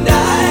 you and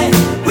I.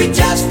 We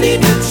just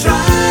need to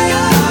try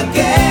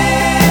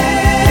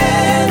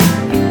again.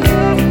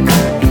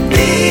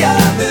 The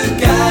other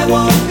guy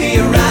won't be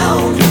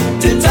around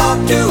to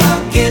talk to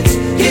our kids.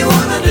 He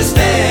won't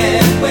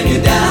understand when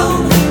you're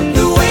down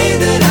the way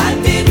that I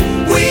did.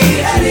 We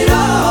had it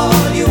all,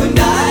 you and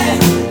I.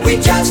 We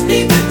just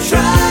need to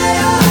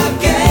try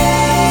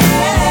again.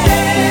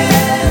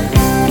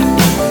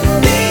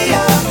 The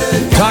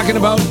other Talking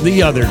about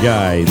the other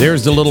guy.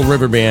 There's the Little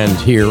River Band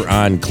here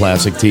on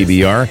Classic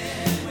TBR.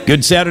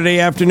 Good Saturday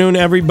afternoon,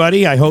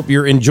 everybody. I hope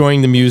you're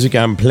enjoying the music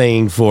I'm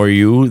playing for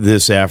you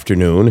this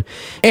afternoon.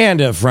 And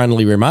a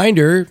friendly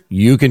reminder,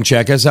 you can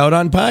check us out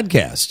on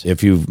podcast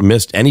if you've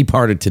missed any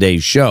part of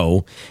today's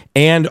show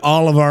and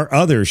all of our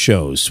other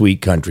shows.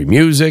 Sweet Country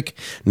Music,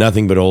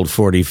 Nothing But Old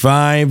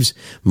 45s,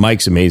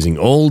 Mike's Amazing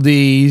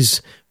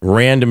Oldies,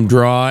 Random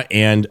Draw,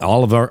 and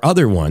all of our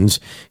other ones.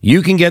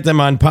 You can get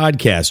them on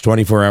podcast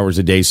 24 hours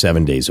a day,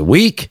 7 days a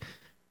week.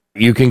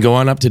 You can go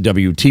on up to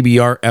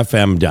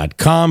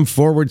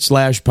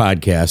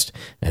WTBRFM.com/podcast,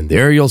 and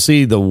there you'll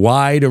see the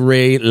wide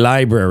array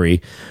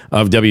library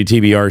of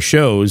WTBR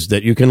shows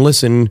that you can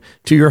listen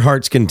to your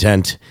heart's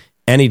content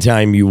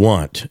anytime you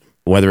want,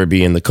 whether it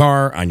be in the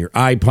car, on your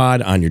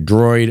iPod, on your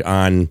Droid,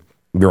 on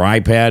your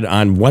iPad,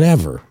 on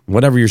whatever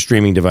your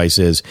streaming device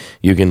is.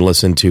 You can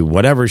listen to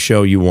whatever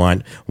show you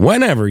want,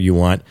 whenever you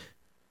want,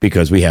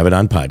 because we have it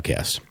on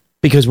podcast.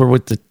 Because we're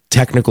with the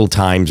technical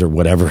times or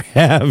whatever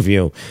have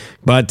you.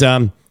 But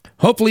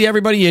hopefully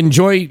everybody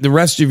enjoy the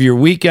rest of your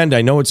weekend.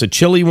 I know it's a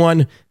chilly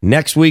one.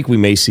 Next week we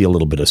may see a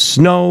little bit of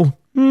snow.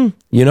 You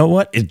know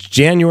what? It's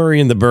January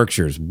in the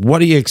Berkshires. What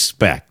do you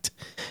expect?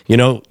 You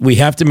know, we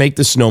have to make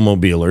the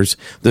snowmobilers,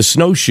 the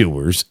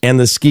snowshoers, and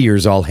the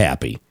skiers all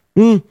happy.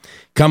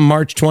 Come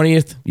March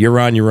 20th, you're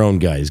on your own,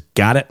 guys.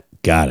 Got it?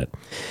 Got it.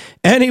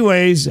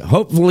 Anyways,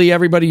 hopefully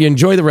everybody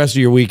enjoy the rest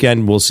of your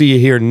weekend. We'll see you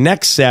here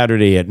next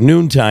Saturday at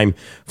noontime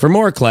for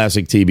more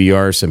Classic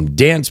TBR, some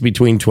dance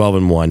between 12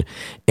 and 1,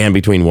 and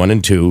between 1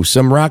 and 2,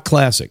 some rock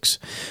classics.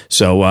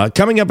 So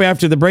coming up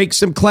after the break,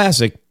 some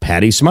classic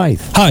Patty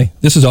Smythe. Hi,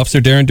 this is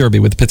Officer Darren Derby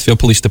with the Pittsfield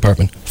Police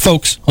Department.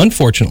 Folks,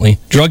 unfortunately,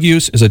 drug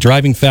use is a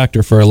driving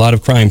factor for a lot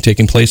of crime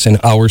taking place in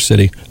our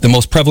city. The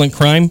most prevalent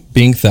crime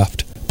being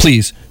theft.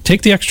 Please,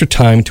 take the extra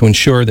time to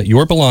ensure that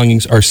your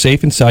belongings are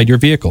safe inside your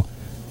vehicle.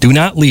 Do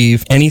not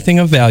leave anything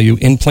of value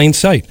in plain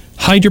sight.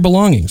 Hide your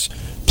belongings.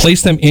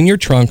 Place them in your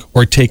trunk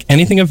or take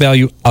anything of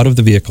value out of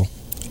the vehicle.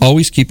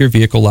 Always keep your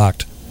vehicle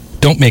locked.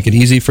 Don't make it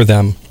easy for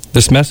them.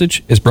 This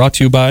message is brought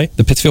to you by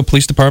the Pittsfield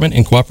Police Department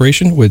in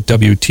cooperation with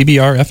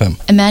WTBR FM.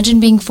 Imagine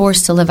being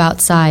forced to live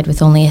outside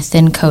with only a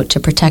thin coat to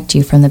protect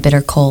you from the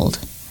bitter cold.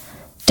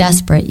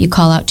 Desperate, you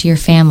call out to your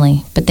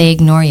family, but they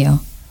ignore you.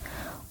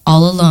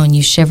 All alone,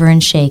 you shiver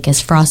and shake as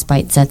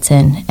frostbite sets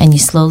in and you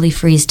slowly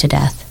freeze to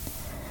death.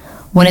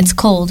 When it's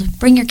cold,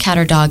 bring your cat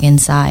or dog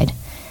inside.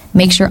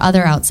 Make sure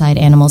other outside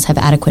animals have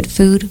adequate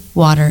food,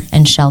 water,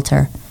 and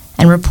shelter,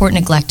 and report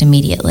neglect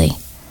immediately.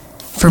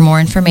 For more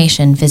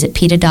information, visit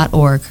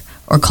PETA.org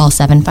or call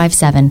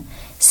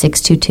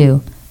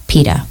 757-622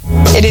 PETA.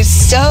 It is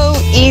so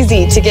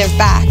easy to give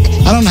back.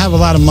 I don't have a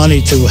lot of money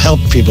to help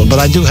people, but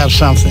I do have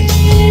something.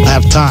 I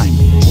have time.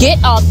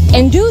 Get up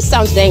and do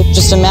something.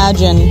 Just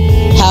imagine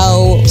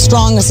how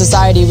strong a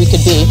society we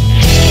could be.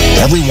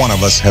 Every one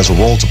of us has a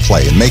role to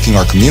play in making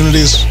our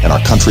communities and our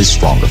country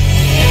stronger.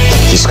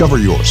 Discover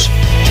yours.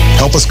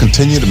 Help us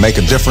continue to make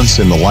a difference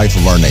in the life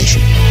of our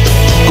nation.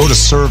 Go to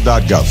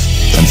serve.gov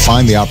and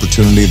find the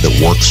opportunity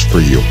that works for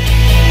you.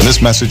 And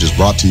this message is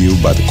brought to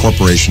you by the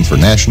Corporation for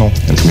National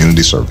and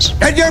Community Service.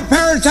 Did your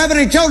parents have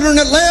any children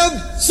that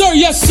lived? Sir,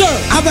 yes, sir.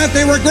 I bet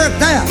they regret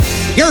that.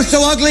 You're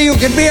so ugly you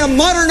could be a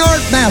modern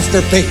art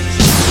masterpiece.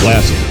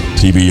 Classic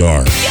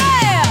TBR.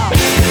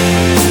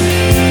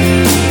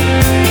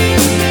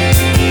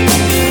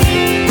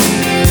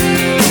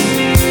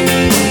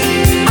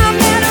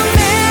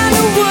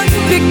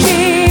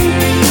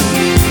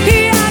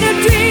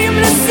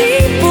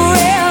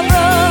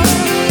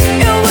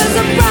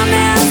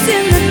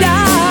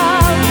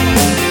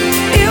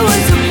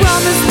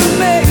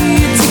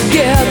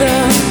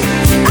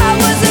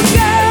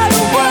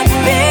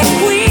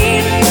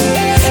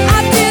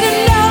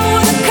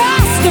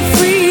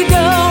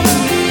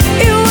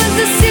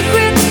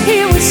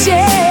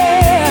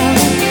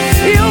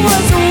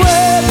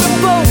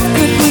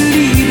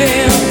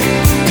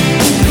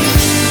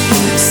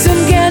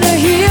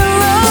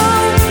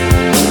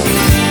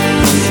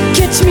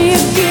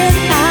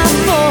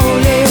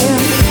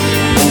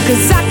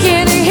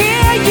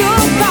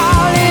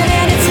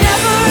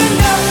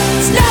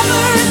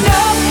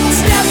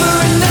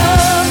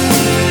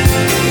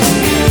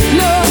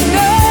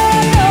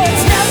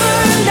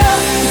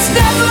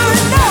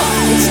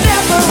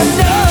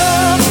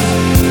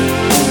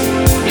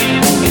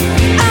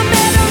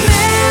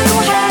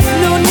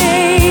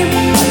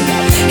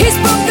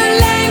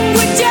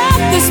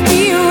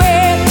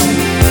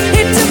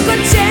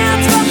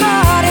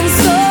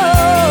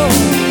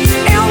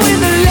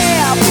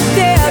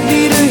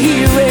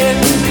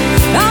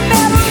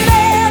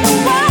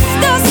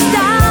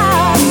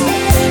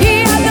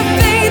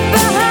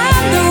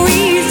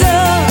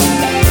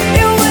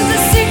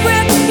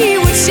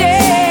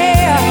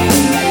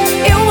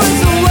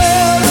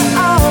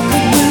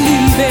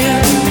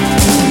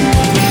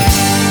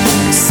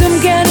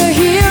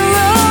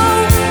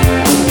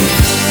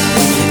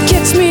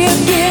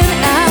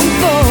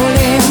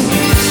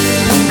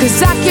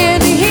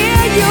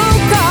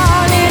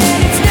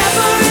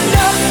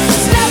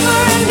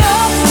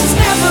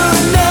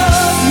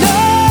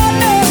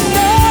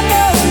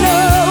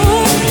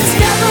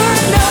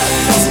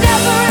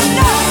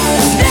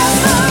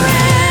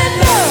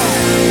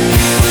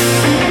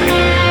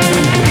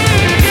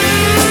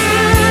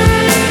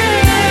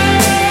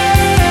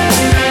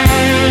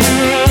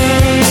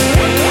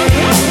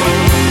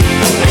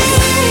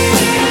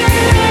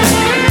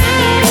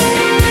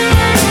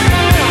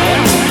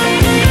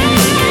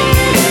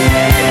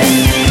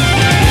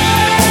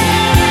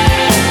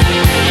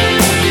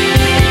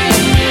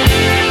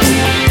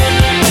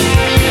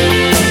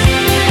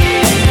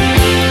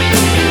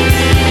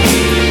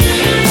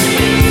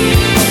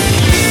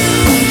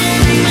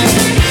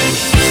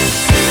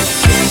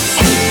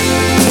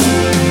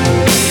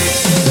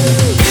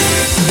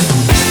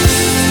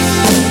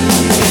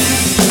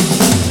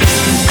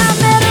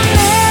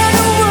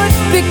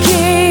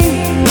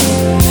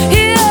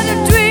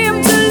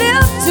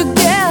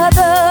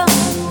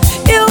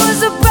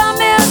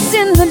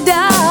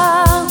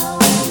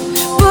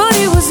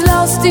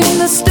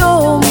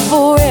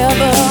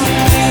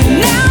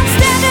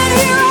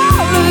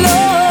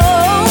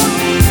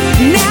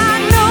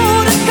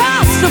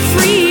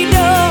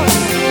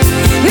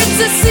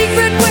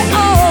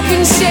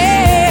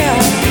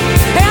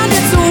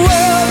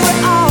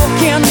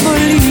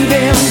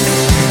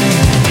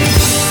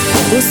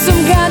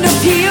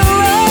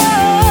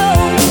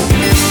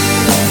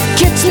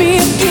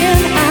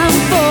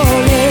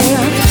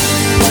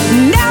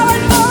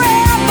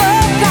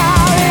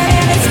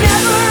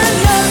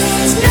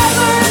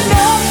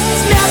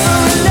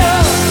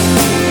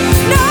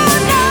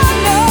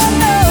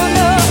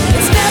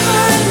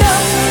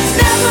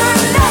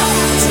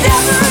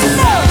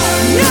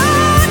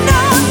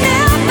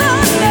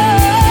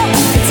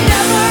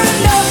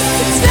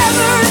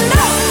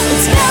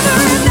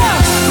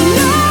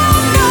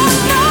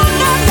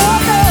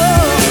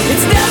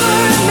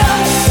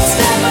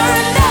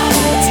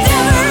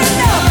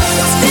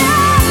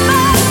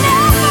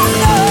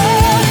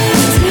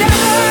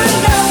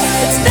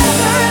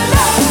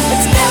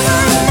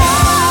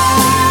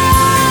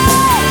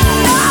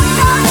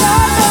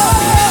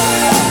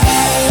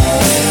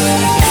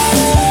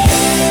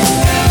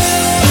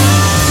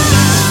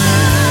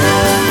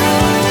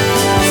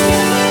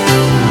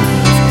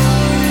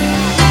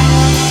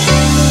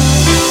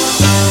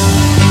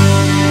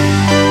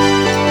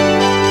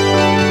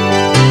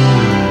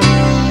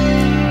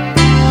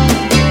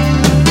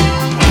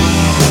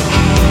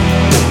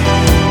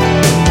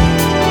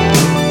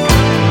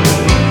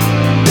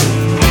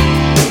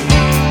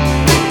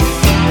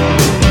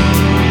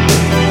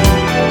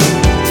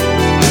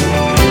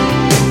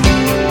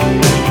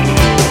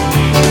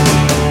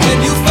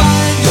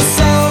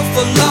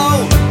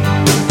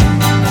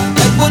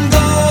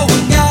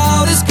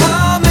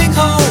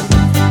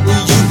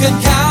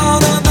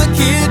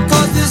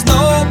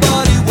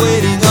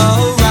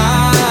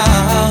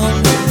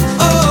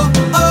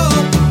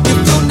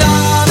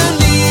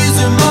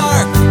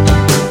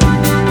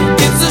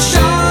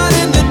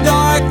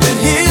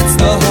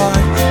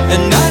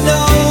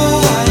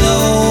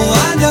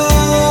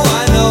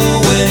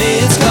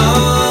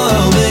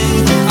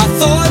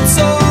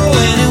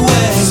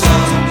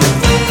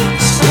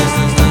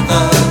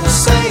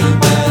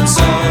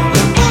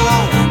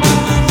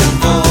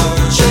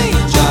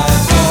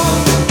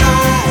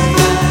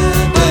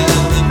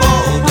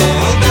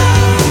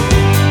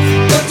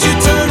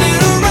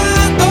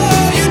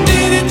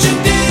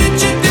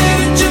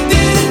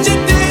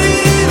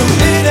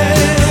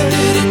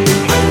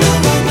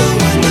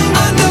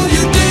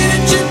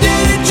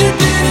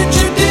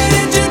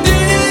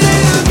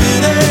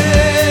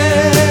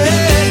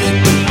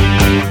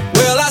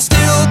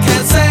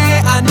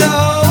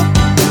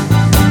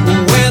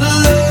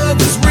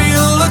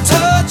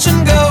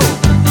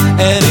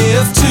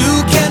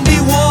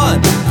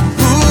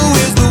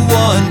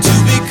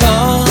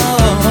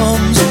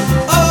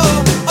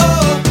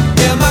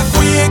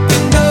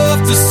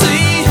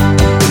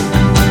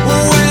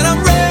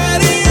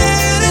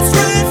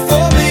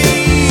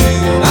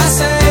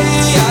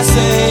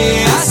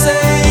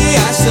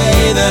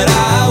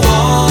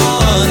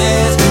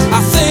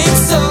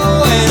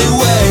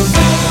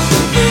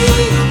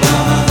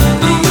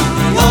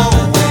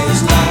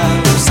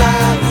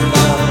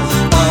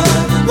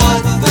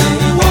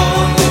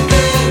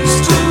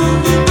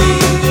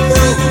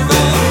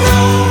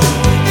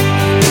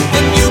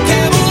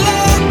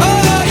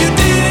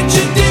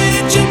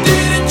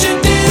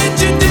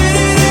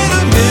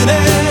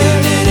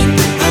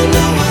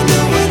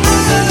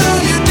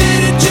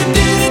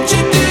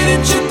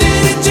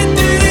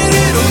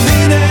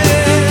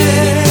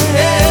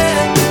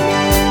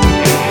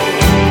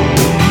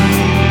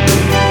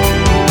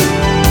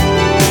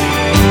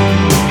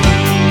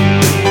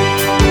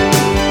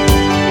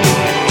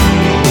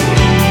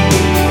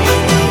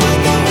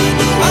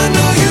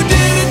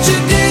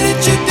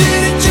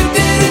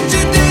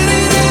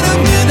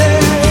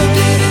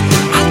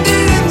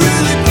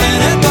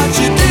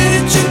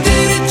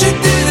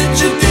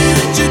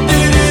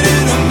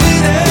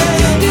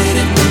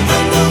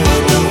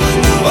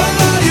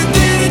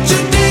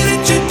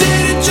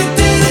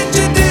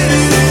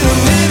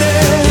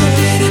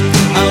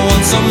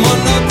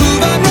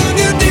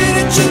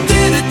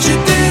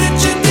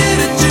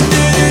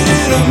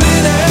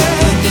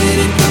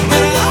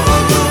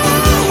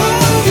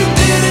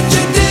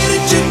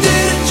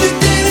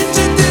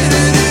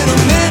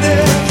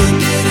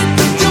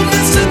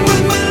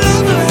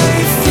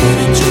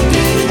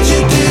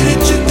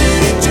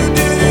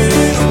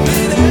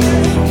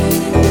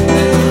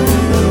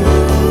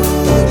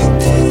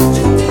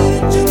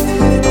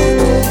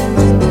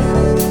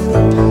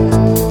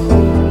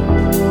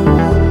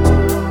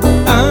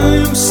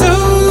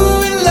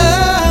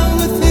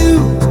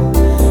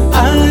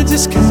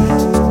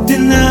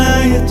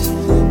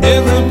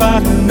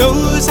 Everybody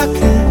knows I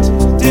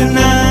can't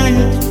deny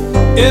it.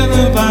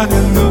 Everybody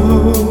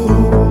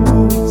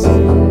knows.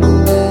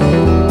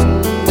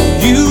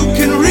 You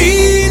can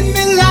read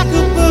me like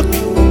a book,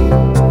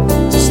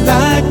 just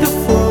like a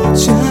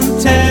fortune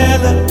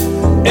teller.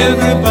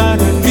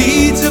 Everybody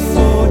reads a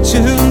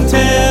fortune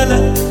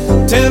teller,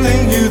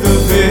 telling you the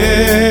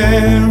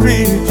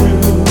very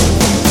truth.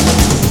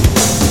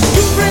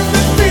 You bring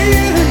me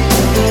feeling,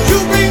 you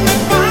bring me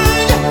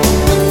fire,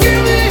 you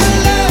give me a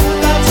love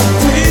that's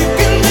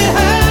taking me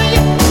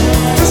higher.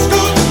 Just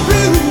go to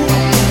prove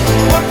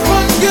what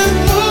one good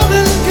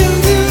woman can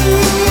do.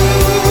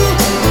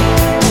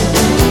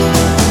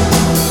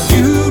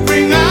 You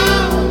bring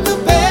out the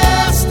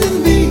best in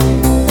me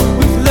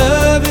with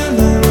love and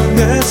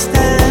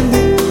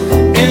understanding.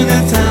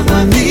 Anytime I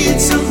need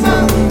some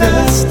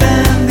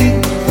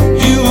understanding,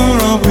 you are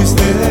always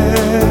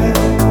there.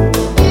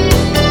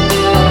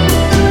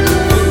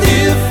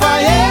 If I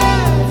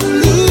ever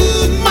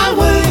lose my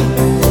way,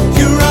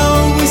 you're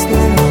always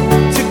there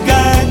to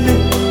guide me.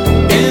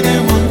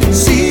 Anyone can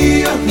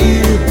see or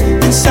hear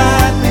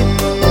inside me.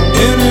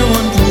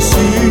 Anyone can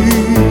see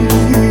it.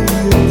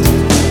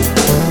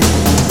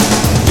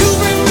 You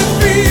bring me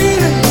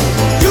feeling,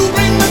 you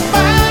bring me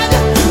fire,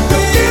 you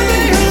give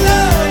me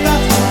love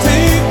that's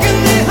taking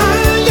me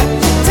higher.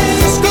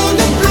 Let's go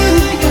to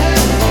prove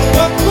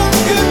what one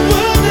good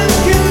woman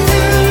can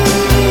do.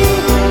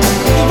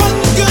 One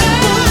good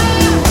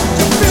woman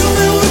to fill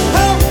me with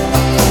hope,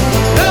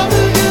 love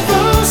and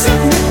devotion.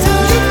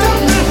 You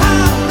taught me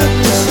how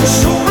to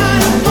show my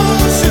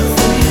emotion.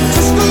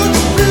 Just go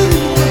to prove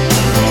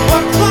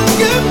what one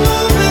good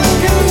woman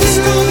can do. Just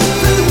go to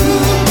prove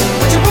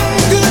what one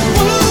good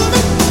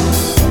woman.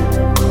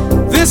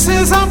 This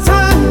is our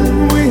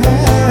time, we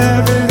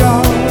have it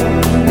all.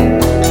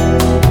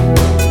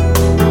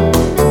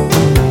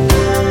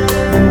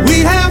 We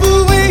have a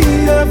way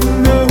of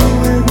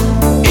knowing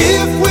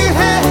if we're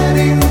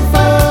heading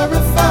for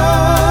a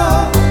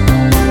fall.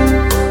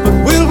 But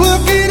we'll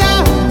work it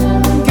out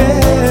and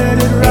get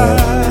it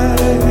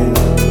right.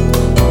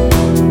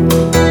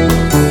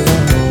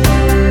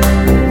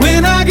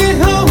 When I get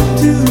home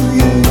to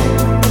you,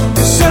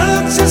 you're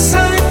such a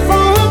sight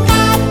for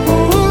my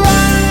poor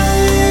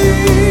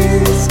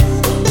eyes.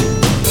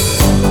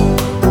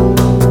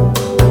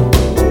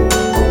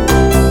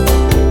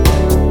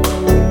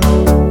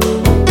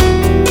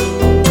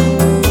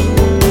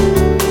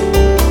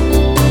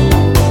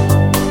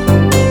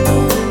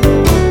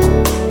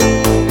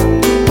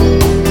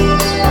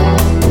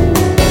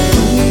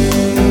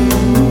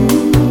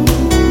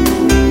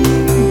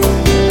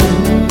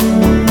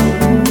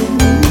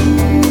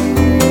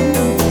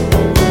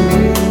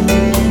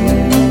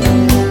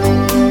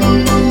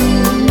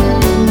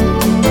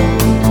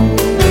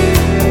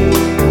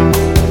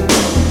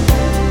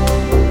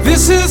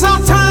 This is our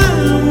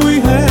time, we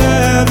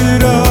have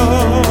it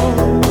all.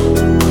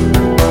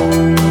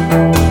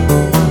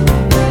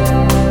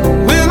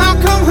 When I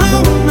come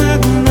home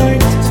at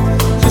night,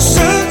 you're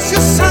such a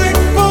sight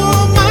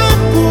for my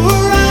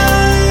poor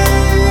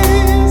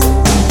eyes.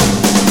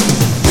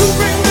 You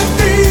bring me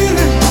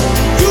feeling,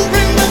 you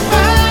bring me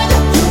fire,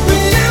 you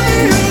bring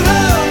me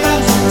love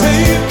that's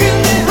taking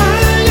me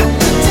higher.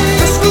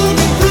 Let's go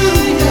to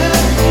prove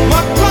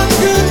what one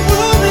good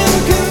woman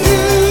can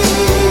do.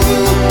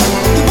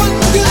 One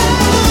good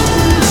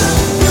woman,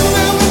 you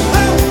will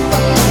help,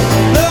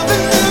 love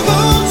and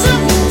devotion.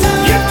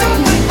 You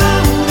taught me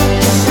how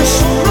to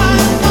show my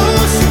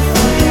emotion.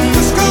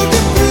 Let's go to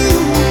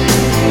prove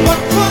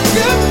what one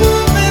good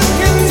woman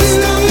can do.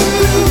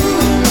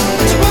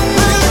 One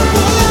good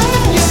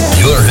woman, yeah.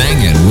 You're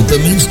hanging with the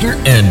Minster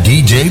and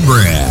DJ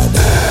Brad.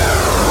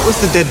 What's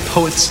the Dead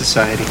Poets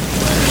Society?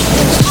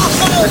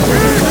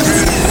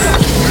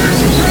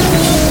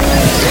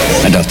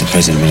 I doubt the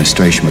present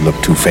administration would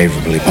look too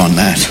favorably upon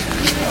that.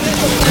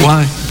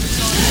 Why?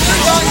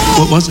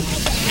 What was it?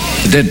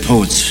 The Dead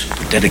Poets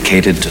were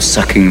dedicated to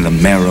sucking the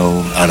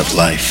marrow out of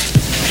life.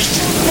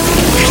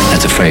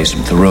 That's a phrase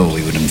from Thoreau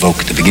we would invoke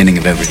at the beginning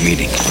of every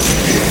meeting.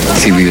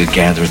 See, we would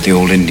gather at the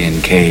old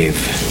Indian cave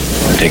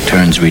and take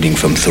turns reading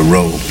from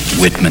Thoreau,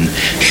 Whitman,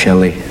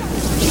 Shelley,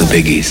 the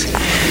biggies,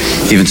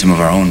 even some of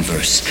our own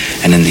verse.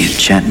 And in the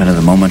enchantment of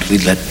the moment,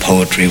 we'd let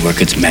poetry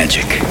work its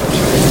magic.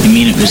 You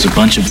mean it was a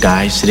bunch of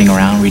guys sitting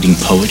around reading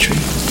poetry?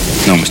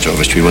 No, Mr.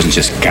 Overstreet, it wasn't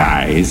just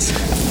guys.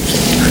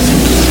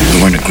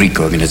 We weren't a Greek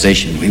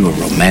organization. We were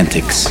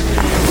romantics.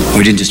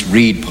 We didn't just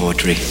read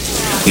poetry.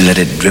 We let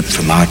it drip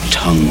from our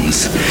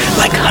tongues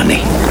like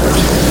honey.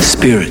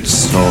 Spirits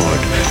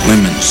soared,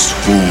 women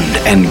swooned,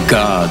 and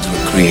gods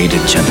were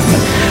created, gentlemen.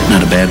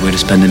 Not a bad way to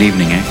spend an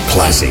evening, eh?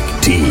 Classic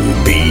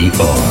TBR.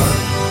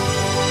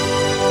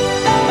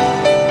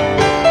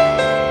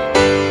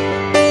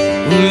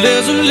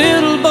 There's a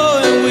little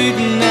boy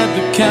waiting at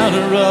the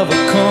counter of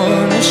a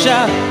corner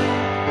shop.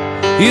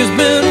 He's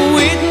been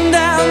waiting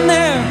down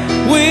there,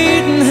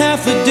 waiting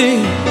half the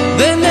day.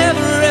 They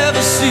never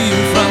ever see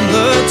him from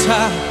the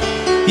top.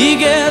 He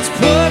gets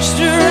pushed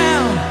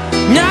around,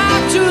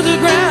 knocked to the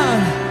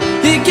ground.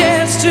 He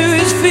gets to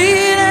his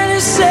feet and he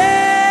says,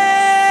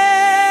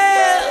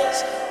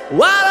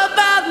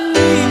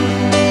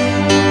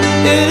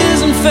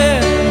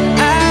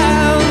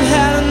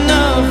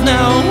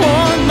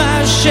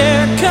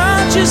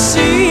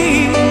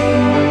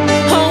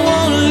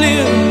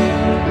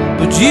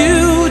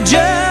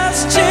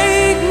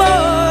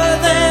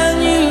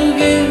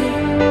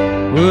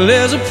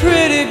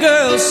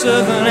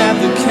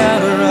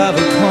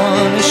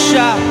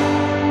 shout.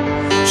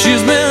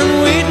 She's been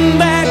waiting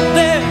back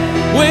there,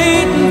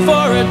 waiting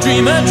for a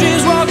dream. Her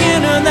dreams walk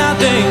in and out,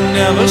 they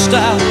never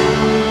stop.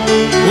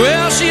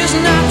 Well, she's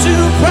not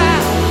too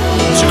proud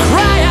to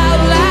cry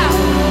out loud.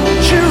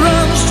 She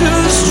runs to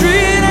the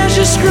street and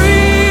she screams,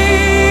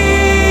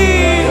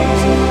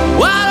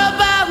 what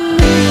about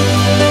me?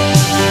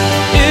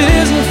 It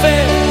isn't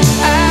fair.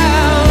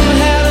 I've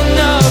had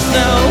enough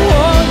now. I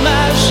want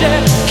my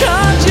share.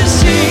 Can't you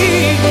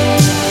see?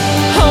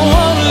 I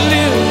want to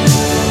live,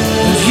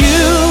 but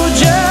you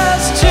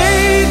just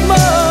take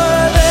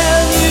more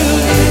than you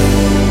give.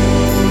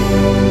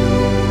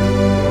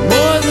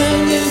 More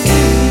than you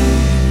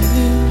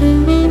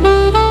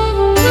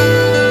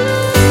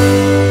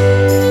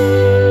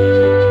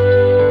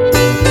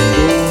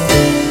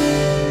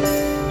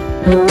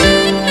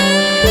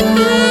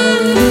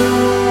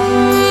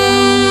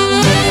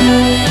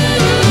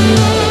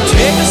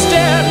take a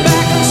step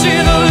back and see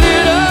the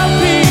little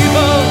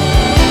people.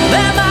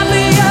 They might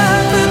be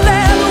young, but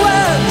they're the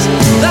ones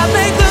that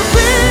make the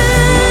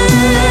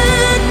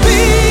big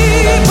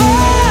people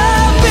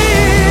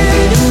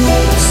big.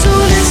 So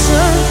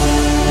listen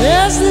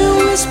as they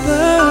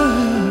whisper,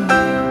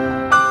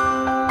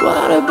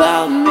 what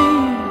about me?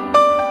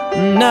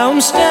 Now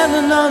I'm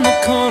standing on the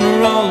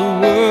corner, all the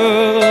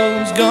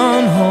world's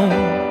gone home.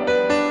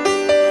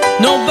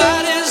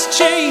 Nobody's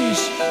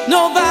changed,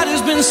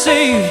 nobody's been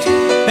saved,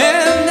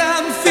 and